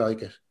anything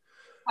like it.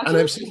 How And can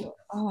I've seen,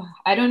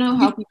 I don't know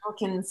how people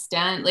can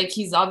stand, like,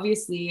 he's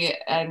obviously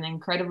an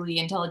incredibly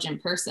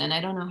intelligent person.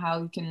 I don't know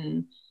how he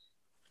can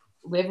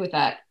live with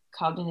that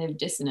cognitive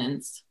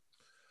dissonance.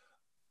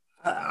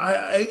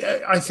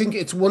 I think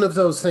it's one of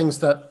those things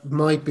that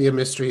might be a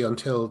mystery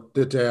until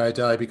the day I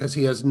die because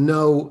he has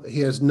no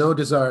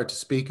desire to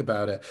speak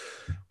about it.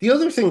 The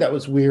other thing that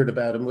was weird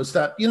about him was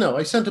that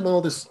I sent him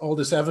all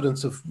this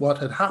evidence of what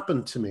had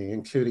happened to me,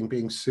 including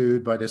being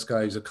sued by this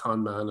guy who's a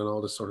con man and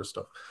all this sort of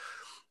stuff,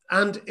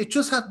 and it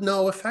just had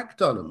no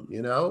effect on him.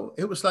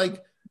 It was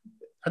like,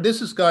 and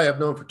this is a guy I've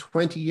known for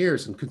 20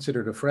 years and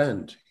considered a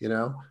friend.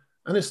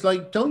 And it's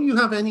like, don't you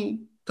have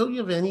any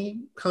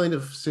kind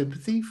of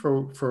sympathy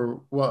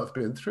for what I've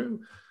been through?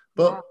 Yeah.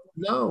 But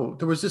no,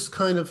 there was this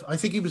kind of, I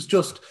think it was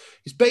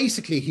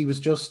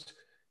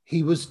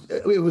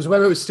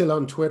when I was still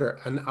on Twitter,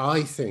 and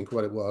I think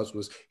what it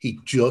was he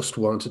just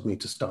wanted me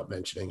to stop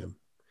mentioning him.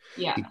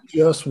 Yeah. He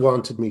just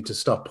wanted me to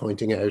stop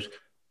pointing out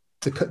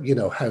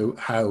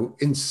how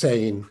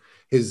insane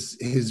his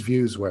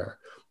views were,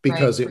 Right.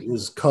 because it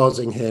was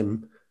causing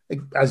him,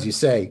 as you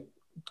say,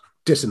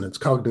 dissonance,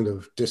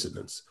 cognitive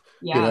dissonance.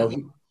 You Yeah. know,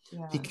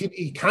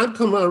 he can't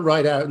come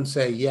right out and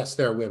say yes,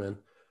 they're women,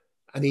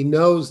 and he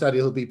knows that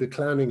he'll be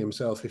beclowning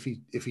himself if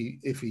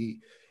he.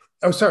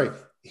 Oh, sorry,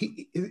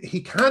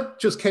 he can't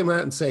just come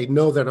out and say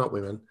no, they're not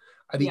women,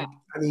 and Yeah.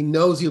 he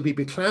knows he'll be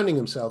beclowning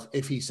himself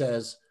if he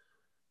says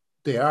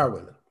they are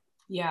women.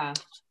 Yeah.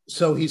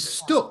 So he's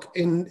stuck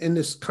in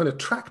this kind of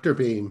tractor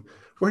beam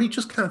where he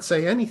just can't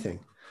say anything.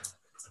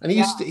 And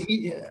Yeah.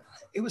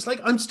 it was like,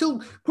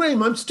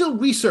 Graham, I'm still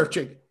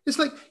researching. It's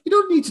like, you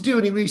don't need to do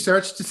any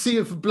research to see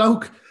if a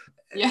bloke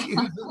Yeah.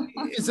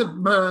 is a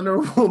man or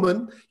a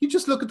woman. You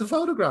just look at the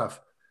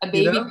photograph, A you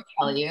baby know? could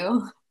tell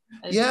you.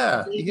 A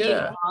Yeah, baby, a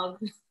yeah, dog,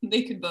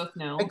 they could both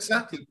know.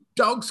 exactly.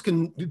 Dogs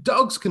can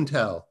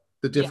tell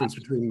the Yeah. difference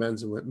between men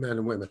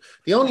and women.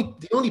 The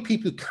only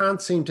people who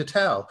can't seem to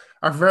tell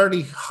are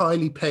very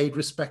highly paid,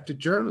 respected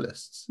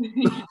journalists.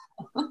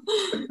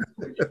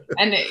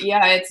 And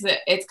yeah,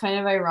 it's kind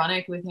of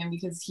ironic with him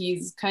because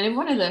he's kind of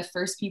one of the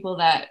first people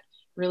that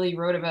really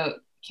wrote about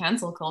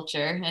cancel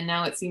culture, and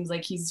now it seems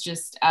like he's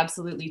just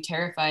absolutely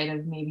terrified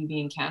of maybe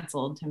being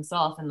canceled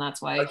himself, and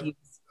that's why he's being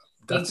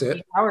That's such it.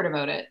 a coward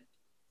about it.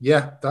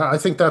 Yeah, I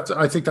think that's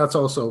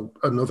also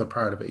another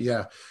part of it.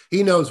 Yeah,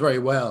 he knows very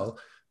well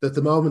that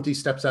the moment he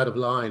steps out of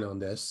line on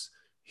this,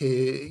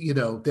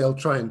 they'll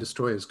try and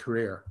destroy his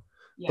career.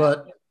 Yeah.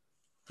 But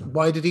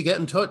why did he get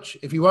in touch?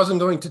 If he wasn't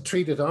going to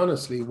treat it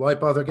honestly, why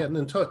bother getting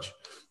in touch?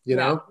 You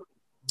Yeah. know.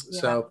 Yeah.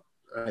 So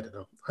I don't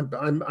know.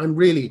 I'm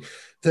really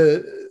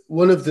the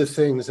one of the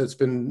things that's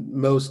been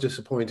most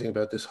disappointing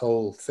about this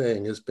whole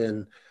thing has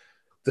been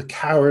the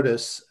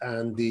cowardice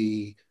and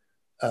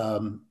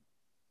um,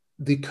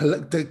 the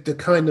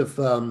kind of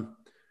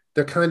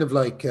they're kind of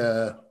like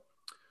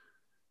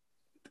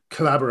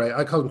collaborate.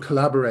 I call them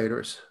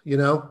collaborators.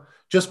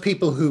 Just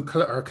people who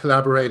are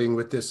collaborating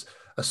with this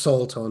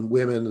assault on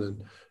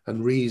women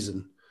and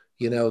reason.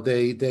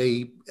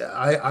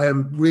 I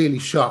am really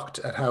shocked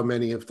at how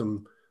many of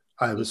them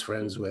I was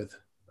friends with,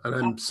 and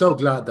I'm so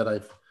glad that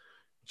I've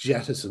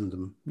jettisoned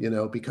them.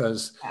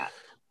 Because Yeah.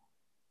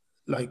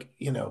 like,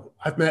 you know,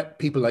 I've met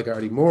people like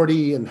Artie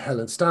Morty and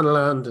Helen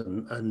Staniland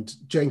and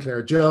Jane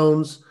Clare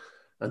Jones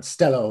and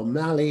Stella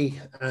O'Malley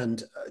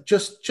and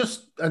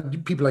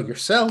and people like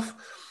yourself.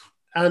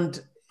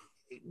 And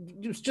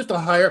it's just a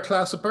higher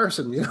class of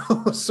person, you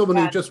know, someone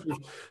who Yeah, just,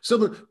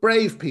 someone,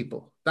 brave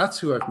people. That's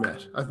who I've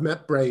met. I've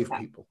met brave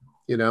people,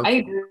 you know. I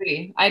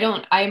agree.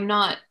 I'm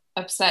not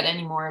upset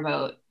anymore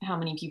about how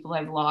many people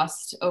I've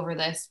lost over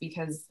this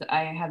because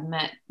I have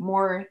met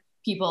more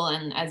people,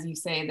 and as you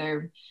say,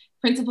 they're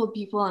principled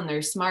people and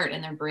they're smart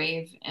and they're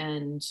brave.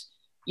 And,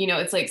 you know,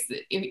 it's like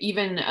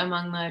even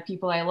among the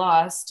people I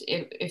lost,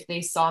 if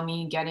they saw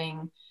me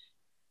getting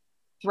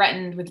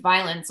threatened with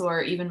violence,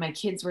 or even my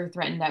kids were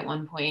threatened at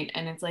one point,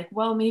 and it's like,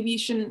 well, maybe you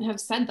shouldn't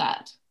have said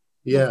that.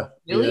 And it's Yeah, like,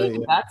 yeah, really?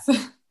 yeah,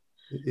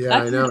 yeah. I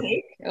That's your know.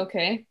 take?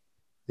 Okay.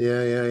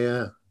 Yeah, yeah,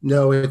 yeah.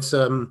 No, it's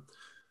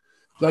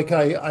like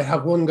I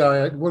have one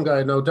guy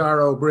I know,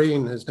 Dara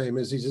O'Brien, his name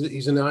is.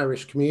 He's an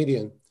Irish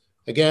comedian.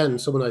 Again,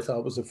 someone I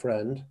thought was a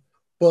friend,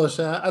 but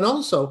and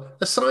also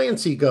a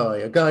sciencey guy,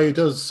 a guy who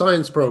does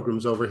science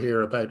programs over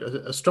here about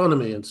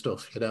astronomy and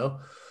stuff, you know.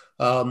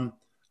 Um,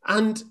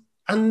 and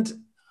and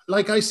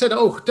like I said,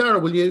 oh, Dara,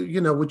 will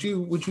you know, would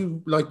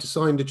you like to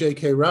sign the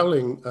J.K.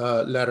 Rowling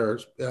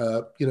letters?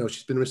 You know,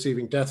 she's been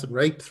receiving death and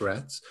rape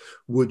threats.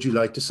 Would you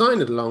like to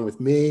sign it along with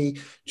me,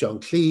 John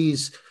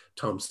Cleese,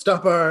 Tom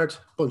Stoppard, a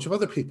bunch of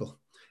other people?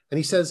 And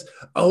he says,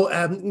 oh,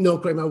 no,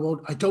 Graham, I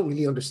won't. I don't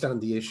really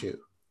understand the issue,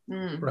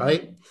 Mm-hmm.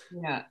 right?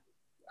 Yeah.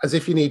 As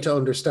if you need to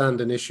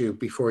understand an issue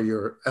before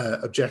you're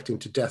objecting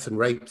to death and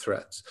rape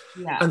threats.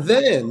 Yeah.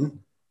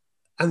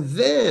 And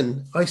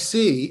then I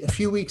see a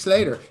few weeks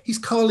later, he's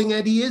calling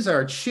Eddie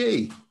Izzard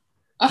she.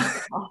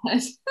 Oh, God.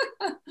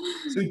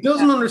 So he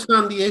doesn't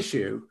understand the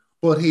issue,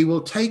 but he will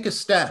take a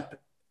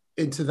step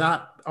onto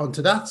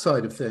that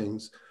side of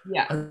things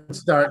Yeah. and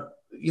start,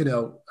 you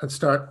know,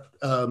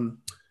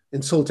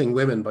 insulting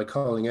women by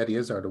calling Eddie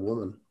Izzard a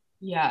woman.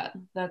 Yeah.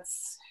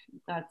 That's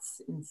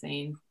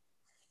insane.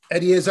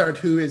 Eddie Izzard,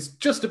 who is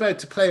just about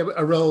to play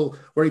a role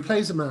where he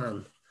plays a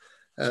man,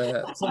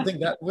 something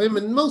that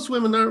most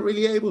women aren't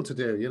really able to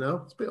do, you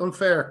know? It's a bit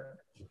unfair.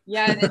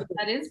 Yeah,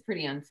 that is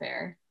pretty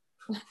unfair.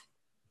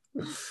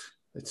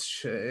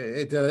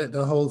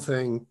 The whole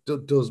thing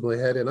does my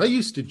head in. I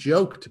used to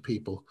joke to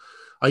people.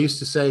 I used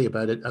to say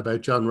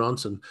about John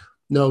Ronson.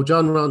 No,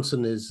 John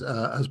Ronson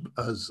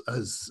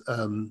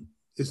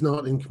is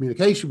not in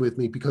communication with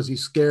me because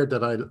he's scared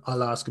that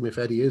I'll ask him if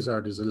Eddie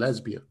Izzard is a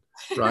lesbian,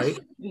 right?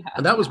 Yeah.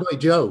 And that was my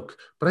joke,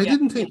 but I Yeah.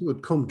 didn't think it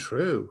would come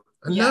true.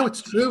 And Yeah. now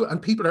it's true, and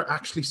people are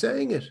actually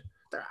saying it.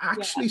 They're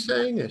actually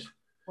saying it.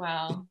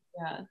 Wow.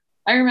 Yeah.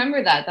 I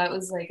remember that. That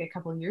was like a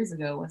couple of years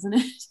ago, wasn't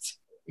it?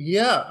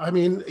 Yeah, I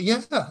mean,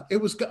 yeah, it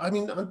was. I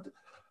mean,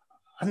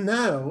 and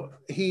now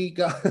he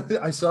got.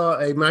 I saw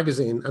a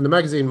magazine, and the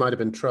magazine might have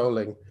been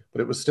trolling,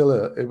 but it was still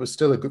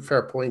a good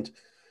fair point.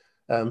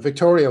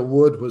 Victoria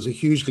Wood was a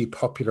hugely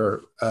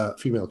popular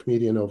female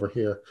comedian over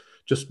here.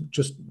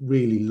 Just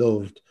really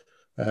loved.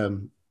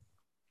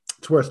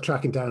 It's worth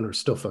tracking down her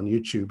stuff on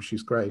YouTube.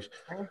 She's great.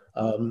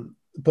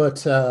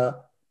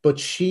 But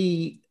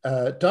she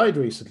died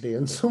recently,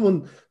 and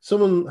someone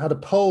had a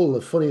poll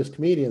of funniest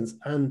comedians,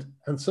 and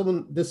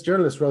this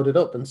journalist wrote it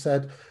up and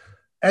said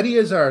Eddie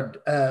Izzard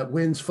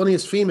wins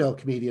funniest female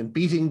comedian,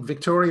 beating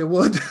Victoria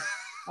Wood.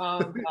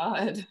 Oh,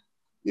 God.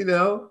 You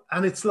know,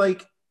 and it's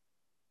like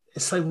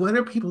when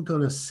are people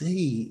going to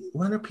see?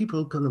 When are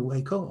people going to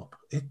wake up?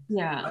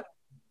 Yeah.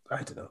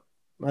 I don't know.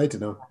 I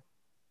don't know.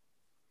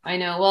 I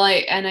know. Well,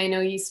 I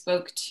know you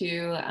spoke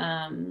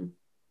to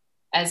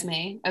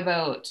Esme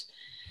about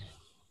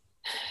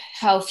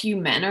how few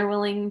men are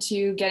willing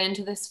to get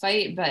into this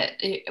fight,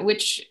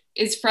 which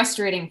is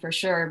frustrating for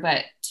sure.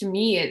 But to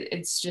me,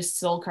 it's just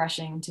soul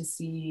crushing to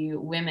see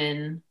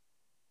women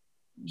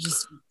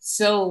just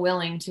so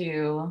willing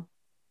to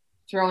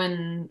throw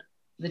in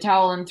the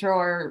towel and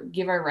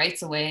give our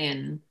rights away.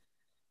 And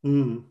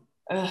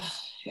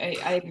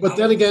but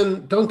then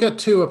again, don't get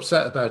too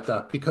upset about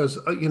that, because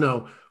you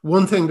know,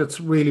 one thing that's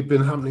really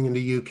been happening in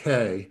the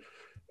UK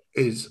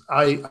is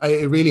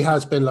it really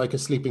has been like a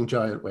sleeping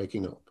giant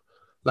waking up.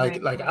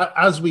 Like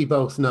as we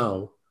both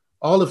know,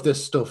 all of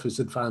this stuff is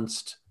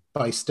advanced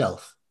by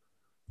stealth.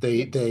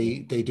 They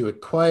do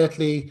it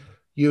quietly.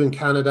 You in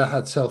Canada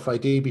had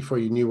self-ID before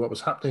you knew what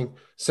was happening.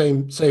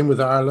 Same with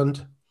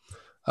Ireland.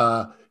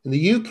 In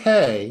the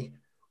UK,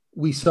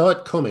 we saw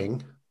it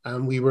coming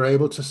and we were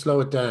able to slow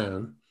it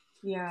down.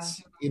 Yeah.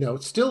 You know,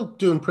 it's still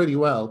doing pretty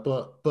well,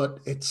 but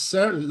it's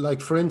certainly,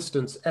 like, for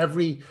instance,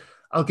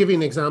 I'll give you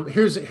an example.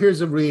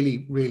 Here's a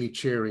really, really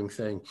cheering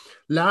thing.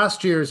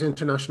 Last year's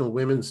International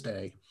Women's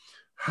Day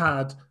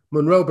had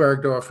Monroe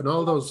Bergdorf and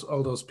all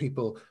those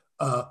people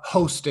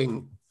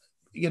hosting.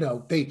 You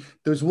know,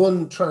 there's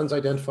one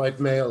trans-identified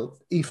male,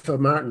 Aoife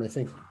Martin, I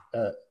think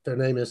their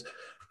name is,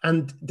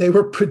 and they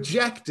were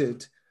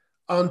projected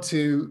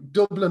onto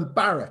Dublin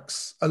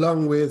barracks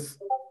along with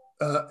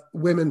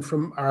women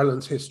from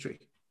Ireland's history.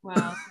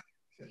 Wow.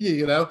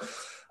 You know,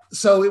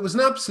 so it was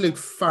an absolute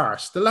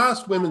farce. The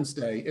last Women's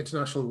Day,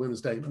 International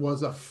Women's Day,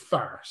 was a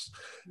farce.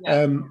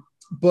 Yeah.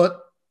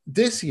 But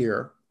this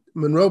year,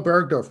 Monroe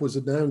Bergdorf was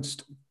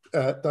announced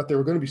that they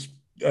were going to be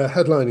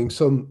headlining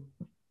some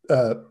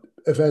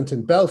event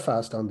in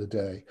Belfast on the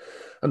day.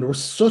 And there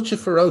was such a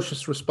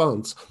ferocious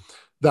response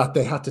that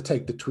they had to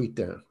take the tweet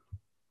down.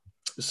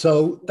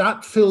 So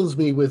that fills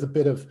me with a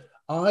bit of,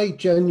 I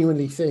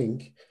genuinely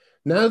think,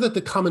 now that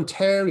the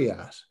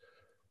commentariat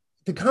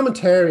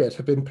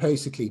have been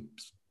basically,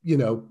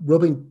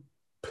 rubbing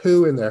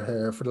poo in their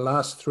hair for the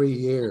last 3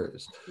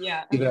 years.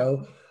 Yeah.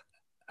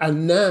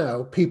 And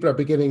now people are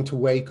beginning to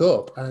wake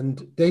up,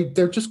 and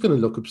they're just going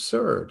to look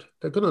absurd.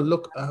 They're going to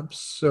look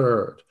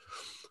absurd.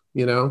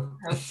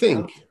 I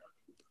think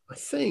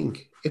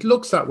it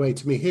looks that way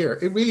to me here.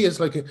 It really is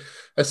like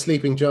a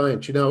sleeping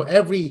giant.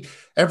 Every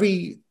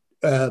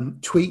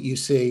tweet you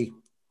see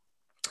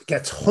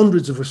gets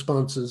hundreds of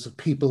responses of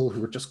people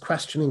who are just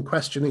questioning.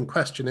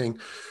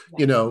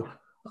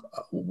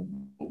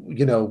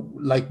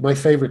 Like my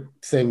favorite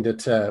thing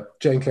that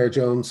Jane Clare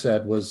Jones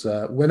said was,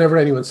 whenever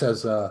anyone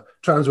says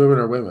trans women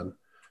are women,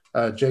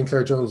 Jane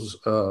Clare Jones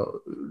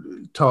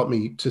taught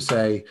me to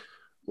say,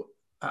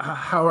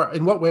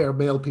 in what way are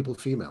male people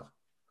female?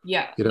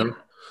 Yeah. And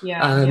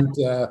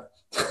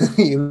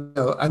you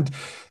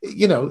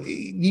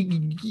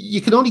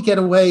can only get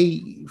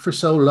away for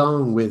so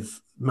long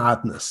with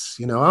madness.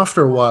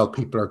 After a while,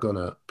 people are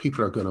gonna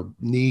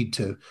need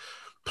to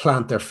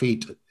plant their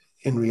feet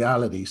in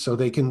reality so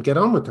they can get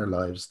on with their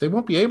lives. They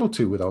won't be able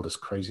to with all this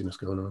craziness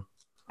going on.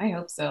 I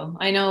hope so.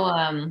 I know,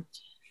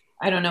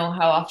 I don't know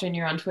how often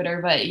you're on Twitter,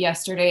 but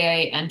yesterday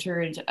I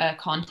entered a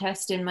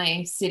contest in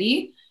my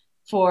city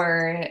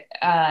for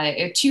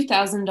a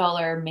 $2,000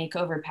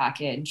 makeover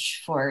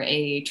package for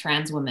a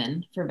trans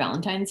woman for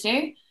Valentine's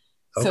Day.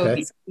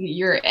 Okay. So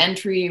your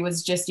entry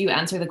was just, you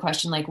answer the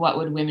question, like, what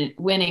would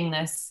winning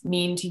this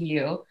mean to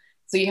you?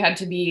 So you had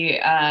to be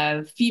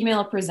a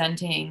female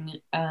presenting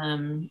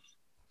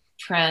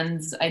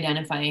trans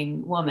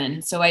identifying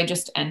woman. So I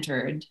just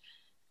entered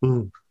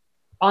on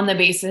the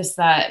basis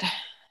that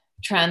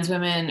trans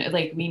women,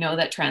 like, we know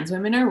that trans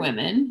women are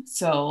women.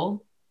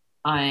 So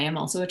I am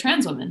also a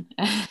trans woman.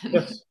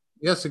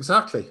 Yes,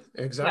 exactly.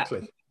 Yeah.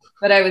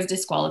 But I was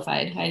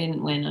disqualified. I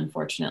didn't win,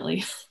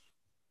 unfortunately.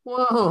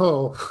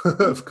 Whoa,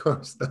 of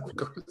course.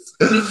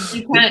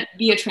 You can't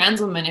be a trans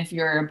woman if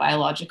you're a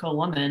biological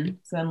woman.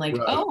 So I'm like,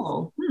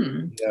 right.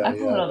 That's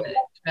a little bit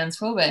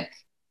transphobic.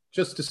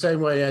 Just the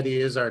same way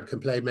Eddie Izzard can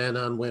play men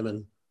and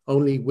women.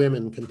 Only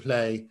women can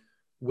play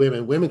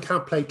women. Women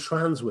can't play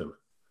trans women.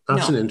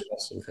 That's an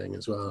interesting thing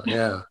as well.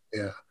 Yeah.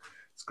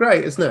 It's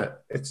great, isn't it?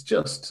 It's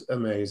just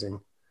amazing.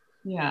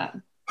 Yeah,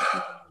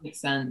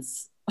 makes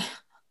sense.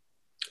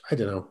 I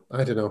don't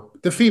know.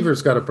 The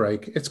fever's got to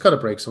break. It's got to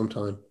break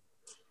sometime.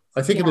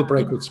 I think it'll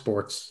break with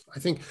sports.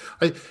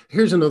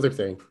 Here's another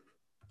thing.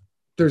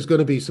 There's going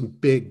to be some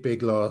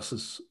big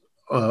losses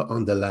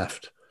on the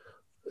left.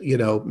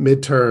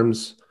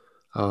 Midterms.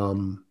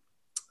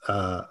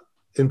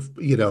 In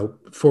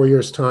 4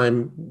 years'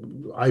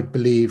 time, I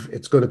believe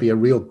it's going to be a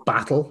real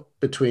battle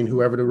between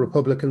whoever the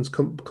Republicans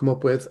come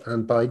up with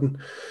and Biden,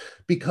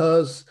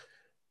 because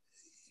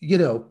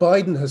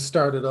Biden has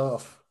started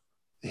off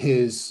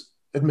his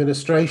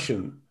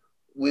administration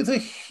with a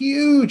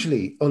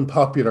hugely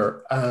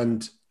unpopular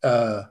and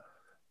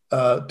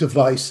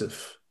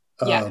divisive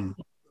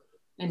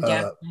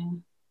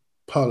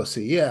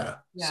policy. Yeah.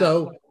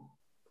 So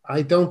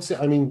I don't see,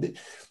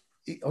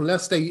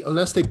 unless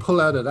they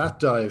pull out of that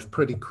dive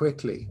pretty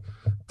quickly,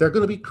 they're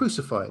going to be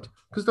crucified,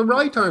 because the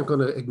right aren't going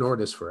to ignore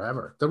this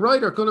forever. The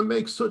right are going to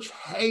make such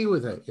hay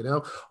with it.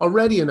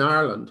 Already in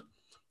Ireland,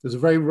 there's a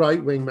very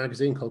right-wing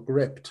magazine called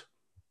Gripped,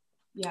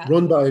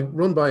 run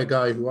by a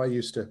guy who I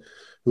used to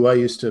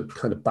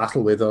kind of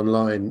battle with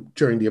online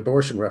during the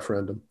abortion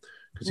referendum,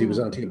 because he was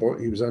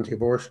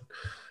anti-abortion,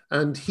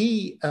 and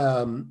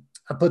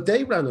but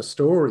they ran a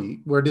story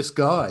where this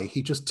guy,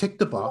 he just ticked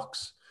the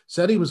box,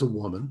 said he was a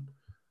woman,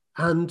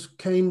 and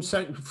came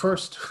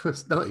first,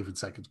 not even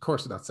second, of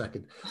course not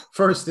second,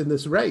 first in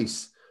this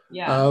race.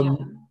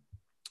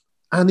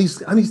 And he's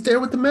there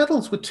with the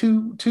medals with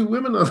two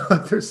women on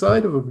either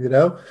side of him,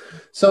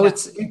 So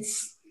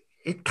the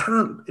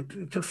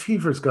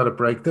fever's got to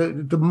break.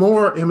 The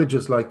more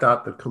images like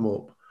that come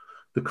up,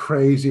 the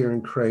crazier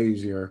and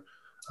crazier.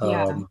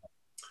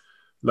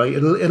 Like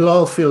it'll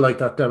all feel like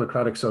that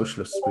Democratic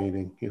Socialist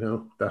meeting,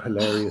 that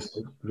hilarious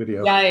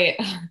video. Yeah,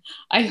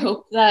 I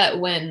hope that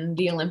when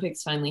the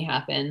Olympics finally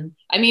happen,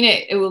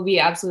 it will be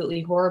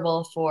absolutely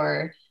horrible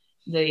for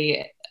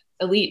the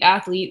elite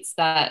athletes,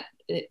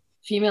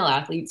 female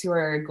athletes who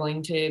are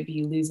going to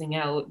be losing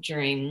out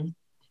during,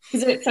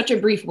 because it's such a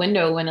brief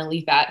window when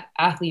elite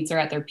athletes are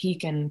at their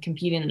peak and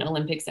compete in the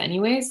Olympics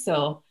anyway.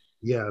 So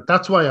yeah,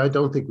 that's why I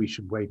don't think we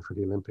should wait for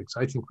the Olympics.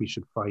 I think we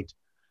should fight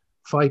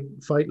like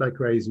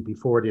crazy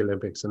before the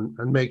Olympics and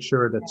make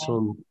sure that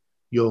some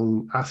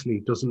young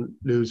athlete doesn't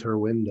lose her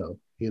window,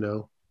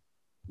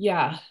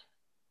 Yeah.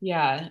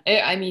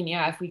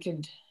 If we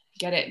could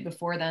get it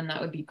before then,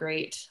 that would be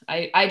great.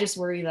 I just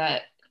worry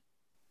that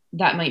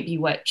might be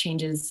what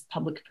changes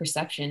public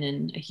perception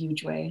in a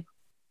huge way.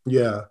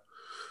 Yeah.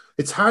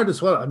 it's hard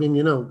as well. I mean,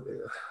 I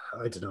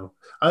don't know.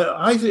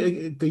 I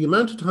think the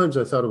amount of times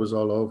I thought it was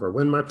all over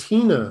when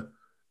Martina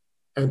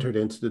entered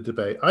into the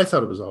debate, I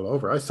thought it was all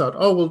over. I thought,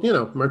 oh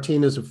well,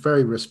 Martina's a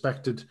very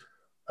respected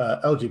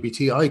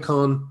LGBT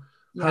icon.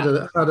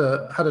 Yeah.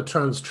 Had a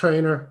trans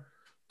trainer.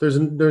 There's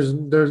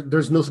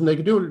nothing they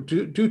could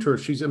do to her.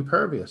 She's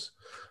impervious,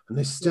 and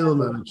they still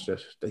managed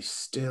it. They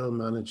still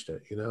managed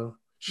it.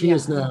 She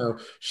is now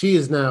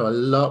a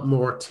lot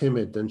more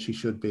timid than she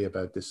should be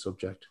about this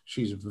subject.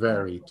 She's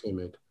very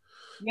timid.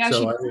 Yeah,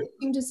 she doesn't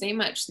seem to say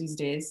much these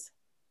days.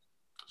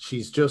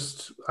 She's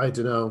just, I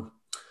don't know.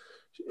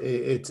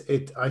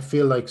 I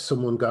feel like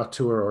someone got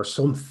to her or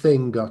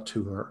something got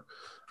to her,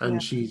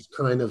 and she's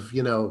kind of,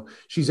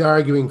 she's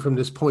arguing from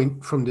this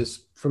point, from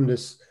this.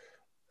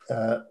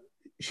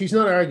 She's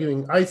not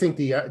arguing. I think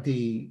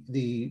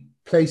the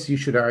place you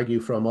should argue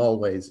from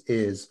always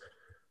is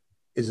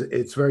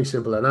it's very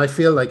simple. And I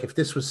feel like if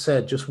this was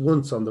said just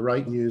once on the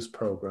right news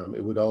program,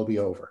 it would all be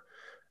over.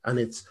 And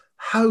it's,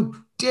 how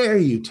dare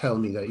you tell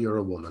me that you're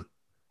a woman?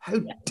 How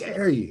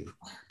dare you?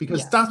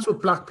 Because that's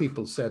what Black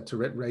people said to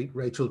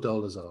Rachel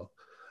Dolezal.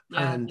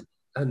 Yeah.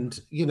 And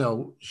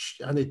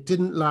it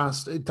didn't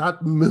last.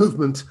 That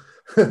movement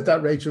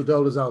that Rachel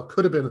Dolezal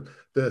could have been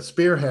the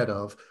spearhead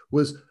of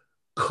was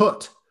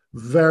cut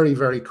very,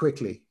 very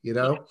quickly,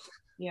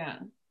 Yeah.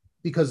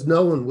 Because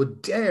no one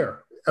would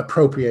dare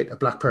appropriate a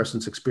Black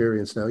person's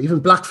experience now.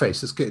 Even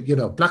blackface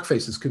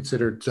is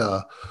considered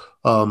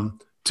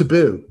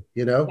taboo,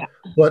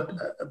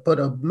 but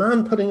a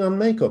man putting on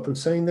makeup and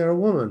saying they're a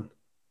woman,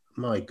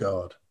 my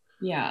God.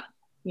 Yeah.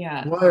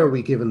 Why are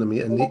we giving them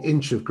an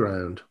inch of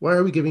ground? Why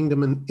are we giving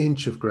them an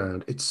inch of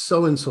ground? It's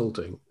so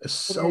insulting. It's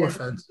so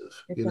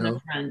offensive. It's an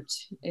affront.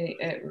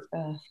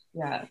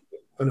 Yeah.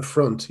 An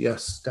affront,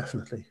 yes,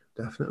 definitely.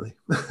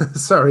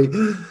 Sorry.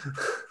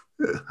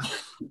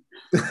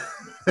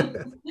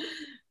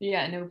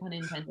 Yeah, no pun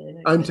intended.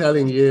 I'm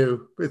telling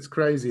you, it's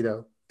crazy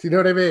though. Do you know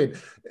what I mean?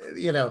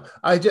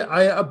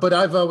 But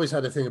I've always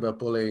had a thing about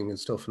bullying and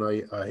stuff,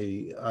 and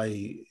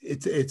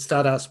it's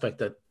that aspect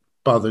that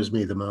bothers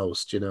me the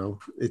most.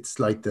 It's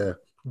like the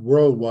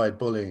worldwide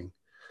bullying.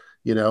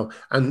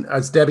 And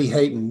as Debbie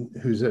Hayton,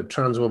 who's a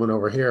trans woman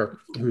over here,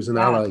 who's an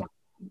ally,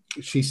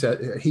 he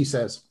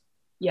says,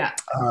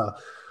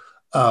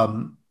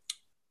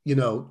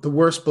 the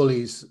worst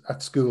bullies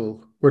at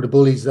school were the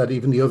bullies that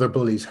even the other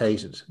bullies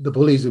hated, the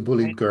bullies who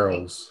bullied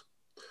girls.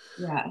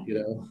 Yeah.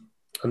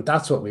 And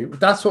that's what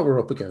we're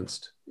up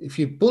against. If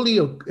you bully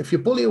a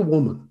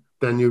woman,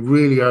 then you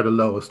really are the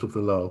lowest of the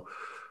low.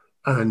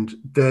 And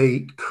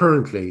they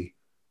currently,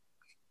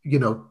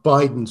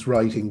 Biden's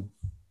writing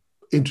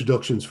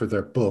introductions for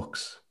their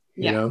books.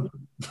 Yeah,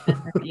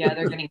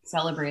 they're getting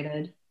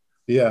celebrated.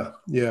 Yeah.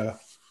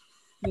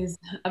 He's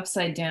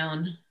upside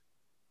down.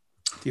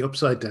 The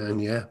upside down,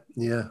 yeah.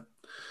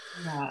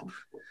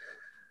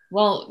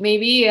 Well,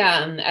 maybe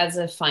as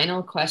a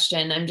final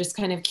question, I'm just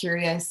kind of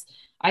curious.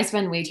 I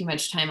spend way too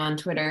much time on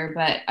Twitter,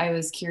 but I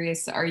was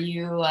curious, are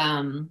you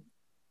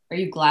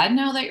glad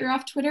now that you're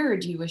off Twitter, or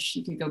do you wish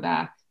you could go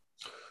back?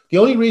 The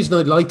only reason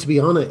I'd like to be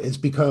on it is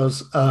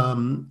because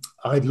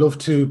I'd love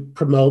to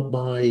promote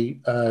my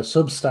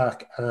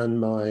Substack and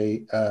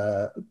my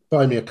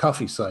Buy Me a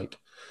Coffee site.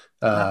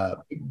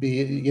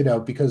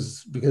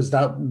 Because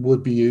that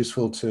would be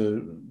useful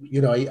to,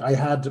 I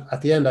had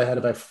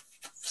about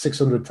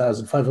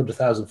 600,000,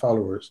 500,000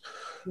 followers.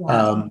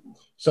 Yeah.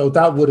 So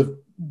that would have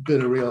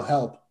been a real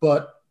help.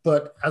 But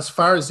as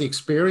far as the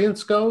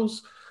experience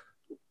goes,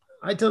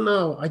 I don't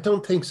know. I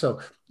don't think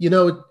so.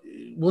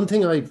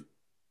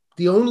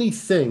 The only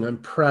thing I'm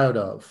proud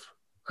of,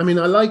 I mean,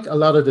 I like a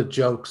lot of the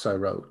jokes I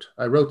wrote.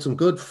 I wrote some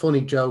good,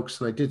 funny jokes,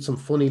 and I did some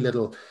funny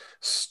little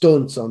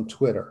stunts on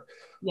Twitter.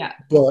 Yeah.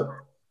 But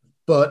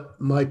the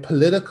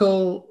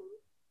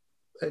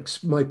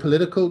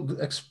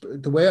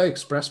way I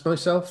expressed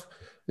myself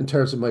in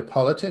terms of my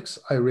politics,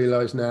 I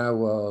realize now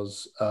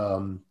was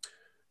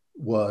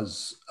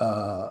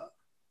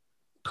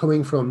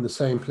coming from the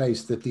same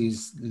place that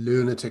these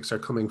lunatics are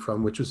coming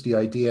from, which was the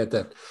idea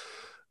that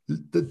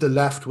the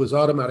left was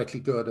automatically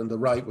good and the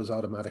right was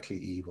automatically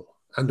evil.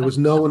 And there was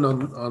no one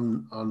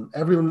on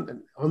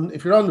everyone.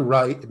 If you're on the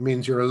right, it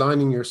means you're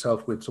aligning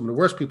yourself with some of the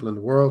worst people in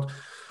the world,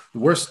 the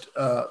worst,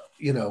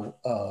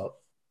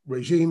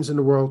 regimes in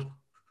the world.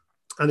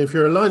 And if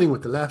you're aligning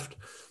with the left,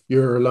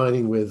 you're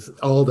aligning with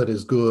all that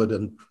is good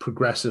and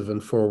progressive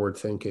and forward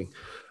thinking.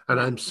 And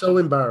I'm so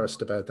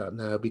embarrassed about that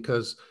now,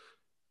 because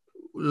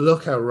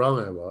look how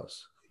wrong I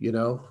was.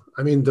 I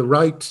mean, the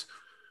right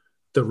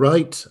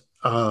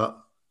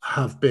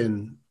have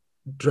been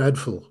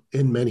dreadful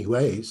in many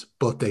ways,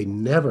 but they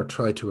never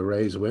try to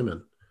erase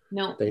women.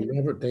 No,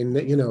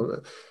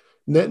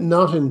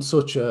 not in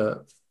such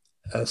a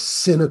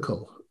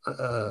cynical,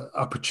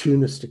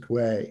 opportunistic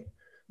way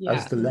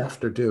as the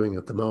left are doing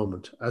at the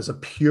moment, as a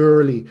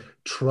purely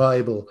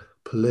tribal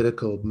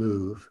political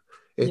move.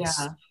 It's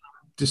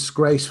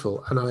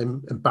disgraceful, and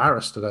I'm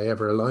embarrassed that I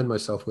ever aligned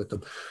myself with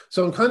them.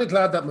 So I'm kind of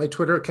glad that my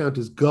Twitter account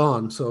is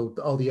gone, so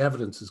all the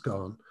evidence is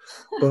gone.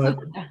 But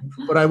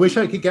but I wish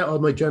I could get all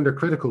my gender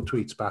critical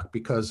tweets back,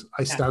 because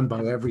I stand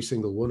by every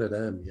single one of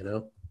them, you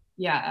know.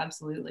 Yeah,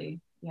 absolutely.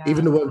 Yeah.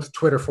 Even the ones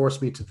Twitter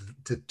forced me to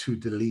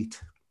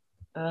delete.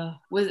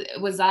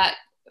 Was that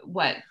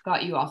what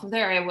got you off of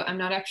there? I'm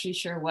not actually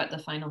sure what the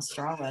final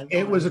straw was.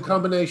 It was a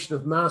combination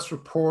of mass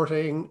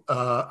reporting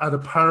and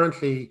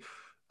apparently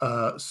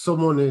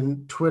someone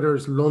in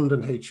Twitter's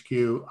London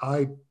HQ,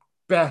 I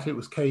bet it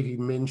was Katie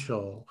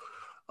Minshaw,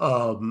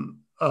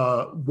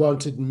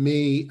 wanted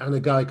me and a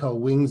guy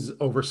called Wings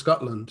Over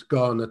Scotland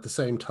gone at the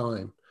same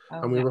time.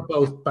 Okay. And we were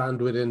both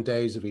banned within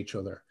days of each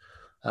other.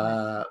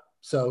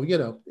 So, you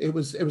know, it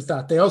was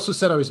that. They also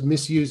said I was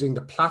misusing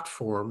the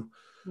platform.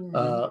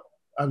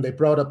 And they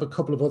brought up a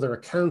couple of other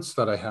accounts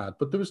that I had,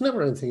 but there was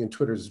never anything in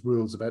Twitter's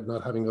rules about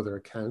not having other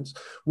accounts.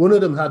 One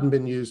of them hadn't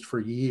been used for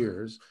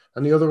years,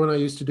 and the other one I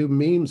used to do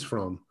memes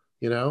from.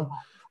 You know,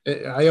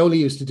 I only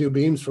used to do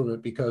memes from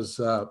it because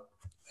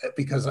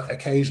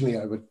occasionally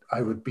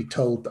I would be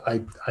told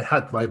I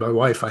had by my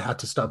wife I had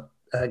to stop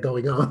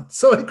going on,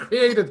 so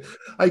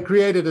I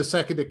created a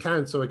second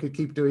account so I could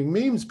keep doing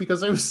memes,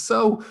 because I was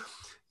so,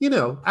 you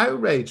know,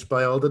 outraged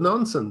by all the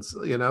nonsense.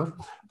 You know.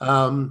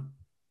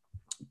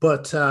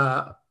 But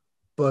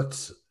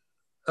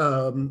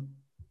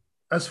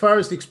as far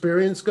as the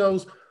experience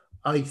goes,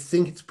 I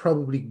think it's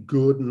probably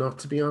good not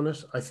to be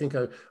honest. I think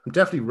I'm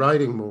definitely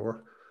writing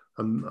more.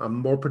 I'm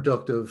more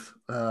productive,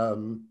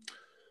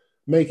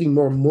 making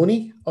more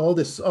money. All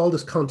this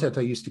content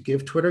I used to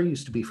give Twitter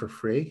used to be for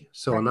free.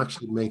 So I'm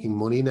actually making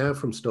money now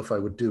from stuff I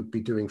would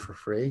be doing for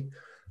free.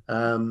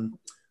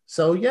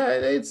 So yeah,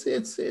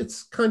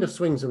 it's kind of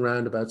swings and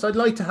roundabouts. I'd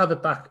like to have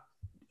it back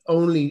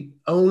only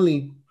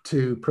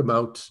to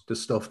promote the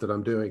stuff that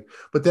I'm doing.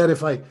 But then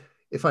if I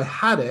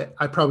had it,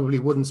 I probably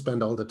wouldn't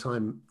spend all the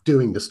time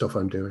doing the stuff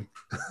I'm doing.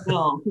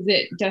 No, because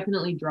it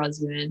definitely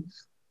draws you in.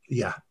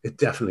 Yeah, it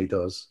definitely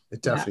does.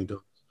 It definitely does.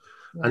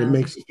 Yeah. And it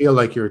makes you feel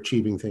like you're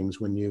achieving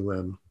things when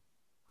you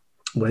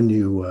press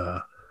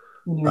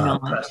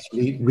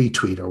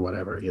retweet or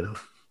whatever, you know.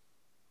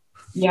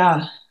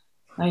 Yeah,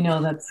 I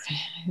know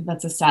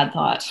that's a sad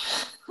thought.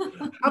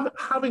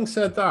 Having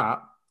said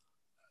that,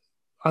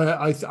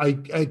 I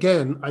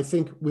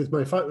think with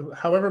my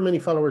however many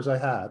followers I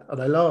had,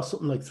 and I lost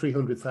something like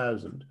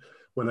 300,000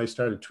 when I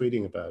started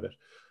tweeting about it,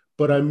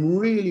 but I'm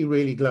really,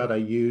 really glad I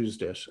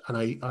used it. And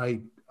I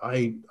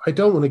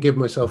don't want to give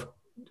myself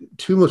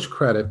too much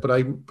credit, but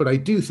I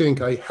do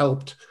think I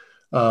helped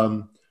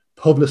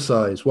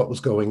publicize what was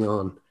going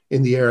on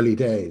in the early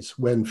days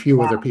when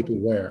few other people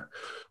were.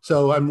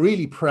 So I'm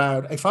really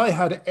proud. If I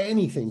had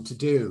anything to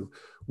do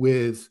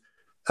with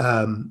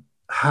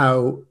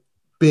how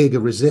big a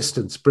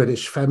resistance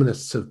British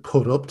feminists have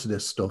put up to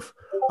this stuff,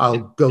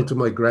 I'll go to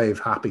my grave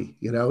happy,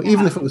 you know,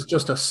 even if it was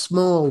just a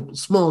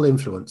small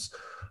influence,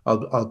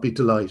 I'll be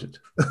delighted.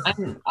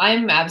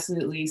 I'm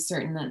absolutely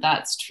certain that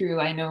that's true.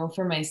 I know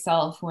for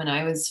myself, when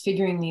I was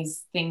figuring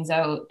these things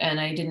out,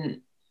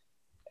 and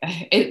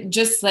it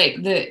just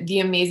like the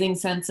amazing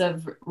sense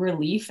of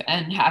relief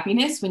and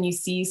happiness when you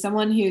see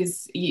someone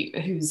who's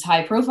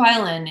high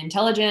profile and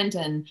intelligent,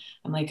 and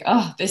I'm like,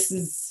 oh, this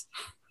is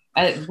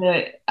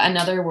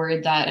another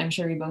word that I'm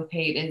sure we both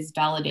hate is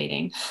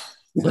validating.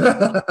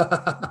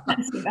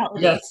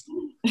 Yes.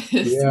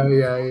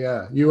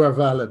 Yeah. You are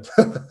valid.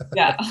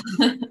 Yeah.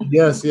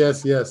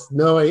 Yes.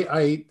 No,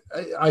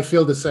 I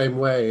feel the same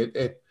way.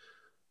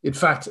 In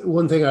fact,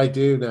 one thing I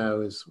do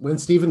now is when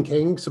Stephen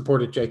King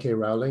supported J.K.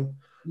 Rowling,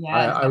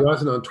 I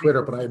wasn't on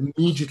Twitter, but I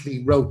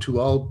immediately wrote to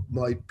all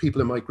my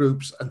people in my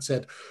groups and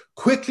said,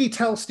 quickly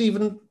tell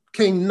Stephen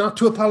King not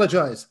to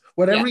apologize.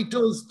 Whatever he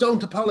does,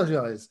 don't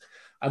apologize.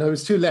 And I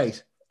was too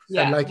late.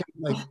 Yeah. And like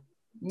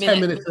 10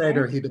 minutes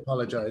later, he'd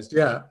apologized.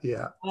 Yeah.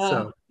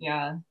 So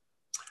yeah.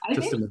 I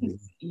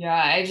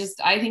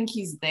think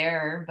he's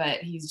there,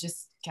 but he's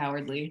just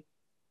cowardly.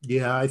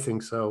 Yeah, I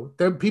think so.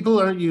 People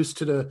aren't used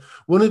to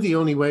one of the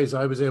only ways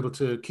I was able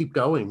to keep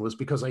going was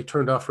because I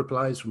turned off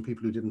replies from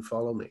people who didn't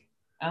follow me.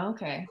 Oh,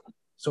 okay.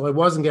 So I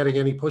wasn't getting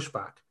any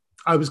pushback.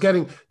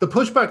 The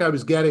pushback I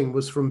was getting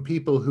was from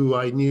people who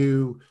I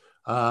knew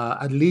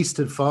at least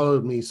had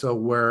followed me. So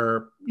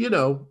were, you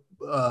know,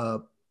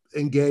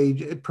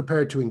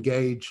 prepared to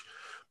engage,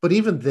 but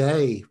even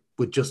they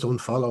would just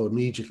unfollow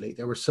immediately.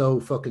 They were so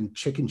fucking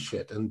chicken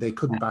shit, and they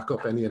couldn't back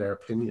up any of their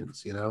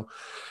opinions, you know.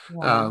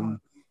 Wow.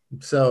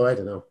 So I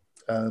don't know.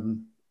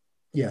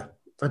 Yeah,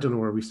 I don't know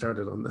where we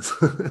started on this.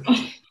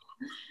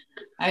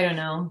 I don't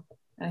know.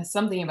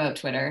 Something about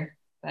Twitter.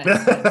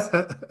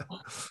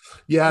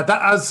 Yeah,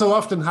 that as so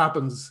often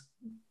happens.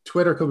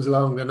 Twitter comes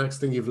along, the next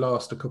thing you've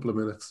lost a couple of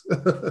minutes.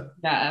 Yeah,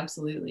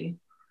 absolutely.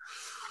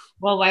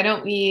 Well, why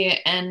don't we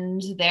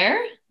end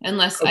there?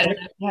 Unless I don't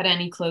know if you had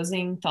any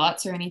closing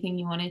thoughts or anything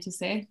you wanted to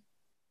say.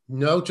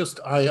 No, just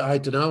I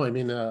don't know. I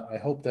mean, I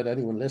hope that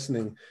anyone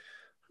listening,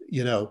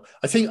 you know,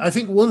 I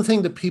think one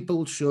thing that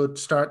people should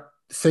start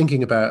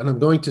thinking about, and I'm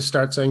going to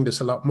start saying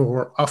this a lot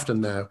more often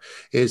now,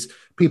 is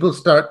people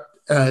start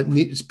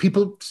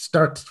people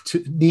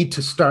need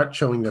to start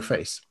showing their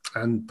face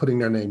and putting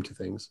their name to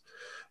things.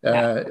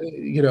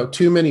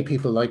 Too many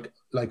people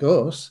like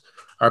us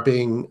are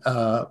being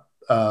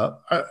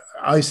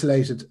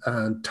isolated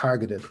and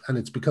targeted, and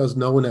it's because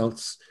no one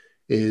else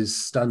is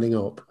standing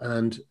up.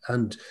 And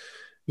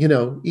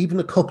even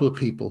a couple of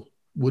people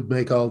would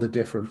make all the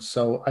difference.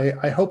 So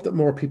I hope that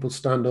more people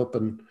stand up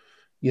and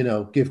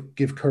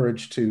give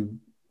courage to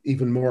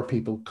even more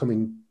people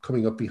coming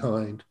up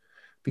behind,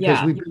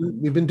 because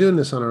we've been doing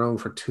this on our own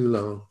for too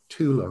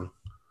long.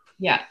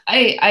 Yeah,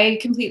 I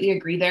completely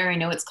agree there. I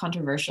know it's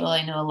controversial.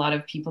 I know a lot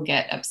of people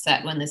get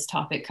upset when this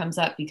topic comes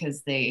up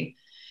because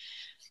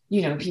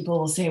people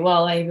will say,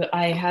 well,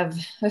 I have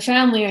a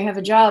family, I have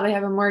a job, I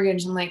have a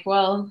mortgage. I'm like,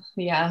 well,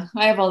 yeah,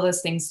 I have all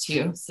those things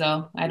too.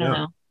 So I don't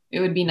know. It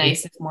would be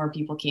nice if more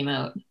people came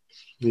out.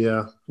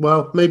 Yeah.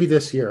 Well, maybe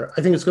this year.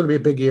 I think it's going to be a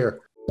big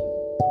year.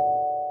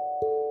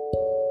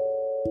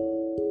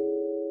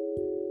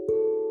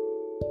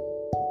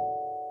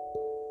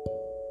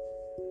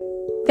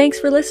 Thanks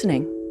for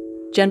listening.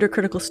 Gender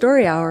Critical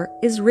Story Hour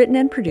is written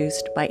and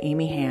produced by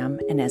Amy Ham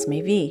and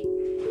Esme V.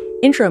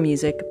 Intro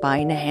music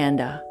by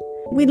Nahanda.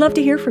 We'd love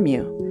to hear from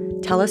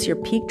you. Tell us your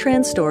peak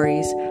trans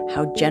stories,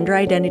 how gender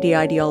identity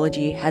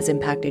ideology has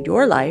impacted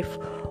your life,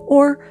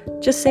 or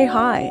just say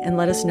hi and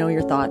let us know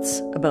your thoughts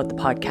about the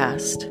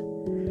podcast.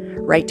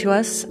 Write to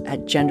us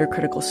at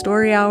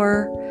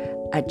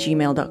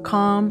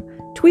gendercriticalstoryhour@gmail.com.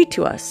 Tweet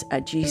to us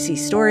at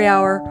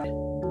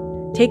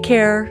GCStoryHour. Take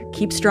care,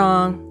 keep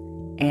strong,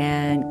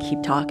 and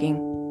keep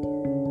talking.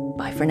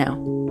 Bye for now.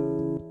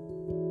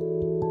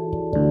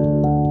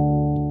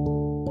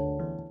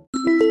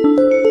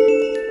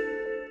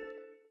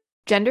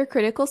 Gender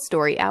Critical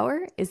Story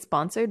Hour is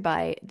sponsored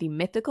by the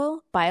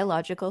mythical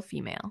biological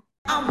female.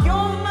 I'm your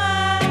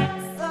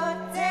mind,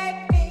 so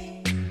take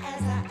me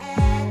as I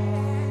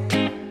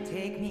am.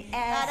 Take me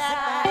as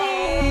I am.